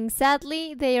was saying,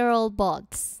 sadly, they are all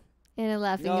bots. And a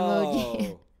laughing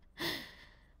emoji.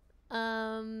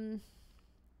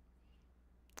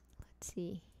 Let's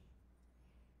see.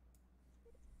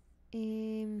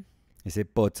 Ese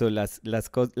Pozzo, las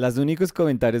únicos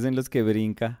comentarios en los que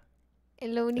brinca.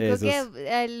 Lo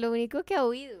único que ha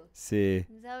oído. Sí.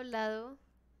 ¿Hemos hablado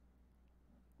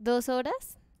 2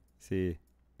 horas? Sí.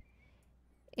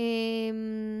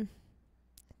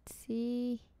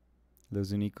 Sí.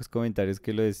 Los únicos comentarios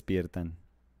que lo despiertan.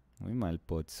 Muy mal,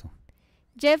 Pozzo.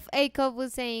 Jeff Akoff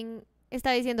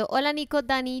está diciendo, hola Nico,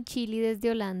 Dani, Chili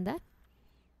desde Holanda.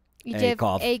 Y Jeff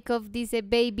Akoff dice,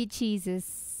 baby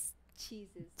Jesus.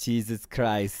 Jesus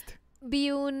Christ.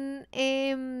 Vi un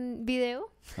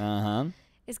video. Ajá.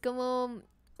 Es como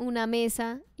una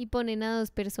mesa y ponen a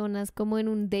 2 personas como en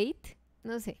un date.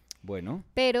 No sé. Bueno.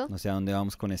 Pero no sé a dónde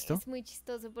vamos con esto. Es muy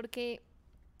chistoso porque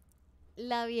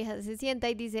la vieja se sienta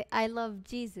y dice I love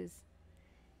Jesus.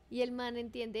 Y el man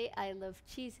entiende I love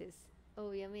cheeses,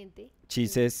 obviamente.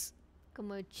 Cheeses.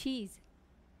 Como cheese.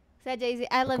 O sea, ella dice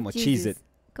I love como Jesus.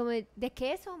 como de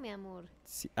queso, mi amor.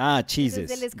 Sí. Ah, cheeses.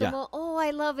 Entonces él es como, oh,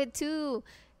 I love it too.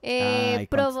 Ay,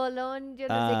 Provolone, yo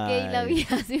no sé qué, y la Ay.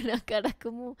 vieja hace una cara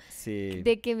como Sí.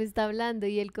 de que me está hablando,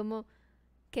 y él como,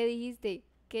 ¿qué dijiste?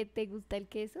 ¿Que te gusta el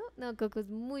queso? No, Coco, es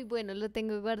muy bueno, lo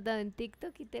tengo guardado en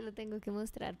TikTok y te lo tengo que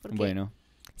mostrar, porque Bueno,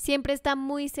 siempre está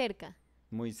muy cerca.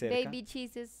 muy cerca. Baby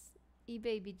cheeses y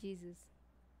baby Jesus.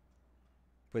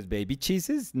 Pues baby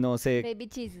cheeses, no sé. Baby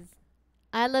cheeses.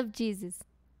 I love Jesus.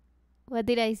 What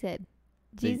did I say?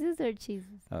 Sí. Jesus or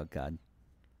cheeses? Oh, God.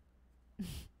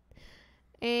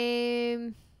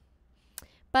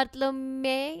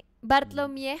 Bartlomiej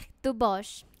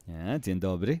Dubois Yeah, dzień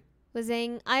dobry. was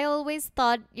saying, I always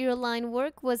thought your line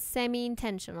work was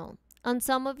semi-intentional. On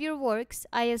some of your works,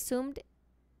 I assumed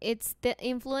it's the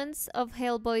influence of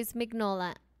Hellboy's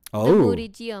Mignola, the moody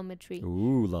geometry.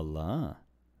 Ooh la la.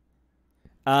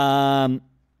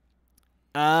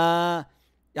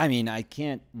 I mean, I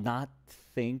can't not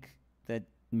think that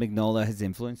Mignola has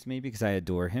influenced me because I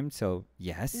adore him. So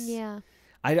yes. Yeah.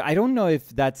 I don't know if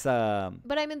that's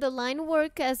But I mean, the line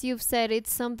work, as you've said,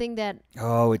 it's something that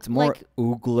it's more like,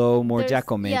 Uglo, more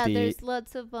Giacometti. Yeah, there's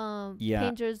lots of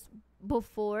painters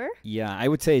before. Yeah, I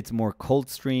would say it's more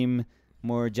Coldstream,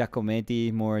 more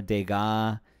Giacometti, more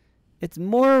Degas. It's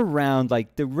more around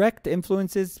like direct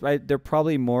influences, right? They're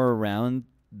probably more around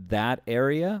that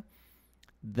area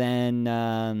than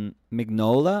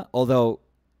Mignola. Although,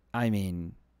 I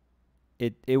mean,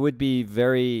 it would be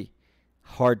very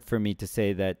hard for me to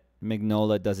say that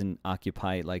Mignola doesn't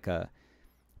occupy like a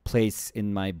place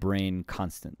in my brain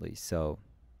constantly. So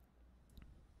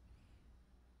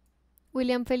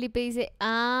William Felipe dice,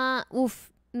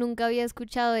 nunca había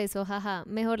escuchado eso, jaja.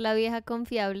 Mejor la vieja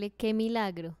confiable, qué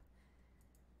milagro.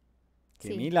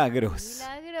 ¡Qué milagros!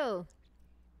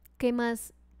 ¡Qué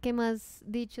milagro! ¿Qué más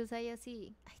dichos hay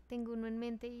así? Ay, tengo uno en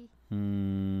mente y...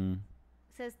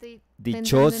 O sea, estoy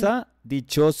Dichosa,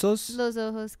 dichosos. los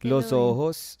ojos que los lo ven.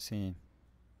 ojos, sí.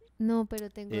 No, pero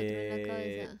tengo otro en la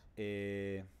cabeza.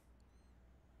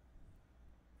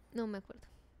 No me acuerdo.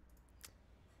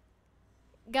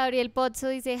 Gabriel Pozzo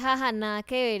dice, jaja, nada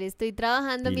que ver, estoy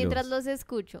trabajando mientras los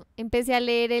escucho. Empecé a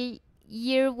leer el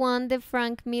Year One de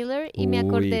Frank Miller y me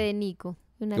acordé de Nico.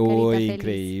 Una carita feliz.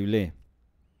 Increíble.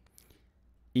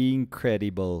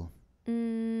 Incredible.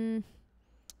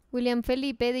 William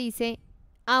Felipe dice,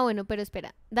 bueno, pero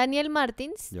espera. Daniel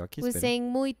Martins was saying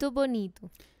muy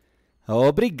bonito.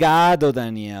 Obrigado,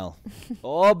 Daniel.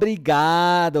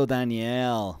 Obrigado,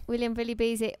 Daniel. William Felipe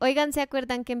dice, oigan, ¿se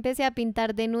acuerdan que empecé a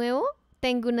pintar de nuevo?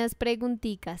 Tengo unas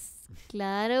preguntitas.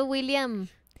 Claro, William.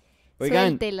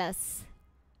 Suéltelas.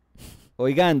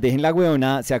 Oigan, dejen la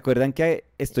huevona. ¿Se acuerdan que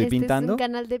estoy pintando? ¿Es un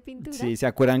canal de pintura? Sí, ¿se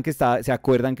acuerdan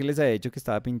que les había dicho que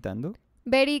estaba pintando?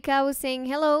 Berika was saying,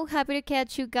 hello, happy to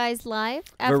catch you guys live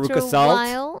after a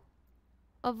while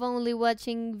of only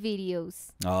watching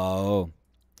videos. Oh.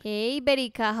 Hey,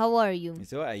 Berika, how are you?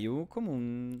 Eso hay como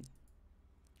un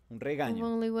regaño. Of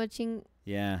only watching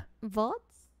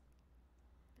VODs?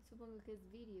 Supongo que es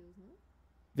videos,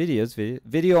 ¿no?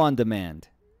 Video on demand.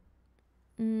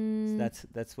 So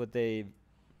that's what they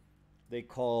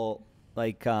call,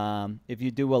 like, if you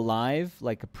do a live,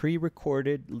 like a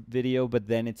pre-recorded video, but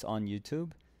then it's on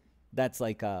YouTube. That's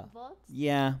like a VODs?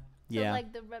 Yeah. So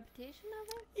like the repetition of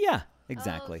it? Yeah,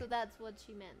 exactly. Oh, so that's what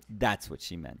she meant. That's what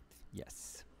she meant.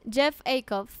 Yes. Jeff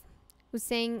Akoff was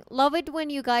saying, love it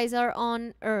when you guys are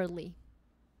on early.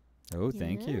 Oh,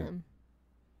 thank you.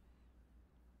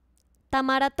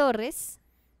 Tamara Torres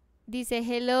dice,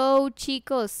 hello,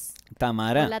 chicos.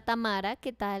 Tamara. Hola, Tamara,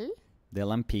 ¿qué tal? De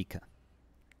Lampica.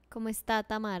 ¿Cómo está,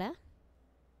 Tamara?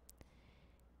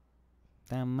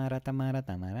 Tamara.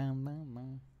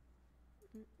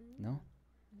 ¿No?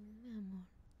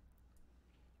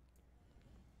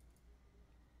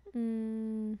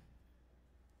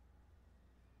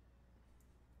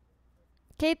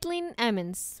 Caitlin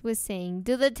Emmons was saying,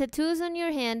 do the tattoos on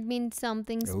your hand mean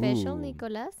something special,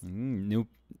 Nicolas? We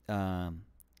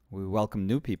welcome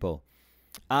new people.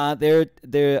 They're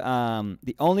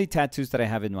the only tattoos that I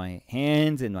have in my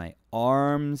hands, in my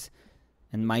arms,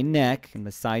 and my neck, and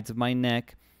the sides of my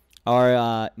neck,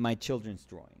 are my children's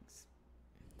drawings.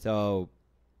 So,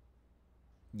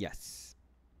 yes,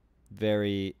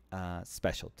 very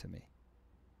special to me.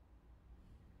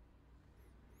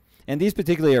 And these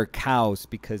particularly are cows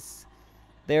because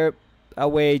they're a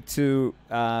way to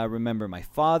remember my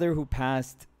father, who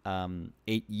passed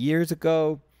 8 years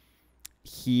ago.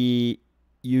 He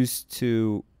used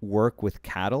to work with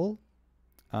cattle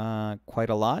quite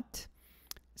a lot.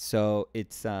 So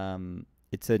it's a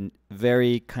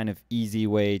very kind of easy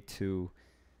way to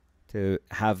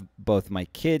have both my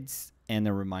kids and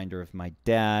a reminder of my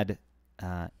dad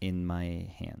in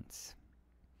my hands.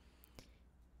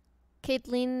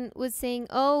 Caitlin was saying,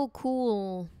 oh,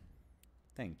 cool.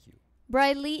 Thank you.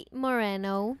 Briley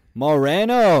Moreno.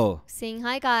 Moreno. Saying,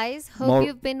 hi, guys. Hope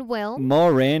you've been well.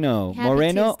 Moreno. Happy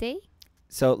Moreno. Tuesday.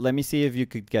 So let me see if you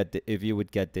could if you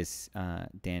would get this,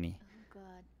 Danny. Oh,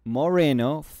 God.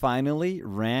 Moreno finally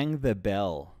rang the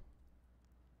bell.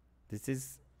 This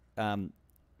is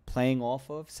playing off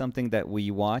of something that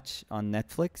we watch on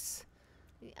Netflix.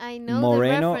 I know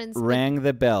Moreno the reference. rang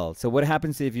the bell. So what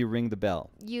happens if you ring the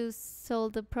bell? You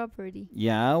sold the property.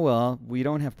 Yeah, well, we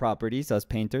don't have properties. Us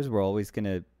painters, we're always going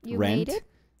to rent. You made it?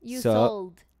 You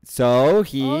sold. So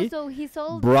he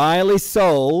sold. Briley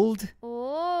sold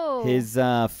his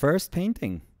first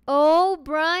painting. Oh,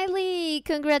 Briley,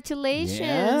 congratulations.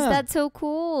 Yeah. That's so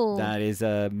cool. That is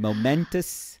a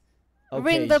momentous occasion.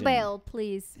 Ring the bell,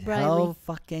 please, Briley. Hell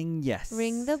fucking yes.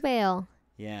 Ring the bell.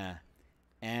 Yeah.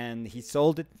 And he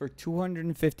sold it for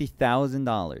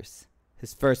 $250,000.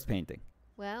 His first painting.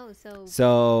 Wow,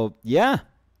 So, yeah.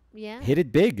 Yeah. Hit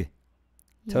it big.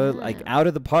 Like out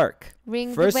of the park.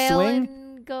 Ring first the bell swing,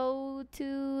 and go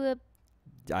to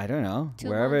I don't know, 2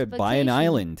 wherever, months buy an vacation.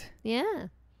 island. Yeah.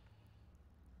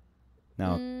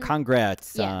 Now,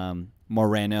 congrats, yeah.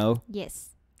 Moreno.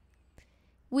 Yes.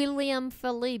 William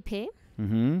Felipe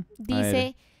Mm-hmm.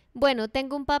 dice, bueno,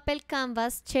 tengo un papel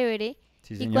canvas chévere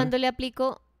Sí, y señor. cuando le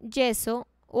aplico yeso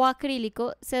o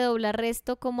acrílico se dobla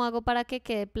resto. ¿Cómo hago para que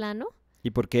quede plano? ¿Y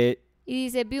por qué? Y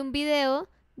dice, vi un video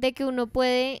de que uno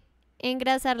puede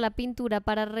engrasar la pintura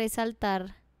para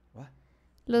resaltar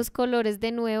los colores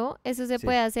de nuevo. Eso se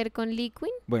puede hacer con liquid.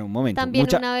 Bueno, un momento. También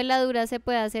una veladura se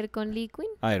puede hacer con liquid.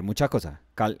 A ver, mucha cosa.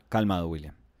 Calmado,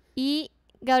 William. Y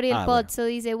Gabriel Pozzo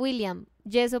dice, William,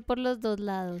 yeso por los dos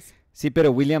lados. Sí,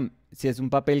 pero William, si es un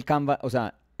papel canvas, o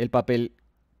sea, el papel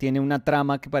tiene una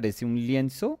trama que parece un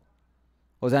lienzo,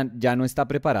 o sea, ¿ya no está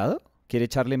preparado? ¿Quiere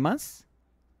echarle más?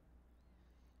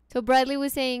 So Bradley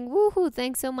was saying, woohoo,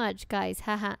 thanks so much, guys.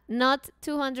 Haha. Not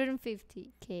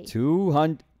 250K.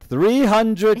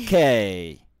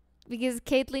 300K. Because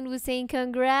Caitlin was saying,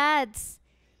 congrats.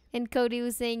 And Cody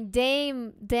was saying,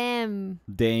 damn. Dame.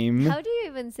 How do you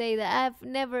even say that? I've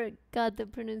never got the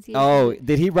pronunciation. Oh,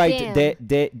 did he write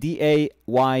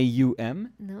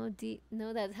D-A-Y-U-M? No,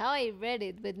 that's how I read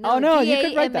it. But no, no, you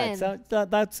could write that. So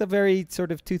that's a very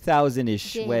sort of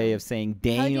 2000-ish way of saying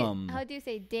damn. How do you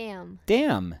say damn?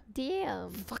 Damn.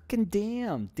 Damn. Fucking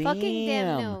damn. Fucking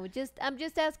damn, no. I'm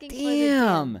just asking for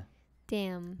the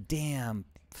damn. Damn.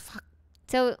 Fuck.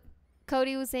 So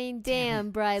Cody was saying, damn,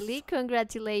 Briley,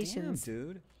 congratulations. Damn,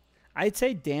 dude. I'd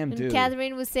say damn, dude. And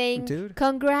Catherine was saying, dude.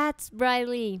 Congrats,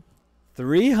 Briley.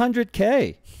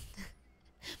 300K.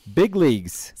 Big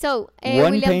leagues. So,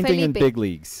 One William painting Felipe. in big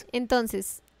leagues.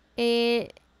 Entonces,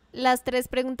 las tres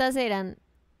preguntas eran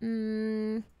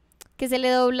que se le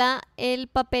dobla el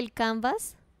papel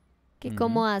canvas, que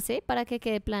cómo hace para que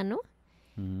quede plano.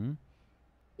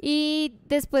 Y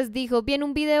después dijo, vi en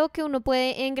un video que uno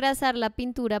puede engrasar la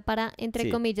pintura para,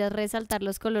 entre comillas, resaltar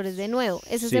los colores de nuevo.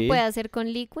 ¿Eso se puede hacer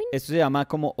con liquid? Eso se llama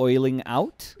como oiling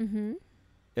out.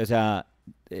 O sea,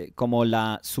 como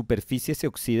la superficie se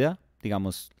oxida,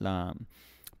 digamos,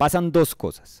 pasan dos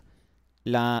cosas.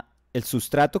 El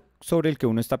sustrato sobre el que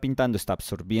uno está pintando está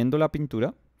absorbiendo la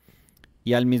pintura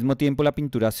y al mismo tiempo la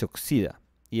pintura se oxida.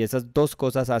 Y esas dos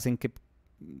cosas hacen que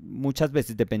muchas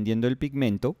veces, dependiendo del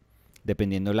pigmento,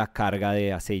 dependiendo la carga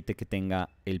de aceite que tenga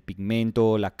el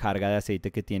pigmento, la carga de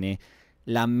aceite que tiene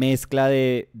la mezcla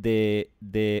de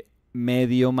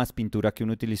medio más pintura que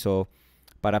uno utilizó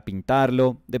para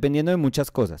pintarlo, dependiendo de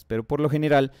muchas cosas, pero por lo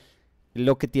general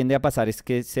lo que tiende a pasar es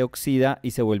que se oxida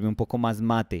y se vuelve un poco más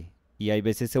mate y hay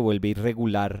veces se vuelve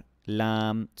irregular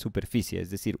la superficie, es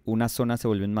decir, unas zonas se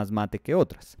vuelven más mate que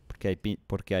otras,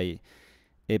 porque hay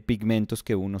pigmentos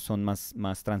que unos son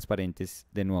más transparentes,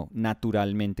 de nuevo,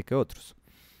 naturalmente que otros.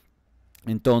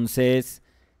 Entonces,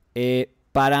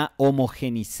 para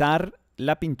homogenizar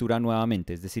la pintura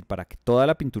nuevamente, es decir, para que toda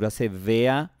la pintura se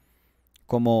vea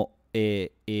como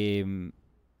de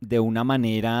una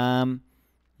manera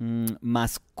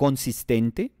más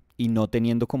consistente y no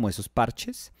teniendo como esos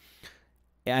parches,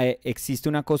 existe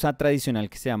una cosa tradicional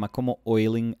que se llama como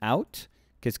oiling out,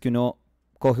 que es que uno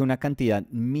coge una cantidad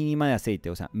mínima de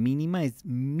aceite, o sea, mínima es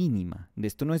mínima.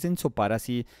 Esto no es ensopar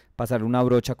así, pasar una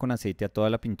brocha con aceite a toda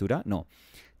la pintura, no.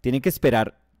 Tiene que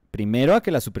esperar primero a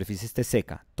que la superficie esté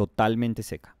seca, totalmente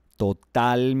seca,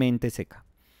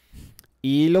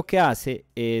 Y lo que hace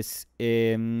es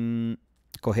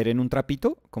coger en un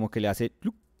trapito, como que le hace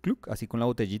cluc, cluc, así con la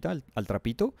botellita al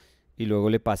trapito, y luego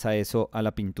le pasa eso a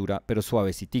la pintura, pero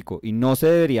suavecitico. Y no se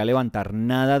debería levantar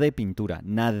nada de pintura,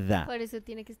 nada. Por eso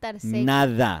tiene que estar seco.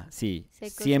 Nada, sí,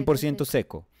 Seco, 100%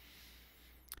 seco.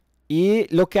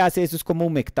 Y lo que hace eso es como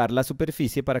humectar la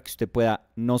superficie para que usted pueda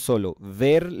no solo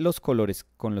ver los colores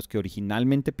con los que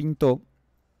originalmente pintó,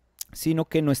 sino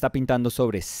que no está pintando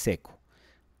sobre seco.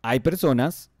 Hay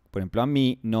personas, por ejemplo a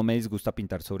mí, no me disgusta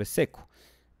pintar sobre seco.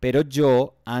 Pero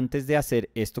yo, antes de hacer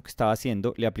esto que estaba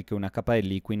haciendo, le apliqué una capa de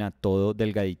líquida todo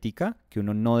delgaditica, que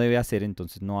uno no debe hacer,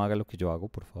 entonces no haga lo que yo hago,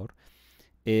 por favor.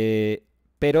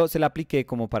 Pero se la apliqué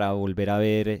como para volver a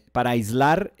ver, para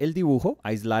aislar el dibujo,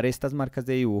 aislar estas marcas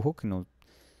de dibujo, que no,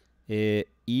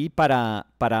 y para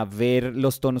ver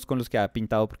los tonos con los que había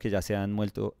pintado, porque ya se han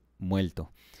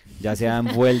ya se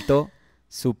han vuelto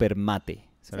súper mate.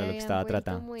 Eso era lo que estaba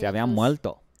tratando. Se habían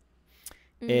muerto.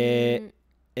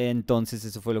 Entonces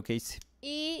eso fue lo que hice.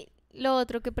 Y lo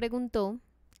otro que preguntó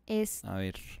es, a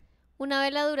ver, ¿una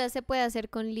veladura se puede hacer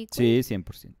con líquido? Sí,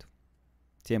 100%.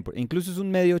 Incluso es un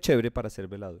medio chévere para hacer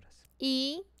veladuras.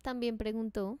 Y también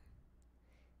preguntó,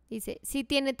 dice, si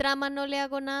tiene trama no le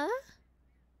hago nada.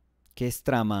 ¿Qué es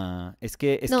trama? Es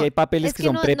que hay papeles que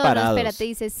son preparados. No, espérate,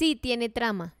 dice, sí tiene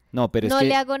trama. No, pero no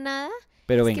le hago nada.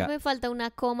 Pero es venga. que me falta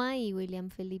una coma y William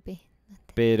Felipe.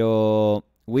 Pero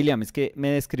William, es que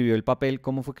me describió el papel.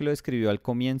 ¿Cómo fue que lo describió al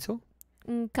comienzo?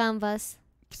 Un canvas.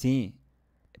 Sí,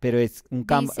 pero es un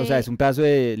canvas, o sea, es un pedazo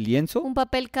de lienzo. Un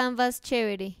papel canvas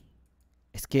chévere.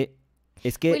 Es que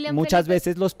muchas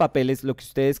veces los papeles, lo que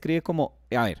usted describe como,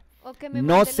 a ver,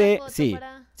 no sé,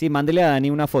 sí, mándele a Dani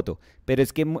una foto, pero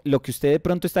es que lo que usted de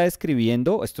pronto está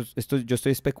describiendo, esto yo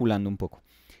estoy especulando un poco,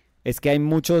 es que hay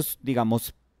muchos,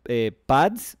 digamos,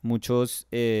 pads, muchos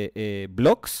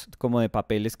blocks como de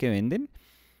papeles que venden,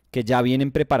 que ya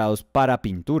vienen preparados para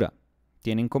pintura,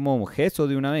 tienen como gesso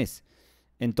de una vez.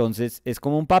 Entonces es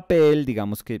como un papel,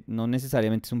 digamos que no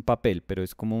necesariamente es un papel, pero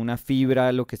es como una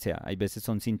fibra, lo que sea. Hay veces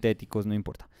son sintéticos, no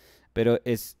importa. Pero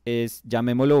es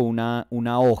llamémoslo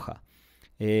una hoja.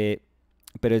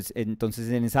 Pero entonces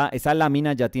en esa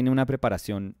lámina ya tiene una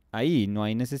preparación ahí. No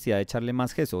hay necesidad de echarle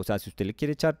más gesso. O sea, si usted le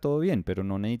quiere echar todo bien, pero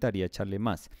no necesitaría echarle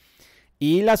más.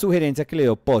 Y la sugerencia que le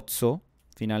dio Pozzo,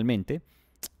 finalmente,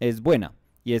 es buena.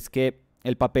 Y es que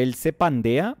el papel se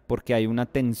pandea porque hay una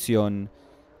tensión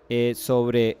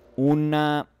sobre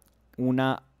una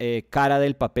cara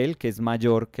del papel que es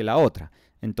mayor que la otra.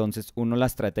 Entonces uno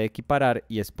las trata de equiparar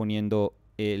y es poniendo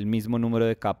el mismo número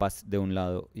de capas de un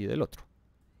lado y del otro.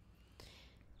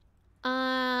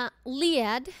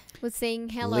 Liad was saying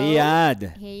hello.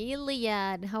 Liad. Hey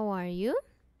Liad, how are you?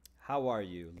 How are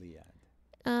you, Liad?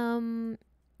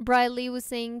 Briley was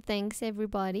saying thanks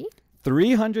everybody.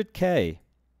 300K.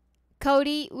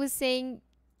 Cody was saying,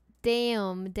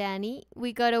 damn, Danny,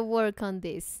 we gotta work on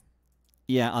this.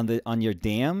 Yeah, on your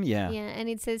damn, yeah. Yeah, and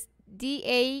it says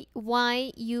DAYUM.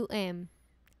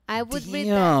 I would read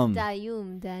that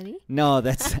Dayum, Danny. No,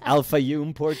 that's Alpha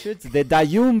Yum portraits. The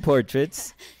Dayum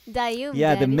portraits. Dayum.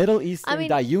 Yeah, Danny. the Middle Eastern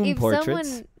Dayum portraits. If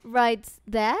someone writes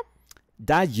that,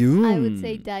 Dayum. I would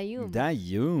say Dayum.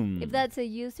 Dayum. If that's a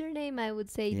username, I would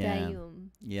say Dayum.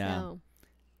 Yeah. So,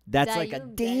 that's Dayum, like a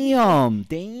damn.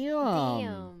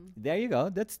 Damn. There you go.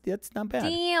 That's not bad.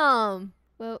 Damn.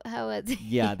 Well, how was it?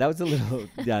 Yeah, that was a little.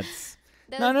 That's.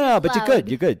 No, but you're good.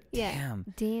 You're good. Yeah.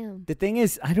 Damn. The thing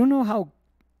is, I don't know how.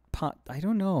 I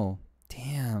don't know.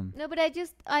 Damn. No, but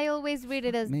I always read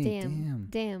it as damn.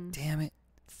 Damn it.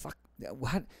 Fuck.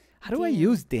 What? How do I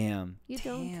use damn? You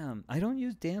damn. don't. I don't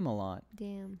use damn a lot.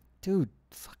 Damn. Dude,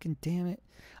 fucking damn it.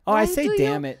 Oh, I say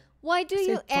damn it. Why do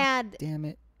you add damn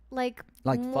it? Like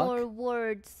more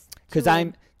words? Because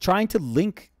I'm trying to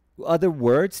link other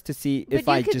words to see if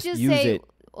I just use it.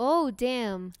 Oh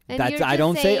damn! And I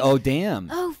don't say oh damn.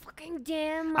 Oh fucking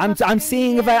damn! I'm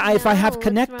seeing if I have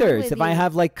connectors. If I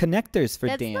have like connectors for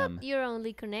That's damn. That's not your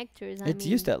only connectors. It's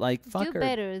used to like fucker. Do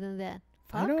better than that.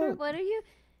 Fucker, what are you?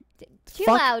 Chill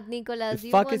fuck, out, Nicolas.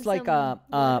 Fuck is like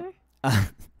You're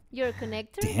a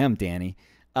connector. Damn, Danny.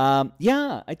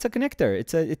 Yeah, it's a connector.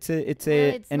 It's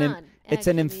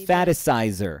an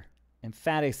emphasizer.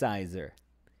 Emphasizer.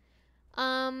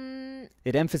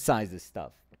 It emphasizes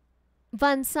stuff.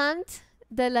 Vincent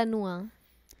Delanois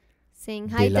saying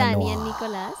hi, Danny and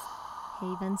Nicolas.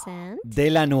 Hey, Vincent.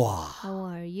 Delanois. How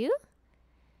are you?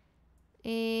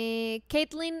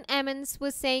 Caitlin Emmons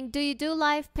was saying, do you do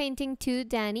live painting too,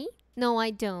 Danny? No,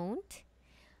 I don't.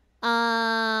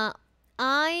 I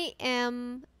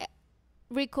am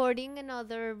recording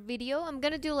another video. I'm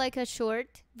gonna do like a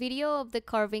short video of the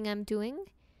carving I'm doing.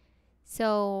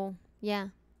 So,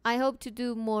 yeah. I hope to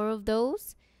do more of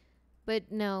those.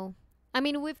 But no. I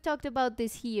mean, we've talked about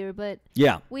this here, but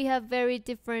we have very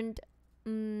different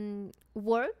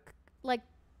work, like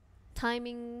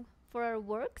timing for our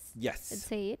works. Yes. Let's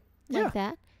say it like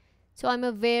that. So I'm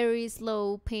a very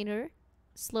slow painter,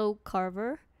 slow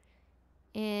carver.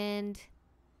 And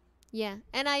yeah.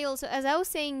 And I also, as I was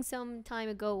saying some time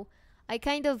ago, I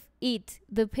kind of eat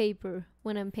the paper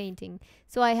when I'm painting.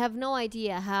 So I have no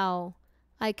idea how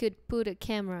I could put a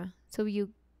camera so you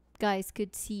guys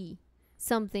could see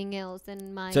something else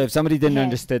than my So if somebody didn't head.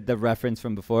 understand the reference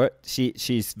from before,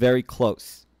 she's very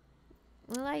close.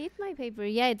 Well, I eat my paper.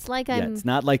 Yeah, it's like it's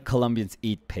not like Colombians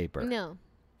eat paper. No.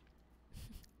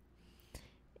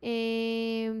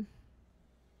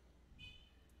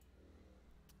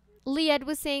 Liad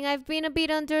was saying, I've been a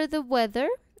bit under the weather.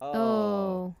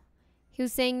 Oh. He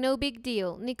was saying, no big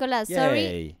deal. Nicolas,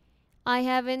 sorry, I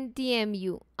haven't DM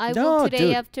you. I will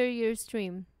today after your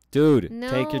stream. Dude,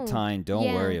 take your time.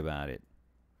 Don't worry about it.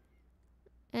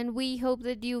 And we hope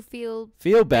that you feel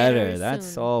better.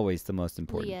 That's always the most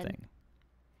important thing.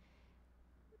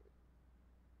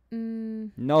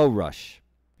 No rush.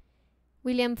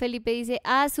 William Felipe dice,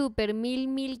 super,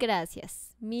 mil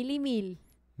gracias. Mil y mil.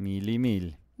 Mil y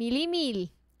mil. Mil y mil.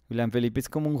 William Felipe es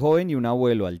como un joven y un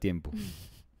abuelo al tiempo.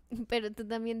 Pero tú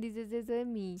también dices eso de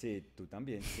mí. Sí, tú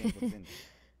también, 100%.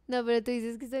 No, pero tú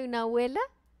dices que soy una abuela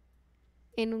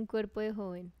en un cuerpo de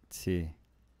joven. Sí.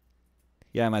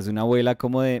 Y además una abuela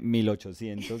como de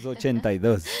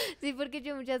 1882. Sí, porque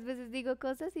yo muchas veces digo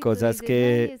cosas y cosas tú dices,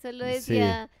 que... ay, eso lo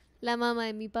decía la mamá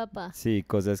de mi papá. Sí,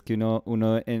 cosas que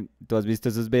tú has visto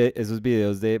esos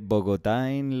videos de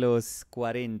Bogotá en los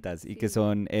 40s y que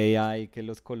son AI que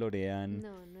los colorean.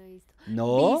 No, no he visto.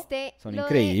 ¿No? Son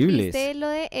increíbles. ¿Viste lo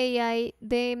de AI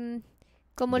de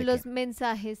como ¿De los qué?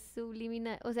 mensajes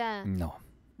subliminales? O sea, no.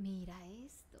 Mira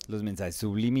esto. ¿Los mensajes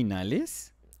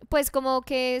subliminales? Pues como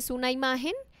que es una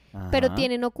imagen, Ajá. pero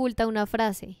tienen oculta una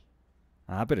frase.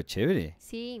 Ah, pero chévere.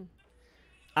 Sí.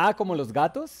 Ah, como los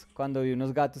gatos, cuando vi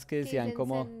unos gatos que decían dicen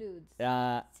como... send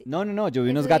nudes. Sí. No, yo vi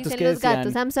Eso unos gatos dicen que los decían...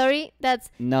 gatos. I'm sorry,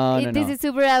 No. this is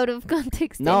super out of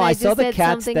context. No, and I just saw the said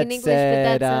cats something that in English,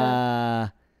 said... but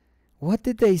that's what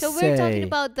did they so say? we're talking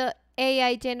about the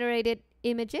AI generated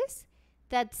images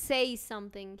that say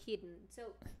something hidden. So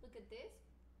look at this.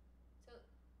 So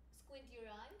squint your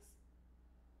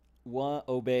eyes.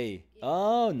 Obey. Yeah.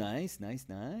 Oh, nice. So you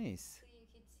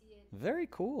could see it. Very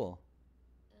cool.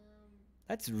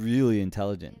 That's really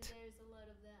intelligent. And there's a lot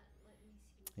of that. Let me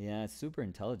see. Yeah, it's super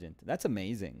intelligent. That's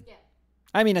amazing. Yeah.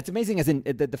 I mean, it's amazing as in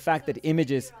the fact So that squint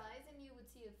images... your eyes and you would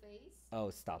see a face. Oh,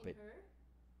 stop in it.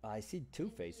 her. I see two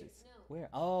And here. faces. No. Where?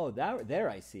 Oh, there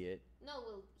I see it. No,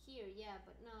 well, here, yeah,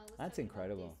 but no, I was That's talking about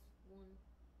incredible. this one.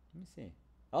 Let me see.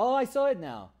 Oh, I saw it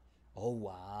now. Oh,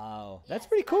 wow. That's Yeah,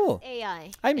 pretty so cool. that's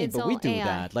AI. I mean, It's but we all do AI.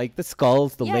 that. Like the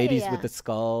skulls, the Yeah, ladies yeah. with the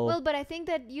skull. Well, but I think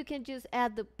that you can just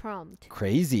add the prompt.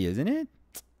 Crazy, isn't it?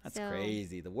 That's So-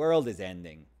 crazy. The world is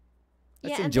ending.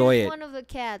 Let's Yeah, enjoy and there's it. one of the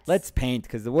cats. Let's paint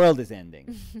because the world is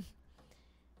ending.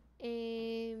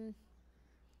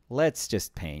 Let's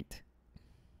just paint.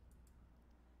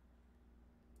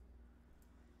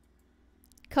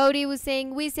 Cody was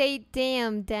saying, we say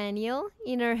damn Daniel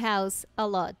in our house a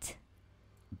lot.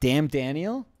 Damn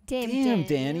Daniel? Damn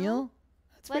Daniel?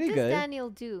 That's What pretty does good. Daniel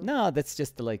do? No, that's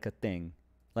just like a thing.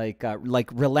 Like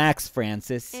relax,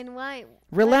 Francis. And why?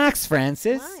 Relax,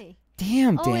 Francis. Why?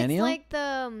 Damn, Oh, Daniel. it's like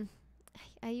the...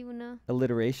 Ayuna.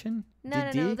 Alliteration? No.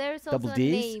 DD? There's Double also a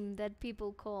Ds? name that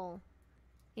people call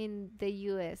in the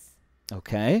U.S.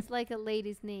 Okay. It's like a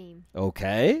lady's name.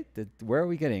 Okay. Where are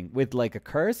we getting? With like a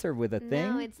curse or with a No,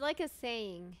 thing? it's like a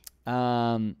saying.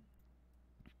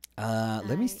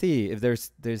 Let me see if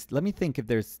there's let me think if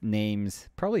there's names.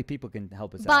 Probably people can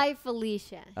help us out. Bye,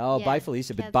 Felicia. Oh, Yeah, Bye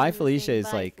Felicia. But Catherine Bye was Felicia saying is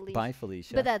Bye, like Felicia. Bye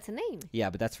Felicia. But that's a name. Yeah,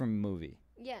 but that's from a movie.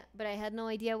 Yeah, but I had no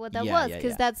idea what that Yeah, was yeah,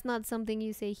 because yeah. that's not something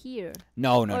you say here.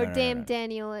 No. Or no, damn no.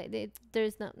 Daniel.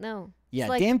 There's no. Yeah, It's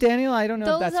like damn Daniel. I don't know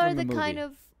if those that's are from the a movie. kind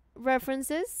of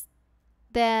references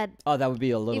that Oh, that would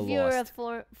be a little if you're lost.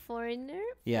 a foreigner,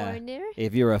 Yeah. foreigner,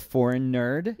 If you're a foreign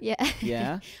nerd, yeah,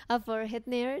 yeah, a forehead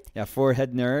nerd, yeah,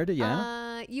 forehead nerd,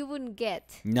 yeah. you wouldn't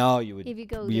get No, you would. if you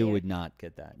go You there. would not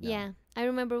get that. No. Yeah, I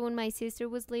remember when my sister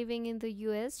was living in the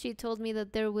U.S. She told me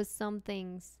that there was some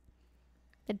things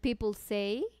that people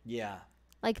say. Yeah.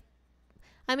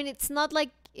 I mean, it's not like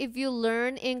if you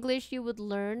learn English, you would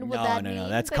learn what No, that no, means. no.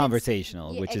 That's but it's-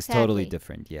 conversational, yeah, which is totally exactly.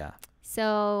 different. Yeah.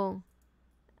 So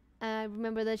I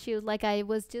remember that she was like, I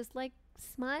was just like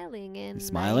smiling and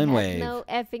Smile I and had wave. no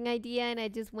effing idea, and I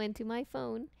just went to my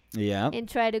phone Yeah. and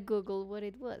tried to Google what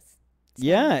it was. So-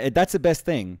 Yeah, that's the best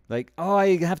thing. Like, oh,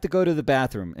 I have to go to the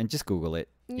bathroom and just Google it.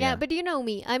 Yeah, Yeah. but you know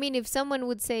me. I mean, if someone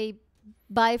would say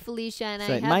bye Felicia, and I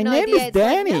have my no name idea. is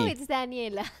Danny. No, it's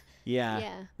Daniela.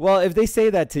 Yeah. Well, if they say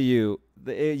that to you,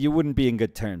 you wouldn't be in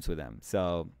good terms with them.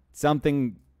 So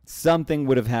something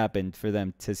would have happened for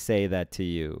them to say that to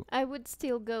you. I would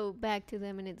still go back to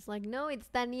them, and it's like, no, it's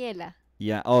Daniela.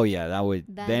 Yeah. Oh, yeah. That would.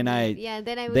 Then I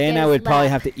would probably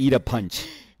have to eat a punch,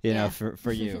 you know,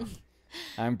 for you.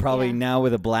 I'm probably now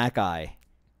with a black eye.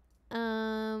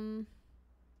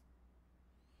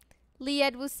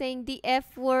 Liad was saying the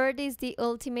F word is the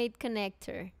ultimate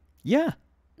connector. Yeah.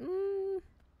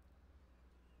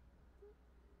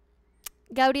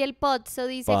 Gabriel Pozzo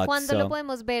dice, ¿cuándo lo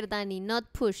podemos ver, Dani? Not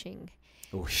pushing.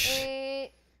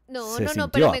 No,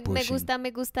 pero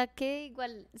me gusta que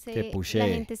igual la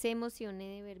gente se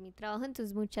emocione de ver mi trabajo.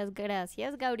 Entonces, muchas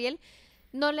gracias, Gabriel.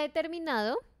 No la he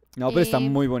terminado. No, pero está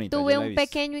muy bonita. Tuve un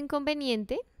pequeño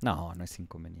inconveniente. No es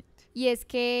inconveniente. Y es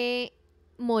que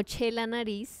moché la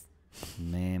nariz.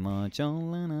 Me mochó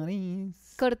la nariz.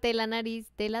 Corté la nariz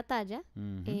de la talla.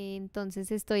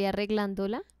 Entonces estoy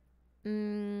arreglándola.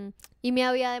 Y me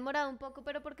había demorado un poco,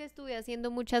 pero porque estuve haciendo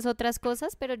muchas otras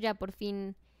cosas, pero ya por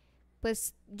fin,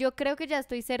 pues yo creo que ya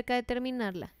estoy cerca de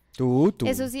terminarla. Tú.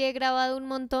 Eso sí, he grabado un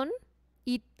montón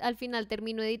y al final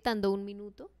termino editando 1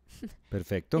 minuto.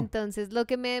 Perfecto. Entonces lo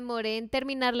que me demoré en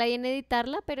terminarla y en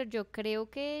editarla, pero yo creo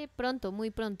que pronto, muy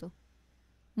pronto.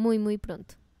 Muy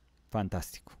pronto.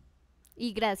 Fantástico.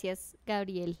 Y gracias,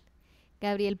 Gabriel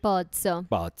Pozzo.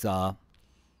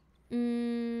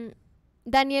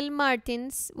 Daniel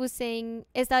Martins was saying,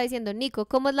 estaba diciendo, Nico,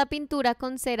 ¿cómo es la pintura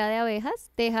con cera de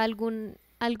abejas? ¿Deja algún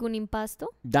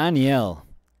impasto? Daniel,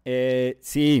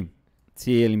 sí,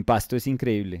 el impasto es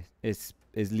increíble, es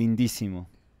lindísimo,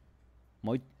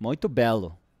 muito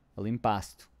bello, el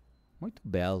impasto, muito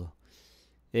bello,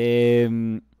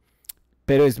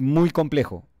 pero es muy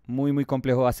complejo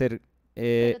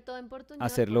pero todo en portuñol,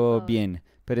 hacerlo bien,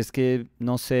 pero es que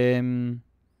no sé, no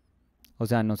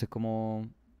sé cómo...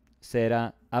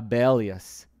 Será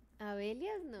abelhas.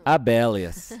 ¿Abelias? No.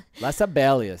 Abelhas. Las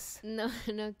abelhas. No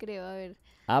creo, a ver.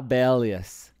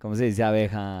 Abelhas. ¿Cómo se dice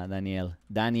abeja, Daniel?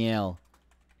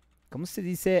 ¿Cómo se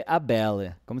dice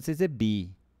abelha? ¿Cómo se dice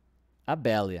bee?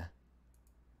 Abelha.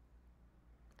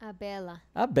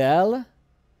 Abelha.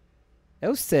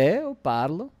 Eu sei, eu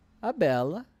parlo.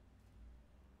 Abelha.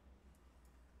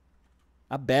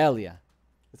 Abelha.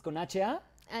 ¿Es con H-A?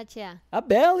 H-A.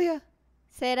 Abelha.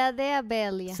 Cera de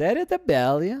abelia. Cera de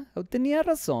abelia. Eu tinha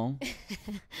razão.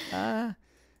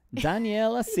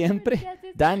 Daniela sempre.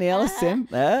 Daniela.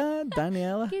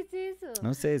 ¿Qué es eso?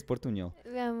 Não sei, es portuñol.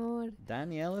 Mi amor.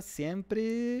 Daniela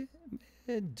sempre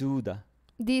ajuda.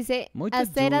 Dice, Muito a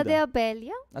cera ajuda. de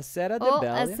abelia A cera de o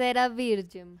abelia. a cera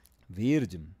virgem.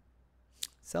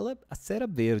 A cera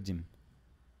virgem.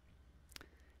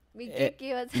 ¿Qué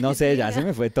ibas a No sé, decir? ya se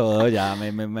me fue todo, ya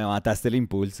me mataste el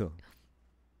impulso.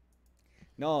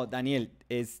 No, Daniel,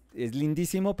 es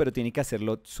lindísimo, pero tiene que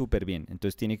hacerlo súper bien.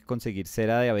 Entonces tiene que conseguir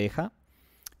cera de abeja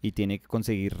y tiene que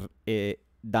conseguir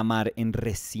damar en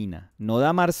resina. No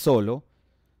damar solo,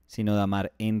 sino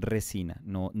damar en resina.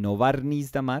 No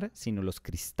barniz damar, sino los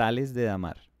cristales de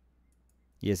damar.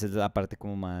 Y esa es la parte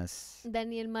como más...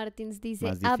 Daniel Martins dice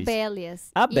más difícil.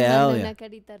 abelias. Abelia. Y manda una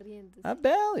carita riéndose.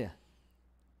 Abelia.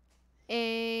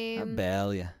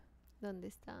 ¿Dónde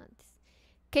está antes?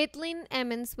 Caitlin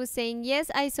Emmons was saying, yes,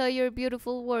 I saw your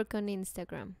beautiful work on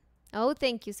Instagram. Oh,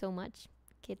 thank you so much,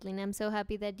 Caitlin. I'm so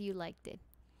happy that you liked it.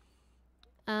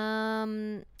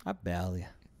 Abelia.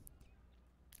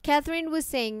 Catherine was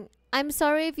saying, I'm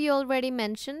sorry if you already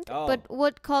mentioned, but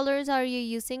what colors are you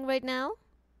using right now?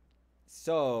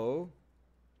 So,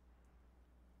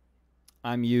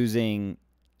 I'm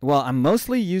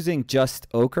mostly using just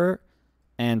ochre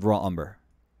and raw umber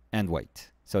and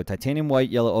white. So titanium white,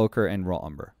 yellow ochre, and raw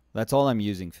umber. That's all I'm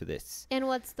using for this. And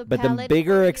what's the palette? But the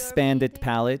bigger expanded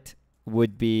palette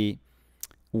would be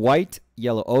white,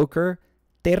 yellow ochre,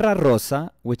 terra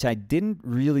rosa, which I didn't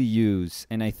really use,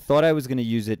 and I thought I was going to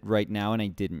use it right now, and I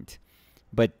didn't.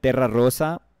 But terra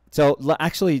rosa. So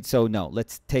no,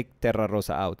 let's take terra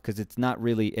rosa out because it's not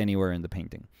really anywhere in the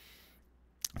painting.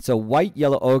 So white,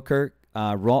 yellow ochre,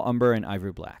 raw umber, and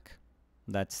ivory black.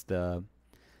 That's the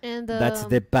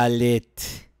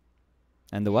palette.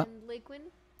 And the what? And liquid?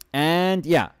 And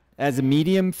yeah, as a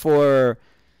medium for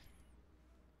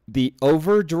the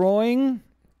overdrawing,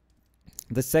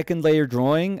 the second layer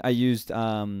drawing, I used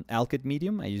Alkyd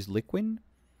medium. I used liquid.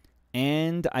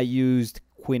 And I used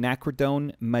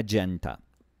quinacridone magenta.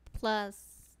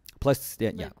 Plus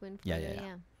yeah. liquid.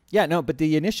 Yeah. Yeah, no, but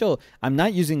the initial, I'm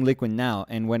not using liquid now.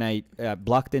 And when I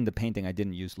blocked in the painting, I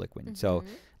didn't use liquid. So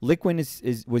liquid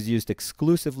was used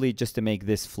exclusively just to make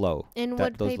this flow. And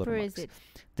what paper is it?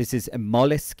 This is a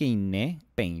Moleskine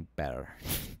paper.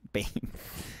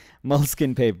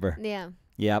 Moleskine paper. Yeah.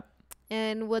 Yep.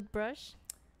 And what brush?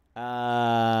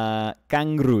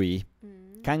 Kangrui.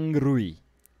 Kangrui.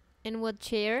 And what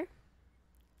chair?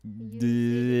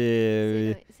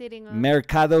 Sitting on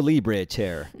Mercado Libre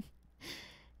chair.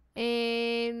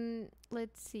 And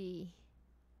let's see.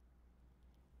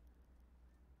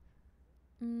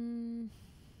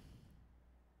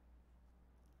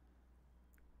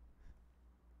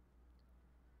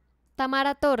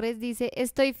 Tamara Torres dice,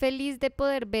 estoy feliz de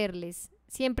poder verles.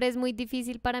 Siempre es muy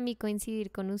difícil para mí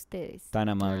coincidir con ustedes. Tan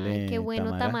amable. Ay, qué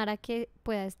bueno, Tamara, que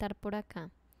pueda estar por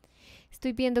acá.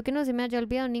 Estoy viendo que no se me haya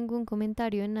olvidado ningún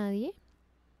comentario de nadie.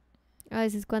 A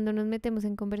veces cuando nos metemos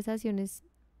en conversaciones,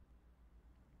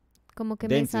 como que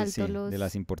me salto los... De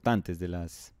las importantes, de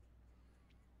las...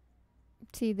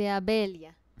 Sí, de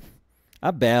Abelia.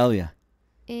 Abelia.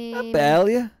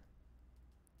 Abelia.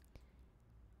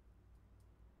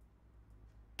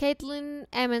 Caitlin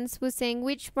Emmons was saying,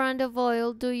 which brand of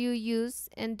oil do you use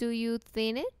and do you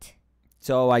thin it?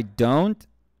 So I don't.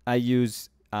 I use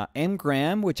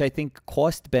M-Gram, which I think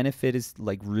cost benefit is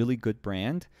like really good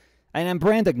brand. And I'm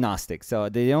brand agnostic, so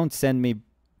they don't send me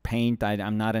paint.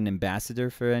 I'm not an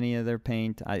ambassador for any of their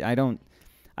paint. I don't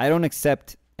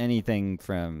accept anything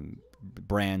from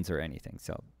brands or anything.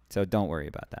 So don't worry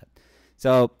about that.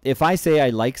 So if I say I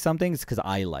like something, it's because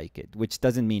I like it, which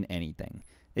doesn't mean anything.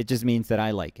 It just means that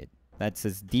I like it. That's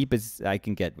as deep as I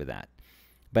can get with that.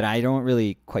 But I don't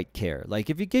really quite care. Like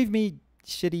if you gave me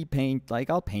shitty paint, like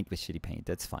I'll paint with shitty paint.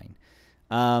 That's fine.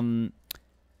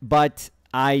 But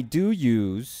I do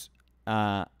use,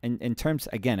 in terms,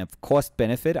 again, of cost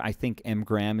benefit, I think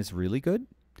M-Gram is really good.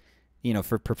 You know,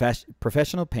 for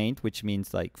professional paint, which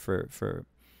means like for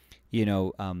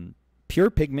pure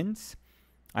pigments,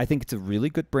 I think it's a really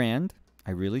good brand.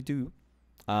 I really do.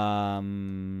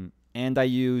 And I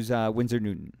use Winsor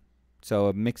Newton. So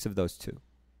a mix of those two.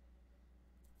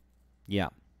 Yeah.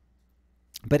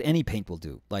 But any paint will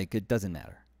do. Like, it doesn't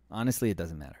matter. Honestly, it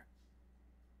doesn't matter.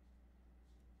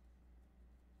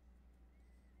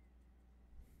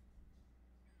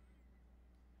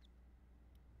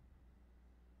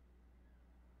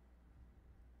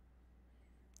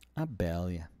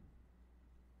 Abelia.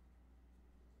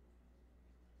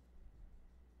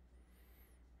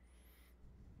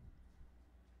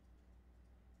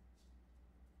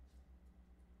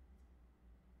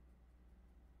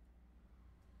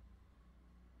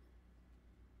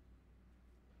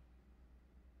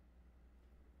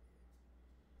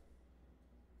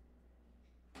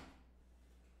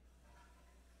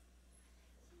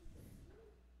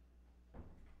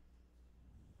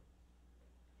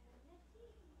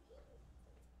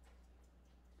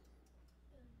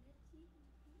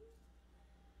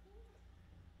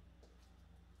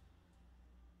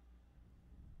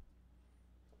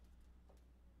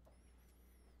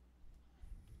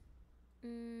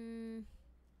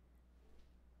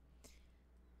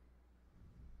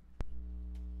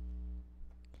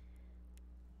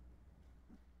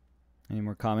 Any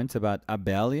more comments about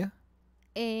Abelia?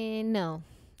 No.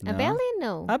 Abelia,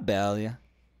 no. Abelia.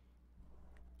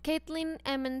 Caitlin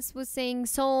Emmons was saying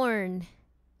Zorn.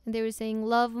 And they were saying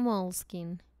love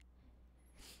Moleskine.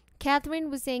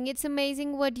 Catherine was saying it's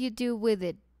amazing what you do with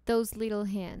it. Those little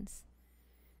hands.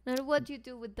 Not what you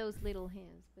do with those little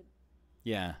hands. But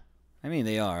yeah. I mean,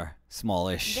 they are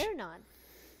smallish. They're not.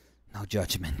 No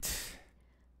judgment.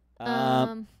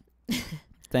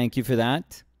 Thank you for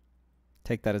that.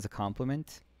 Take that as a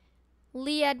compliment.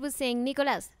 Liad was saying,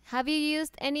 Nicolas, have you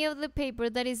used any of the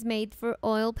paper that is made for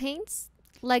oil paints?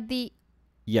 Like the...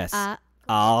 Yes.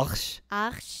 Arches.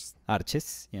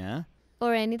 Yeah.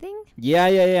 Or anything?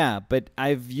 Yeah. But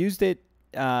I've used it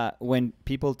when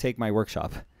people take my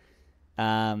workshop.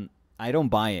 I don't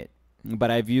buy it. But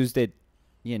I've used it,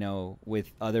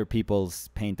 with other people's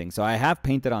paintings. So I have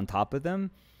painted on top of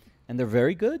them. And they're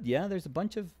very good. Yeah, there's a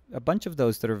bunch of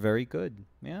those that are very good.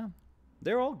 Yeah.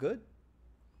 They're all good.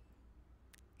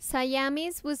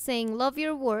 Sayamis was saying, love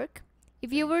your work.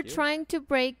 If you were trying to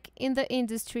break in the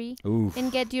industry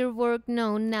and get your work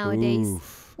known nowadays,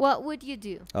 what would you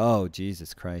do? Oh,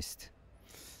 Jesus Christ.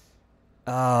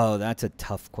 Oh, that's a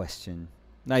tough question.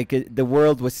 Like, the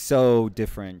world was so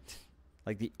different.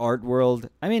 Like, the art world.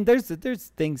 I mean, there's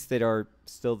things that are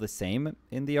still the same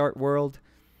in the art world.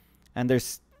 And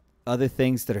there's other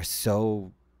things that are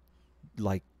so,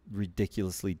 like,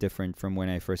 ridiculously different from when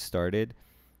I first started.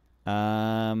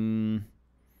 Let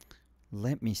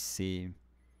me see.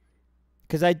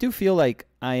 because I do feel like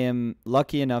I am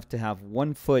lucky enough to have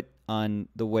one foot on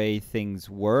the way things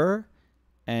were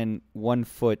and one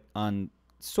foot on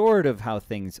sort of how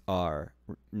things are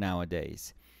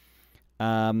nowadays.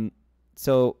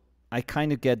 So I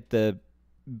kind of get the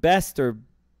best or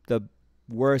the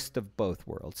worst of both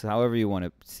worlds, however you want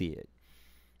to see it.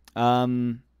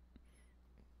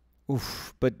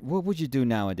 But what would you do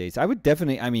nowadays? I would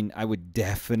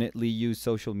definitely use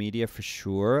social media for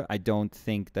sure. I don't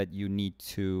think that you need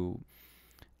to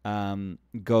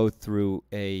go through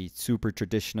a super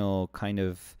traditional kind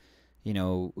of,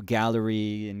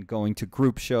 gallery and going to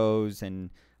group shows and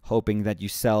hoping that you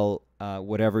sell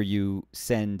whatever you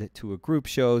send to a group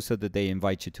show so that they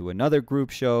invite you to another group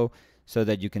show so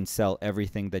that you can sell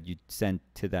everything that you sent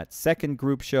to that second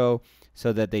group show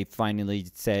so that they finally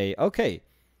say, okay,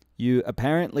 you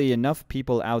apparently enough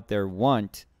people out there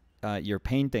want your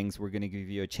paintings. We're going to give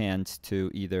you a chance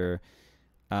to either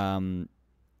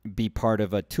be part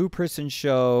of a 2-person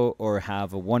show or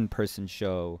have a 1-person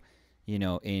show,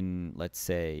 in, let's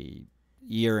say,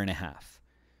 year and a half.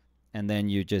 And then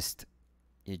you just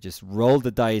roll the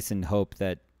dice and hope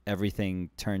that everything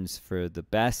turns for the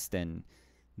best and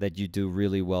that you do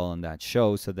really well on that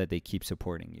show so that they keep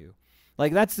supporting you.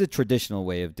 Like, that's the traditional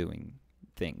way of doing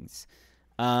things.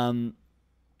 But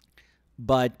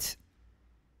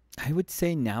I would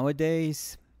say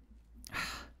nowadays,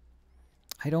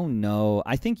 I don't know.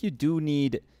 I think you do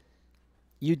need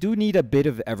a bit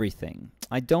of everything.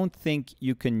 I don't think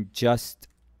you can just,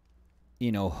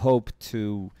 hope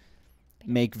to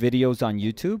make videos on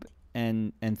YouTube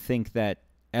and think that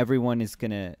everyone is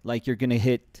gonna, like, you're gonna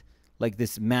hit like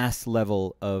this mass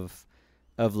level of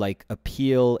like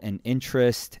appeal and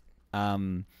interest.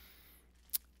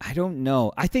 I don't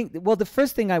know. I think, well, the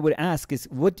first thing I would ask is,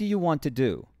 what do you want to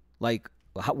do? Like,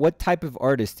 what type of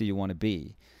artist do you want to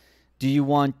be? Do you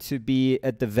want to be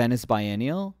at the Venice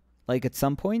Biennial, like, at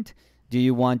some point? Do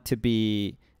you want to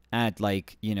be at,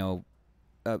 like,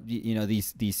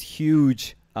 these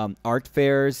huge art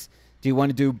fairs? Do you want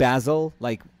to do Basel,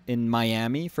 like in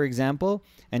Miami, for example?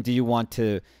 And do you want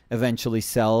to eventually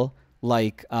sell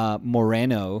like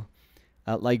Moreno,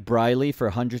 like Briley, for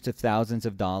hundreds of thousands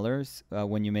of dollars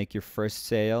when you make your first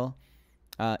sale?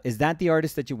 Is that the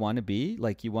artist that you want to be?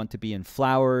 Like, you want to be in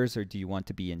Flowers, or do you want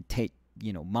to be in Tate,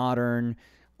 Modern,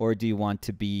 or do you want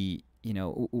to be,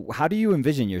 how do you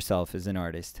envision yourself as an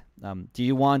artist? Do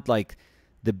you want like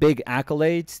the big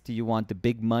accolades? Do you want the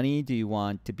big money? Do you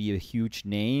want to be a huge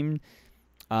name?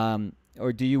 Or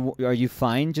are you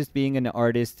fine just being an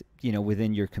artist,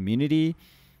 within your community?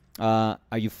 Are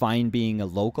you fine being a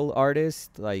local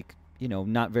artist, like,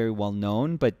 not very well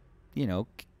known, but,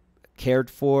 cared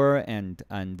for and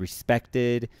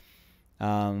respected?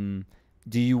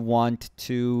 Do you want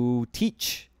to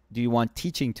teach? Do you want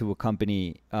teaching to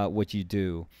accompany what you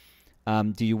do?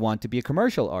 Do you want to be a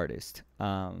commercial artist?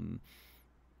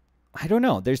 I don't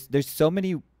know. There's so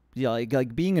many.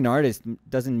 Like being an artist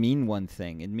doesn't mean one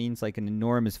thing. It means like an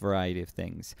enormous variety of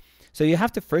things. So you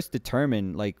have to first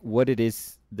determine like what it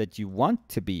is that you want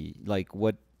to be, like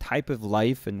what type of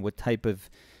life and what type of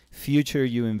future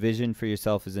you envision for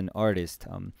yourself as an artist.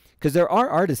 Because there are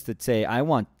artists that say, I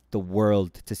want the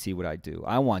world to see what I do.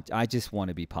 I just want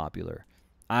to be popular.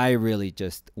 I really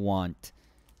just want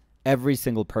every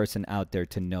single person out there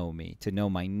to know me, to know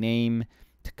my name,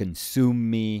 to consume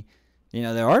me.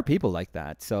 There are people like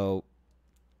that. So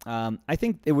I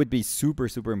think it would be super,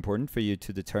 super important for you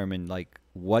to determine like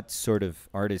what sort of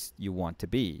artist you want to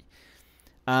be.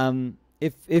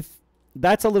 If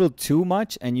that's a little too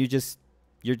much and you're just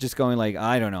going like,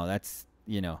 I don't know, that's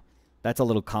a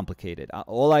little complicated.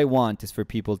 All I want is for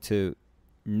people to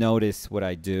notice what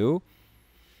I do.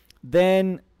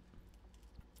 Then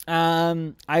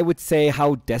I would say,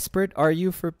 how desperate are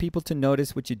you for people to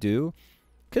notice what you do?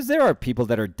 Because there are people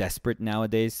that are desperate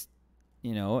nowadays,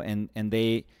 and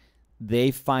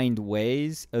they find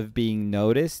ways of being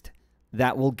noticed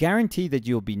that will guarantee that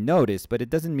you'll be noticed, but it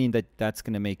doesn't mean that that's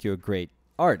going to make you a great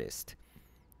artist.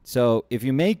 So if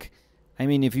you make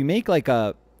like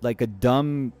a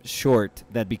dumb short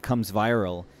that becomes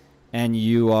viral, and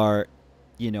you are,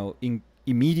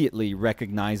 immediately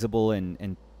recognizable,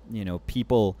 and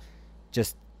people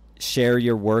just share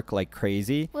your work like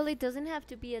crazy. Well, it doesn't have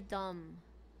to be a dumb.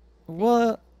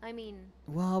 Well,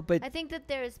 but I think that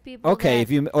there's people. Okay, if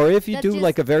you do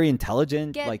like a very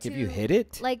intelligent, like if you hit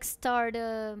it, like start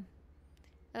a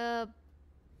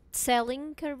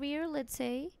selling career, let's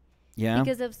say. Yeah.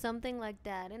 Because of something like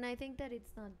that, and I think that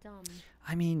it's not dumb.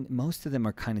 I mean, most of them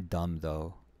are kind of dumb,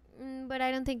 though. But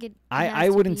I don't think it. I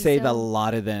wouldn't say that a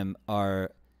lot of them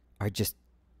are just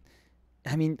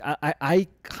I mean, I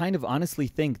kind of honestly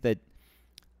think that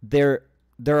there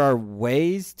are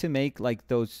ways to make like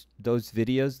those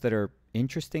videos that are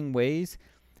interesting ways,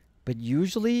 but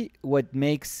usually what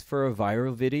makes for a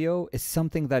viral video is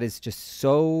something that is just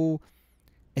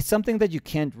it's something that you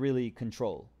can't really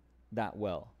control that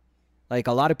well. Like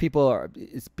a lot of people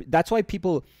that's why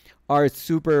people are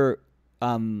super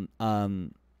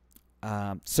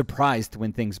surprised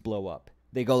when things blow up.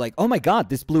 They go like, oh my God,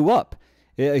 this blew up.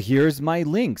 Here's my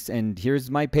links and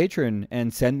here's my Patreon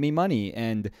and send me money.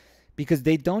 And because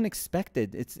they don't expect it.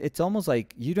 It's almost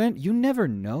like you never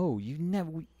know. You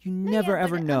never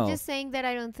ever know. I'm just saying that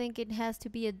I don't think it has to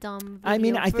be a dumb video. I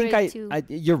mean, I think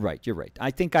you're right. You're right.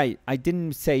 I think I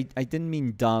didn't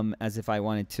mean dumb as if I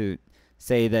wanted to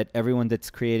say that everyone that's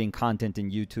creating content in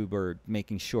YouTube or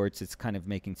making shorts is kind of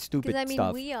making stupid stuff.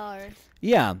 Because we are.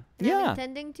 Yeah, and yeah. I'm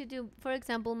intending to do, for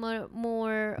example,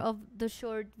 more of the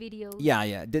short videos. Yeah,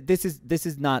 yeah. This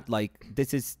is not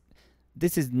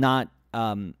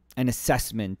an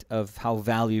assessment of how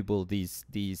valuable these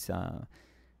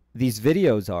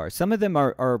videos are. Some of them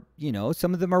are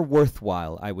some of them are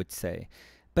worthwhile, I would say,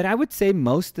 but I would say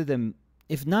most of them,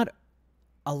 if not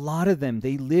a lot of them,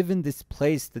 they live in this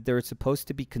place that they're supposed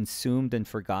to be consumed and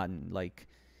forgotten. Like,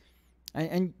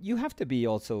 and you have to be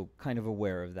also kind of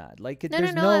aware of that. Like,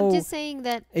 no, I'm just saying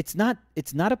that it's not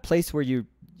a place where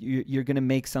you're gonna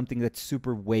make something that's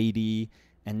super weighty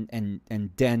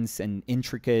and dense and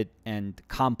intricate and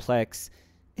complex.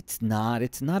 It's not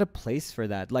a place for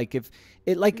that. Like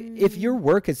if your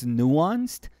work is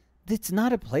nuanced, it's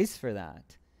not a place for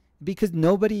that. Because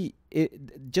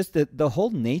just the whole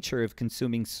nature of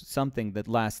consuming something that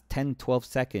lasts 10, 12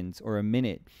 seconds or a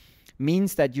minute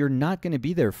means that you're not going to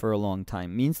be there for a long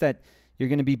time. Means that you're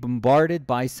going to be bombarded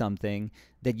by something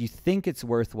that you think it's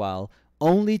worthwhile,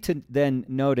 only to then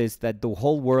notice that the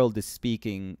whole world is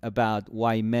speaking about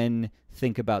why men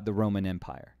think about the Roman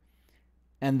Empire.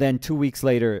 And then 2 weeks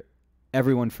later,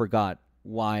 everyone forgot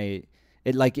why.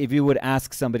 Like if you would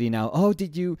ask somebody now, oh,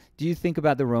 do you think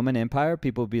about the Roman Empire?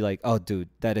 People would be like, oh, dude,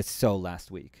 that is so last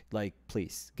week. Like,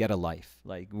 please get a life.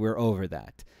 Like, we're over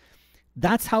that.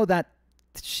 That's how that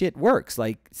shit works.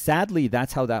 Like, sadly,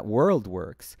 that's how that world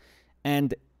works.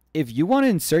 And if you want to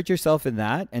insert yourself in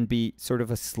that and be sort of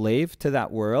a slave to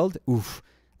that world, oof,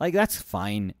 like that's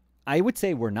fine. I would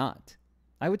say we're not.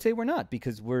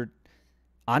 Because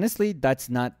honestly, that's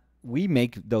not. We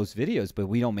make those videos, but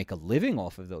we don't make a living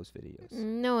off of those videos.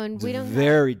 No, and it's we don't.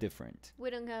 Very different.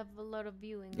 We don't have a lot of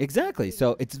viewing. Exactly.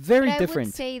 So it's very different. I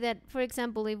would say that, for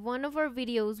example, if one of our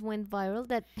videos went viral,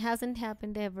 that hasn't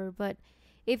happened ever, but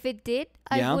if it did,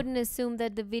 I wouldn't assume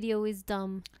that the video is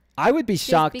dumb. I would be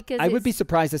shocked. I would be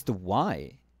surprised as to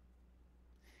why.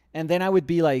 And then I would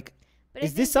be like,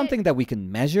 is this something that we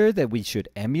can measure, that we should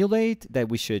emulate, that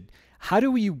we should... How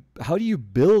do you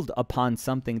build upon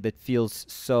something that feels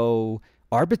so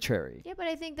arbitrary? Yeah, but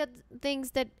I think that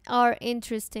things that are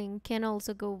interesting can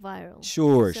also go viral.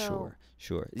 Sure.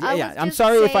 Yeah. I'm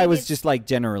sorry if I was just like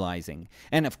generalizing.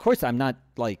 And of course, I'm not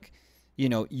like,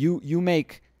 you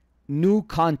make new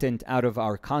content out of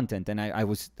our content. And I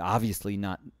was obviously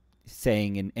not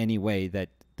saying in any way that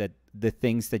the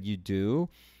things that you do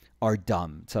are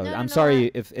dumb. So I'm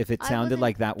sorry if it sounded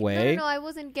like that way. No, I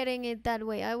wasn't getting it that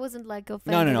way. I wasn't like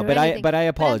offended. No, but I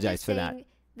apologize for that.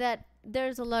 That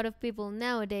there's a lot of people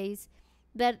nowadays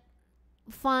that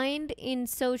find in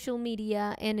social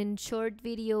media and in short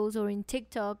videos or in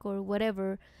TikTok or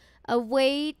whatever a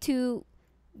way to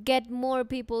get more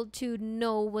people to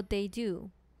know what they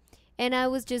do. And I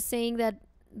was just saying that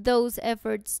those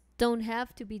efforts don't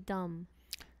have to be dumb.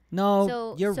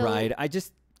 No, you're right.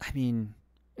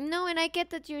 No, and I get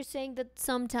that you're saying that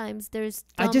sometimes there's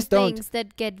things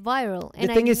that get viral, and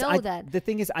that. The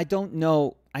thing is, I don't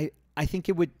know. I think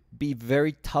it would be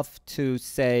very tough to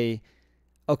say,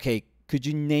 okay, could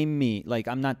you name me? Like,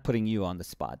 I'm not putting you on the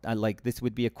spot. This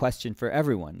would be a question for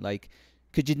everyone. Like,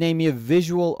 could you name me a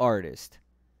visual artist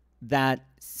that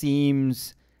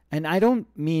seems, and I don't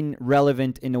mean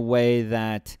relevant in a way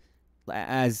that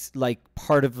as like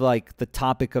part of like the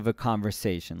topic of a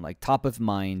conversation, like top of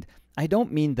mind. I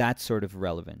don't mean that sort of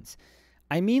relevance.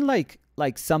 I mean like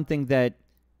something that,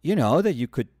 that you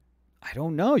could, I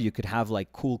don't know, you could have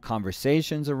like cool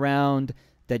conversations around,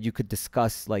 that you could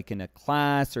discuss like in a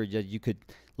class, or that you could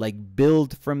like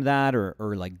build from that or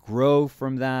like grow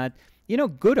from that.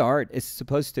 Good art is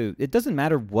supposed to, it doesn't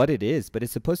matter what it is, but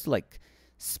it's supposed to like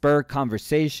spur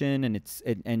conversation,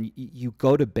 and you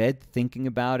go to bed thinking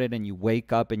about it, and you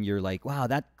wake up and you're like, wow,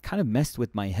 that kind of messed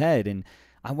with my head, and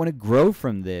I want to grow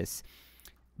from this.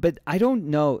 But I don't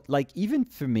know, like, even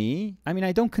for me, I mean,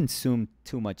 I don't consume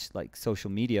too much like social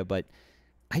media, but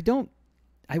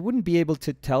I wouldn't be able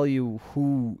to tell you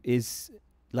who is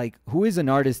an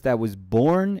artist that was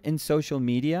born in social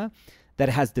media, that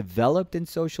has developed in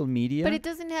social media. But it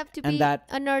doesn't have to be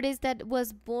an artist that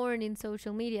was born in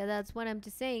social media. That's what I'm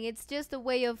just saying. It's just a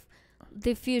way of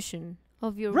diffusion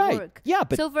of your work. Yeah,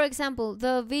 but so for example,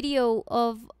 the video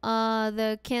of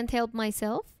the Can't Help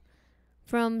Myself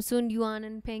from Sun Yuan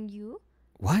and Peng Yu.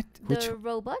 What? The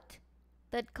robot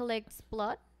that collects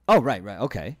blood. Oh, right.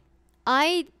 Okay.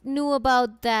 I knew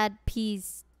about that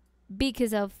piece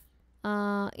because of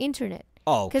internet.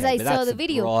 Oh, okay. Because I saw the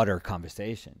video. Broader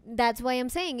conversation. That's why I'm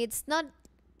saying it's not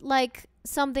like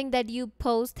something that you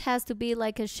post has to be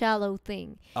like a shallow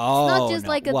thing. Oh, it's not just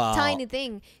like a tiny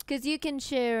thing, because you can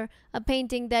share a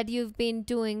painting that you've been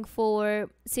doing for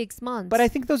 6 months. But I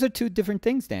think those are two different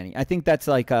things, Danny. I think that's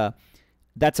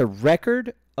that's a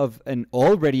record of an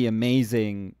already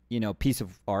amazing, piece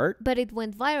of art. But it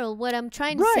went viral. What I'm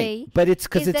trying to say, but it's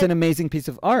because it's an amazing piece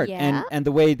of art, and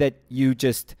the way that you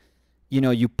just,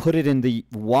 you put it in the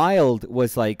wild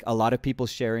was like a lot of people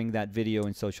sharing that video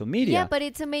in social media. Yeah, but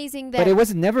it's amazing that. But it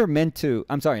was never meant to.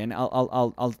 I'm sorry, and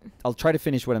I'll try to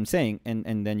finish what I'm saying,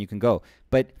 and then you can go.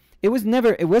 But it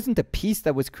wasn't a piece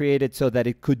that was created so that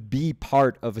it could be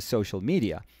part of a social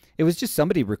media. It was just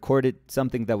somebody recorded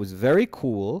something that was very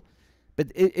cool,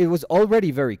 but it was already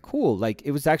very cool. Like,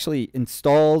 it was actually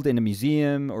installed in a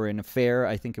museum or in a fair.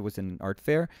 I think it was in an art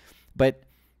fair, but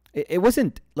it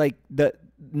wasn't like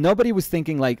nobody was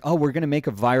thinking like, oh, we're going to make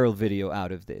a viral video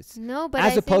out of this. No, but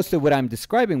as opposed to what I'm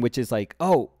describing, which is like,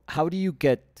 oh, how do you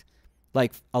get,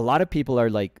 like, a lot of people are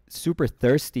like super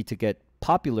thirsty to get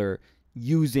popular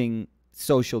using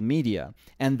social media,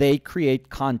 and they create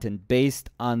content based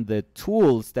on the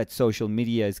tools that social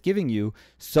media is giving you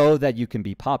so that you can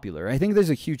be popular. I think there's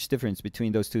a huge difference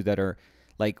between those two that are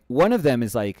like, one of them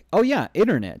is like, oh yeah,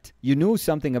 internet. You knew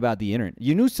something about the internet.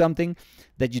 You knew something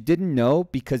that you didn't know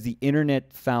because the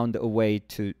internet found a way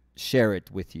to share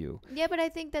it with you. Yeah, but I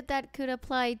think that could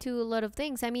apply to a lot of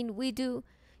things. I mean,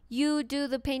 you do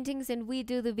the paintings and we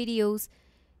do the videos,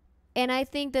 and I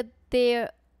think that they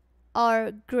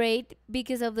are great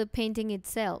because of the painting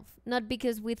itself, not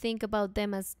because we think about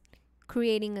them as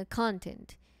creating a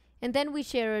content. And then we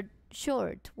share a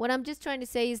short. What I'm just trying to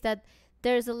say is that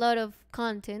there's a lot of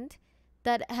content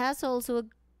that has also a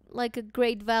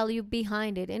great value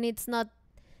behind it, and it's not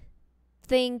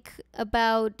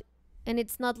and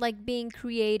it's not like being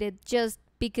created just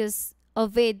because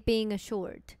of it being a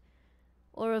short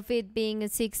or of it being a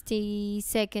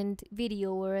 60-second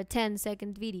video or a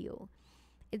 10-second video.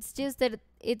 It's just that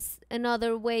it's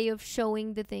another way of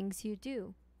showing the things you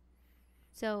do.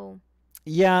 So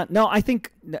yeah, no, I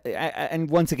think, and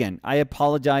once again, I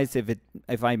apologize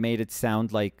if I made it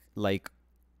sound like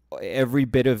every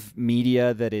bit of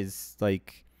media that is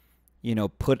like,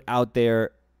 put out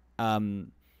there, has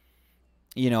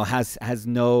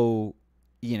no,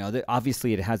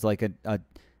 obviously it has like a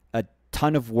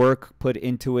ton of work put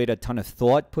into it, a ton of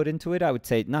thought put into it. I would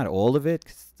say not all of it,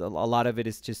 'cause a lot of it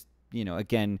is just,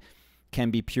 again,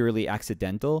 can be purely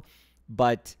accidental,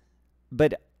 but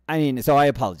I mean, so I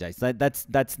apologize.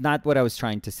 That's not what I was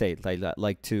trying to say.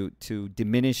 Like to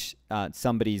diminish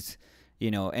somebody's,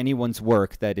 anyone's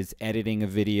work that is editing a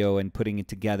video and putting it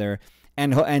together,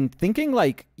 and thinking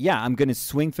like, yeah, I'm gonna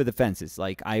swing for the fences.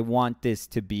 Like, I want this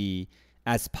to be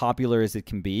as popular as it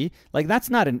can be. Like, that's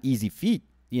not an easy feat,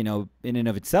 in and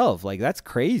of itself. Like, that's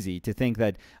crazy to think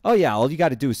that, oh yeah, all you got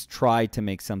to do is try to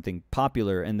make something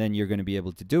popular and then you're going to be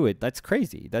able to do it. That's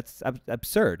crazy. That's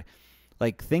absurd.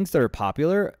 Like, things that are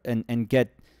popular and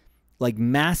get like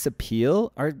mass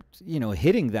appeal are,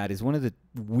 hitting that is one of the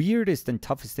weirdest and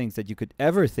toughest things that you could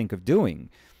ever think of doing.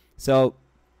 So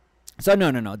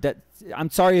no. I'm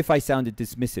sorry if I sounded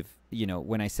dismissive,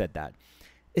 when I said that.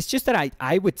 It's just that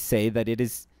I would say that it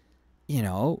is,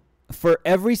 for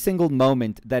every single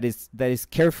moment that is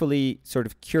carefully sort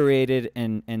of curated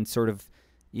and sort of,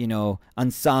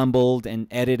 ensembled and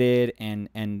edited and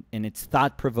it's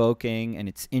thought-provoking and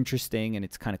it's interesting and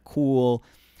it's kind of cool,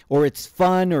 or it's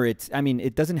fun, or it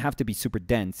doesn't have to be super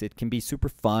dense. It can be super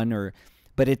fun,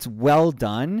 but it's well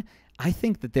done. I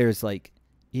think that there's like,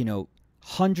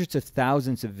 hundreds of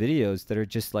thousands of videos that are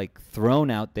just like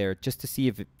thrown out there just to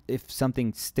see if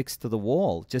something sticks to the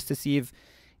wall, just to see if,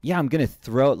 yeah, I'm going to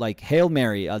throw like Hail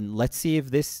Mary. Let's see if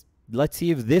this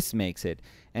makes it.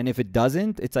 And if it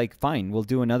doesn't, it's like, fine, we'll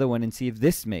do another one and see if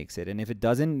this makes it. And if it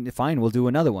doesn't, fine, we'll do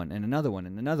another one and another one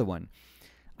and another one.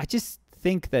 I just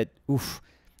think that, oof.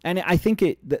 And I think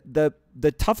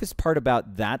the toughest part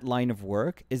about that line of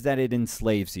work is that it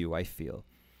enslaves you, I feel.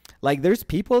 Like, there's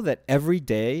people that every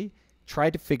day try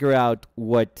to figure out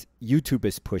what YouTube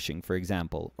is pushing, for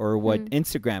example, or what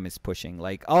Instagram is pushing.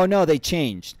 Like, oh no, they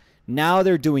changed. Now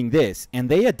they're doing this, and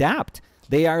they adapt.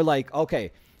 They are like,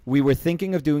 okay, we were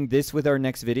thinking of doing this with our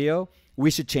next video.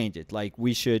 We should change it. Like,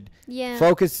 we should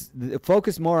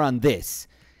focus more on this.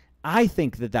 I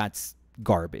think that that's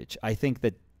garbage. I think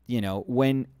that, you know,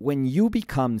 when you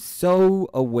become so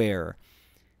aware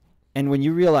and when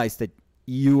you realize that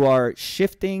you are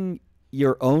shifting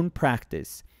your own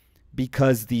practice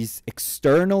because these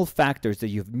external factors that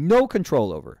you have no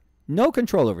control over,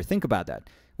 think about that,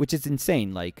 which is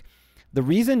insane. Like, the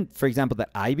reason, for example, that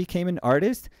I became an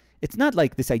artist, it's not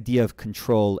like this idea of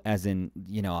control as in,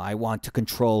 you know, I want to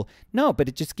control. No, but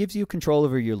it just gives you control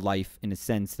over your life in a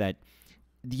sense that,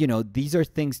 you know, these are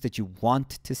things that you want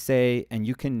to say, and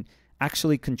you can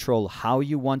actually control how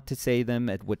you want to say them,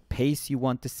 at what pace you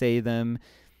want to say them.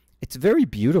 It's very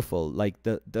beautiful. Like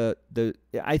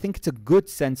I think it's a good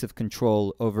sense of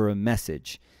control over a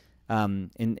message.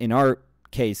 In our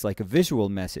case, like a visual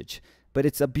message, but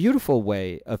it's a beautiful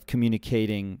way of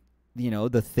communicating, you know,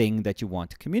 the thing that you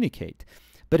want to communicate.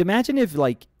 But imagine if,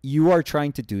 like, you are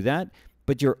trying to do that,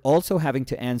 but you're also having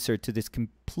to answer to this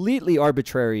completely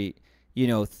arbitrary, you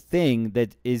know, thing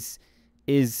that is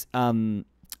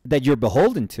that you're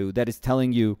beholden to, that is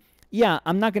telling you, yeah,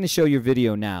 I'm not going to show your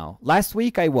video now. Last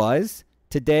week I was,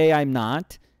 today I'm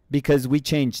not, because we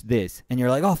changed this. And you're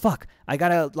like, oh, fuck, I got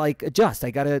to, like, adjust.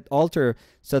 I got to alter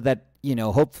so that, you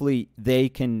know, hopefully they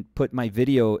can put my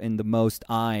video in the most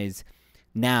eyes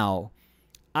now.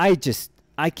 I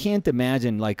can't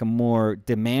imagine, like, a more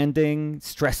demanding,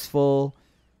 stressful,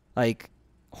 like,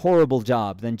 horrible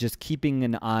job than just keeping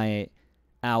an eye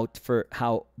out for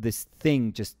how this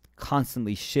thing just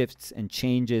constantly shifts and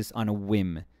changes on a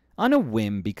whim.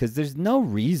 Because there's no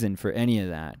reason for any of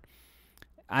that.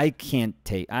 I can't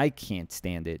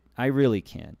stand it. I really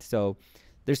can't. So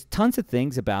there's tons of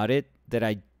things about it that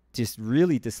I just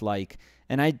really dislike.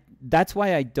 And that's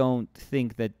why I don't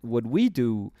think that what we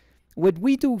do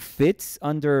fits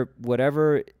under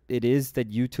whatever it is that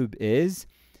YouTube is.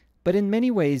 But in many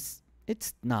ways,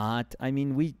 it's not. I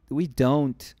mean, we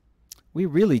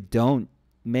really don't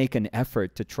make an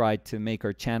effort to try to make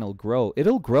our channel grow.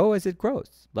 It'll grow as it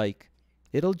grows. Like,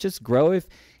 it'll just grow.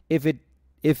 If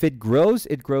it grows,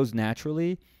 it grows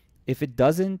naturally. If it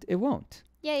doesn't, it won't.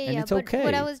 Yeah. It's but okay.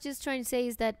 What I was just trying to say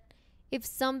is that if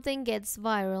something gets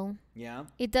viral,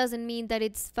 it doesn't mean that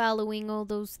it's following all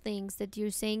those things that you're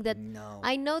saying. That no.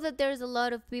 I know that there's a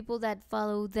lot of people that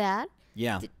follow that.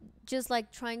 Yeah. Just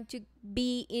like trying to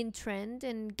be in trend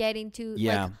and get into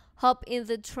like hop in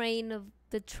the train of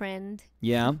the trend.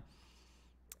 Yeah.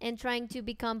 And trying to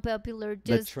become popular.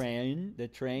 Just the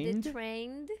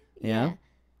trained. Yeah.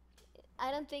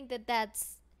 I don't think that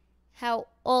that's how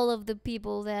all of the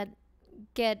people that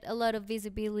get a lot of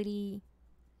visibility.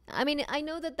 I mean, I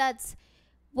know that that's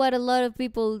what a lot of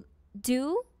people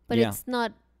do, but it's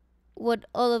not what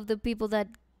all of the people that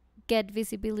get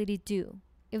visibility do,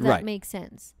 if that makes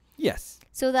sense. Yes.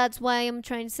 So that's why I'm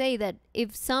trying to say that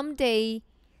if someday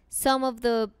some of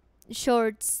the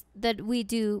shorts that we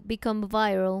do become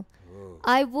viral,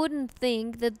 I wouldn't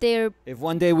think that they're... If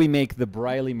one day we make the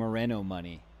Briley Moreno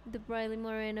money. The Briley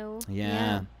Moreno.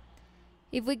 Yeah.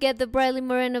 If we get the Briley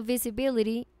Moreno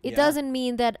visibility, it doesn't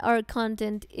mean that our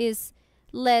content is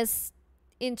less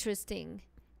interesting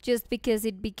just because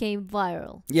it became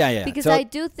viral. Yeah. Because I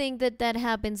do think that that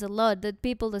happens a lot, that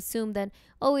people assume that,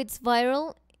 oh, it's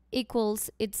viral equals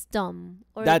it's dumb.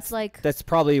 Or it's like... That's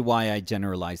probably why I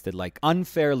generalized it, like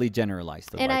unfairly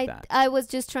generalized it like that. I was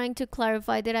just trying to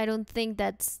clarify that I don't think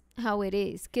that's how it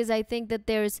is. Because I think that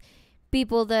there's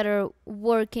people that are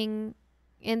working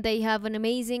and they have an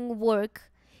amazing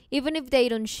work. Even if they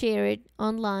don't share it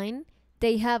online,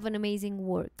 they have an amazing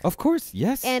work. Of course,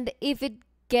 yes. And if it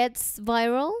gets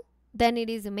viral, then it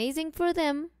is amazing for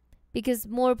them because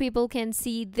more people can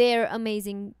see their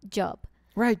amazing job.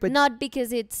 Right, but not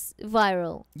because it's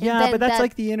viral. Yeah, but that's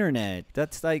like the internet.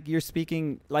 That's like you're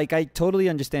speaking, like I totally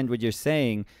understand what you're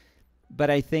saying, but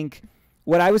I think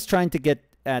what I was trying to get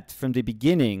at from the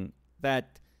beginning,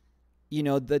 that, you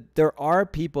know, that there are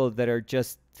people that are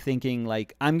just thinking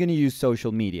like, I'm going to use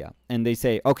social media. And they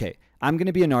say, okay, I'm going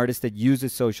to be an artist that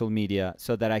uses social media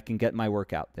so that I can get my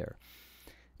work out there.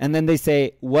 And then they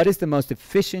say, what is the most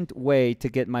efficient way to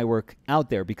get my work out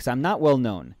there? Because I'm not well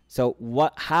known. So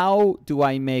how do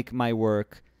I make my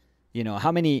work, you know,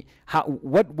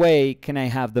 what way can I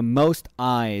have the most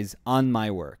eyes on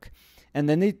my work? And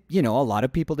then they, you know, a lot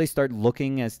of people, they start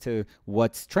looking as to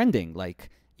what's trending. Like,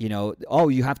 you know, oh,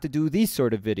 you have to do these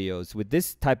sort of videos with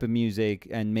this type of music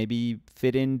and maybe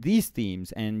fit in these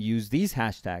themes and use these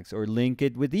hashtags or link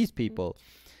it with these people.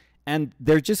 And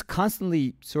they're just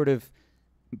constantly sort of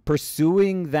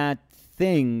pursuing that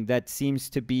thing that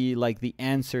seems to be like the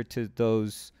answer to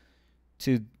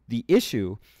the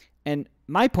issue. And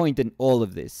my point in all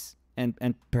of this,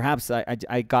 and perhaps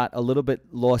I got a little bit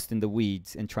lost in the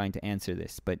weeds in trying to answer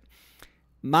this, but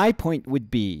my point would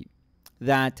be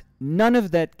that none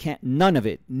of that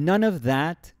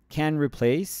can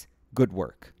replace good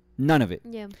work. None of it.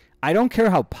 Yeah. I don't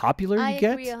care how popular you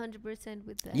get. I agree 100%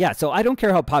 with that. Yeah, so I don't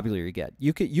care how popular you get.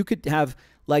 You could have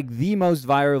like the most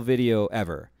viral video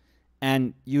ever,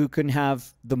 and you can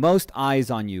have the most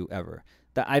eyes on you ever.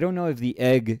 I don't know if the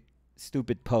egg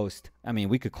stupid post, I mean,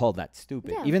 we could call that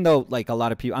stupid. Yeah. Even though like a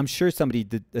lot of people, I'm sure somebody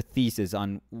did a thesis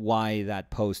on why that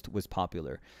post was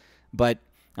popular. But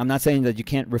I'm not saying that you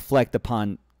can't reflect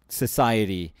upon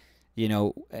society, you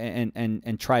know,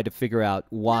 and try to figure out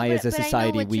why as a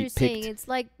society we picked saying. It's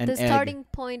like the starting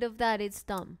point of that is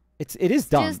dumb. It is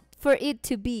dumb. Just for it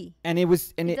to be. And it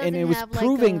was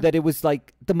proving that it was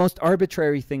like the most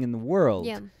arbitrary thing in the world.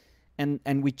 Yeah.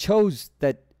 And we chose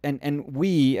that, and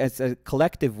we as a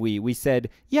collective we said,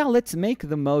 yeah, let's make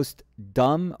the most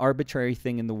dumb arbitrary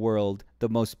thing in the world the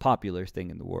most popular thing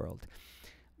in the world.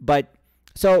 But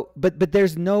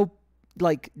there's no,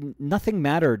 like, nothing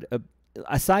mattered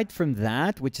aside from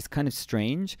that, which is kind of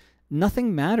strange.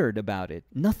 Nothing mattered about it.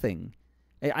 Nothing.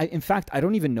 In fact, I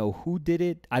don't even know who did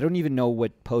it. I don't even know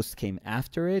what post came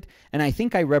after it. And I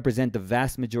think I represent the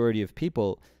vast majority of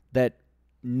people that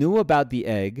knew about the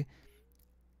egg,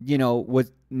 you know,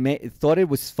 thought it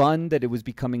was fun that it was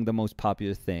becoming the most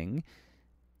popular thing.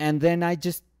 And then I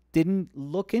just didn't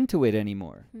look into it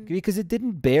anymore because it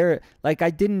didn't bear, like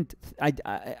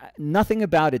nothing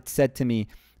about it said to me,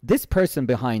 this person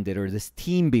behind it or this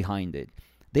team behind it,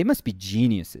 they must be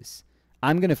geniuses.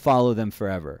 I'm going to follow them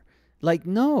forever. Like,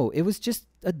 no, it was just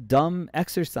a dumb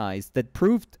exercise that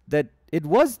proved that it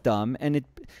was dumb, and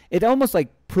it almost like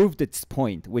proved its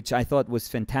point, which I thought was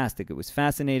fantastic. It was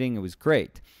fascinating. It was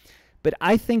great. But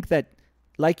I think that,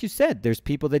 like you said, there's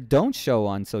people that don't show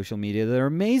on social media that are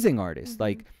amazing artists.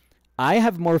 Like, I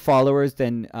have more followers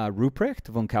than Ruprecht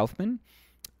von Kaufmann,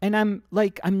 and I'm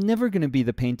never going to be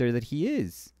the painter that he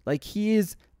is. Like, he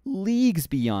is leagues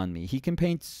beyond me. He can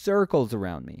paint circles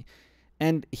around me.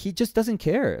 And he just doesn't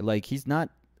care. Like, he's not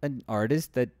an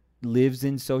artist that lives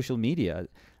in social media.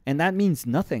 And that means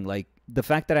nothing. Like, the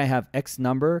fact that I have X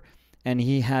number and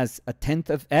he has a tenth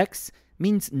of X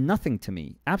means nothing to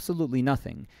me. Absolutely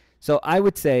nothing. So I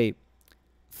would say,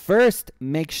 first,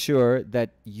 make sure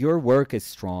that your work is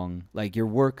strong. Like, your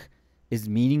work is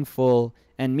meaningful.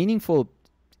 And meaningful,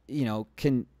 you know,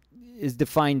 is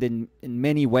defined in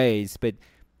many ways. But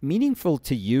meaningful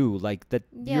to you, like that,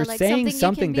 you're like saying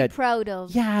something you can be proud of.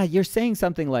 Yeah, you're saying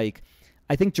something like,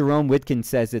 I think Jerome Whitkin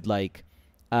says it like,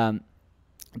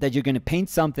 that you're going to paint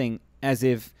something as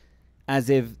if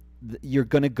you're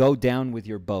going to go down with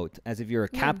your boat, as if you're a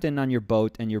captain on your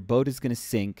boat and your boat is going to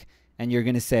sink, and you're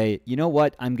going to say, you know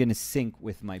what, I'm going to sink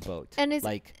with my boat. And it's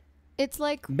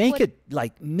like make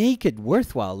it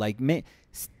worthwhile. Like,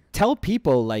 tell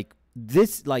people like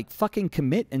this, like fucking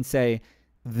commit and say,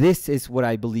 this is what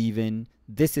I believe in.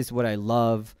 This is what I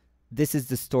love. This is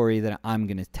the story that I'm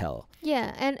going to tell.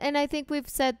 Yeah, and I think we've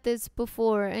said this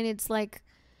before, and it's like,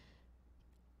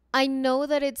 I know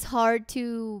that it's hard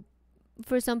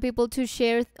for some people to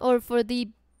share, or for the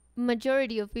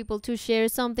majority of people to share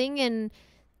something and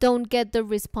don't get the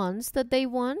response that they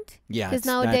want. Yeah. Because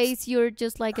nowadays you're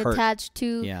just like attached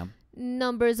to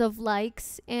numbers of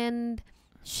likes and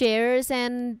shares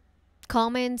and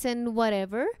comments and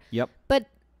whatever. Yep. But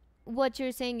what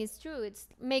you're saying is true. It's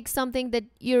make something that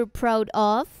you're proud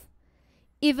of,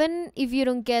 even if you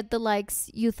don't get the likes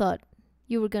you thought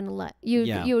you were gonna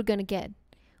you were gonna get,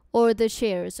 or the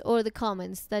shares or the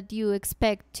comments that you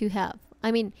expect to have.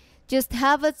 I mean, just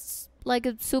have a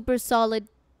super solid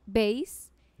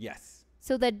base. Yes.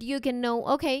 So that you can know,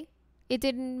 okay, it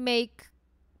didn't make,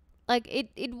 like,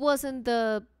 it wasn't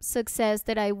the success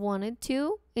that I wanted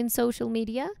to in social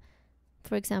media,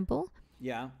 for example.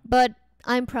 Yeah. But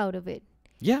I'm proud of it.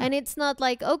 Yeah. And it's not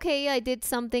like, okay, I did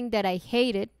something that I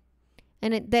hated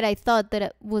and that I thought that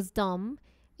it was dumb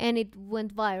and it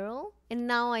went viral, and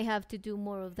now I have to do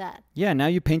more of that. Yeah, now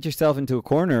you paint yourself into a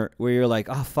corner where you're like,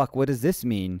 oh, fuck, what does this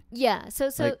mean? Yeah,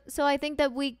 so I think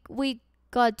that we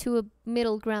got to a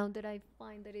middle ground that I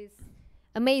find that is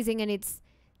amazing, and it's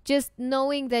just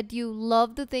knowing that you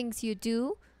love the things you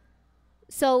do.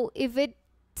 So if it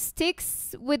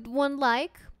sticks with one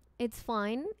like, it's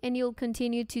fine, and you'll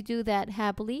continue to do that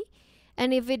happily.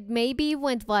 And if it maybe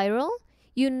went viral,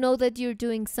 you know that you're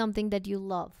doing something that you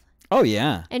love. Oh,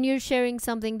 yeah. And you're sharing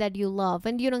something that you love.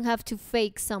 And you don't have to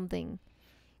fake something.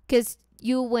 Because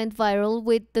you went viral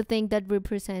with the thing that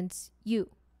represents you.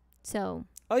 So.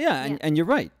 Oh, yeah. And you're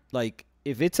right. Like,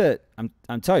 if it's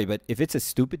I'm sorry, but if it's a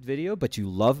stupid video, but you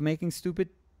love making stupid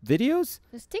videos,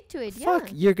 stick to it. Fuck,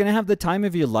 you're gonna have the time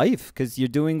of your life because you're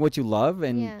doing what you love,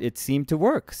 and it seemed to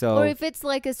work. So, or if it's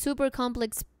like a super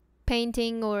complex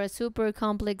painting or a super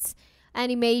complex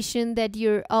animation that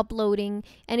you're uploading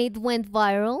and it went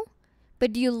viral,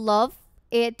 but you love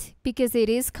it because it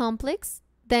is complex,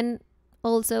 then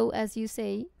also, as you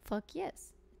say, fuck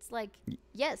yes. It's like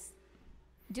yes,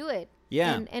 do it.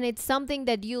 Yeah. And it's something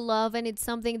that you love, and it's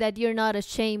something that you're not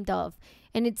ashamed of,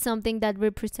 and it's something that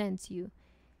represents you.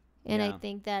 And I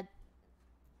think that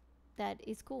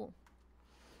is cool.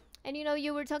 And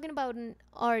you were talking about an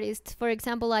artist. For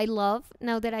example, I love,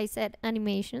 now that I said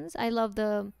animations, I love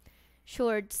the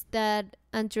shorts that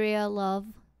Andrea Love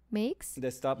makes.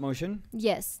 The stop motion?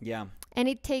 Yes. Yeah. And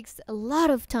it takes a lot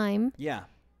of time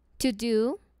to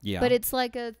do. Yeah. But it's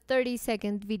like a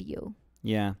 30-second video.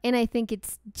 Yeah. And I think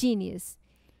it's genius.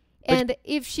 And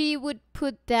if she would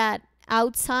put that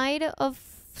outside of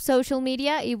social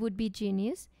media, it would be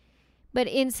genius. But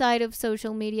inside of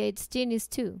social media, it's genius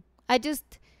too. I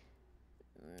just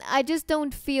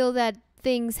don't feel that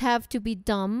things have to be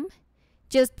dumb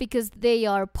just because they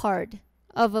are part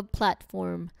of a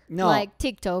platform like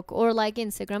TikTok or like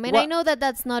Instagram. And I know that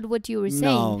that's not what you were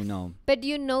saying. No. But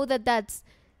you know that that's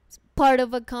part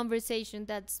of a conversation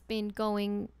that's been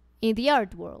going in the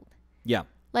art world. Yeah.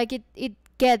 Like it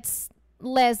gets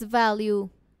less value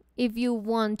if you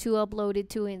want to upload it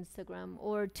to Instagram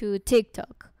or to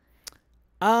TikTok.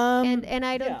 And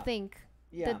I don't think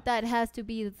that has to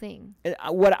be the thing.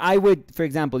 What I would, for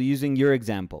example, using your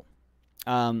example,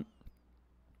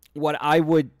 what I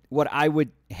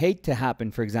would hate to happen,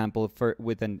 for example,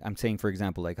 I'm saying for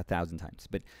example like 1,000 times,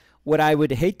 but what I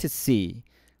would hate to see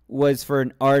was for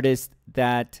an artist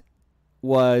that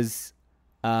was,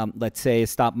 let's say, a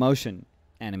stop motion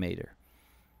animator,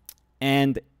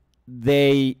 and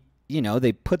they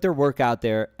put their work out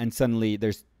there, and suddenly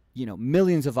there's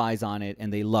millions of eyes on it,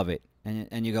 and they love it,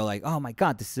 and you go like, oh my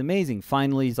god, this is amazing,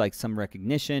 finally it's like some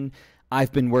recognition.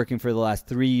 I've been working for the last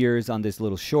 3 years on this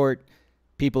little short,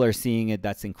 people are seeing it,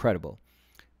 that's incredible.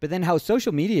 But then how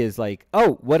social media is like,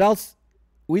 oh, what else,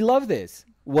 we love this,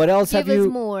 what else Give have you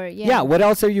us more, yeah, what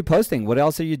else are you posting, what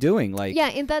else are you doing, like,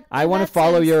 in that I want to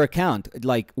follow your account,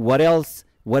 like what else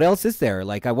is there,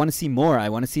 like I want to see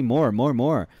more,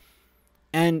 more.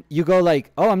 And you go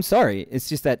like, oh, I'm sorry, it's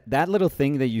just that little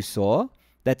thing that you saw,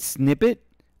 that snippet,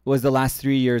 was the last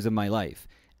 3 years of my life,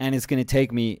 and it's going to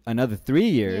take me another 3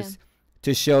 years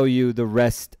to show you the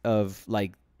rest of,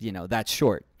 like, that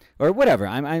short or whatever.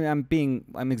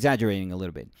 I'm exaggerating a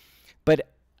little bit, but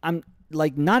I'm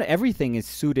like, not everything is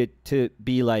suited to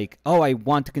be like, oh, I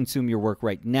want to consume your work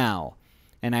right now,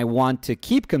 and I want to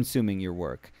keep consuming your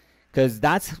work, because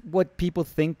that's what people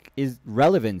think is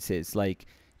relevance is. Like,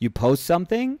 you post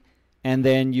something, and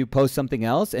then you post something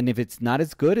else, and if it's not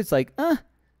as good, it's like,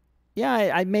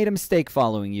 yeah, I made a mistake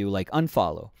following you, like,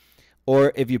 unfollow.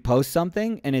 Or if you post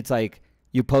something, and it's like,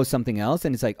 you post something else,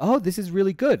 and it's like, oh, this is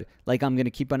really good, like, I'm going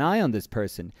to keep an eye on this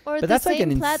person. But that's like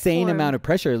an insane amount of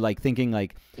pressure, like, thinking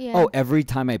like, oh, every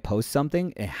time I post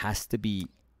something, it has to be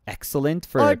excellent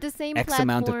for X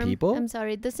amount of people. I'm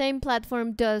sorry, the same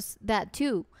platform does that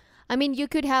too. I mean, you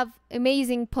could have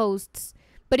amazing posts,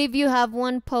 but if you have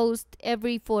one post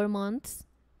every 4 months,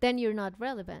 then you're not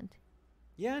relevant.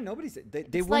 Yeah, nobody's. They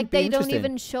it's wouldn't like be they interested. don't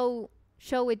even show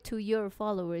it to your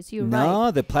followers. You're right. No,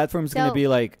 the platform's going to be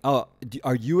like, oh,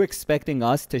 are you expecting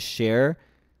us to share,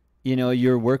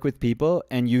 your work with people,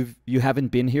 and you haven't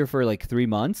been here for like 3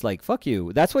 months? Like, fuck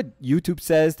you. That's what YouTube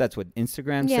says. That's what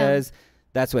Instagram says.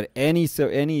 That's what any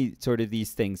sort of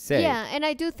these things say. Yeah, and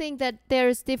I do think that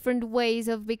there's different ways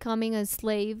of becoming a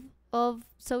slave of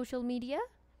social media.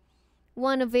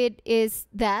 One of it is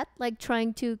that, like,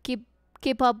 trying to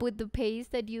keep up with the pace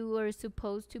that you are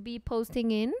supposed to be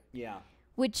posting in. Yeah.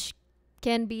 Which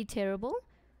can be terrible.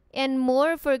 And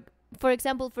more for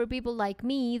example, for people like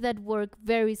me that work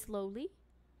very slowly,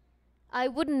 I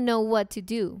wouldn't know what to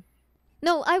do.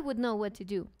 No, I would know what to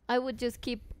do. I would just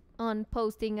keep on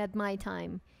posting at my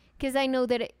time, because I know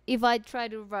that if I try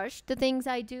to rush the things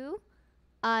I do,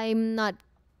 I'm not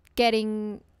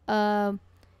getting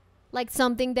like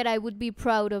something that I would be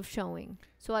proud of showing,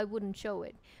 so I wouldn't show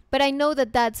it. But I know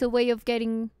that that's a way of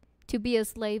getting to be a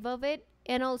slave of it.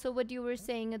 And also what you were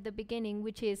saying at the beginning,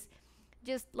 which is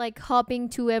just like hopping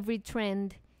to every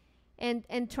trend and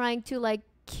trying to like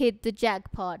hit the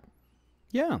jackpot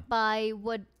by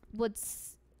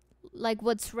what's like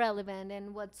what's relevant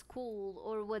and what's cool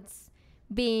or what's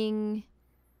being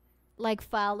like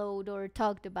followed or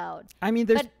talked about. I mean,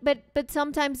 there's but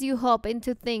sometimes you hop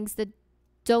into things that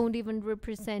don't even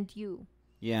represent you.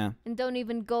 Yeah. And don't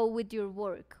even go with your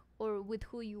work or with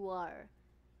who you are.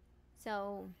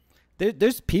 So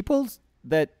there's people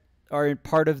that are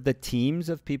part of the teams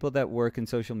of people that work in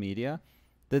social media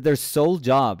that their sole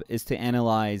job is to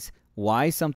analyze why something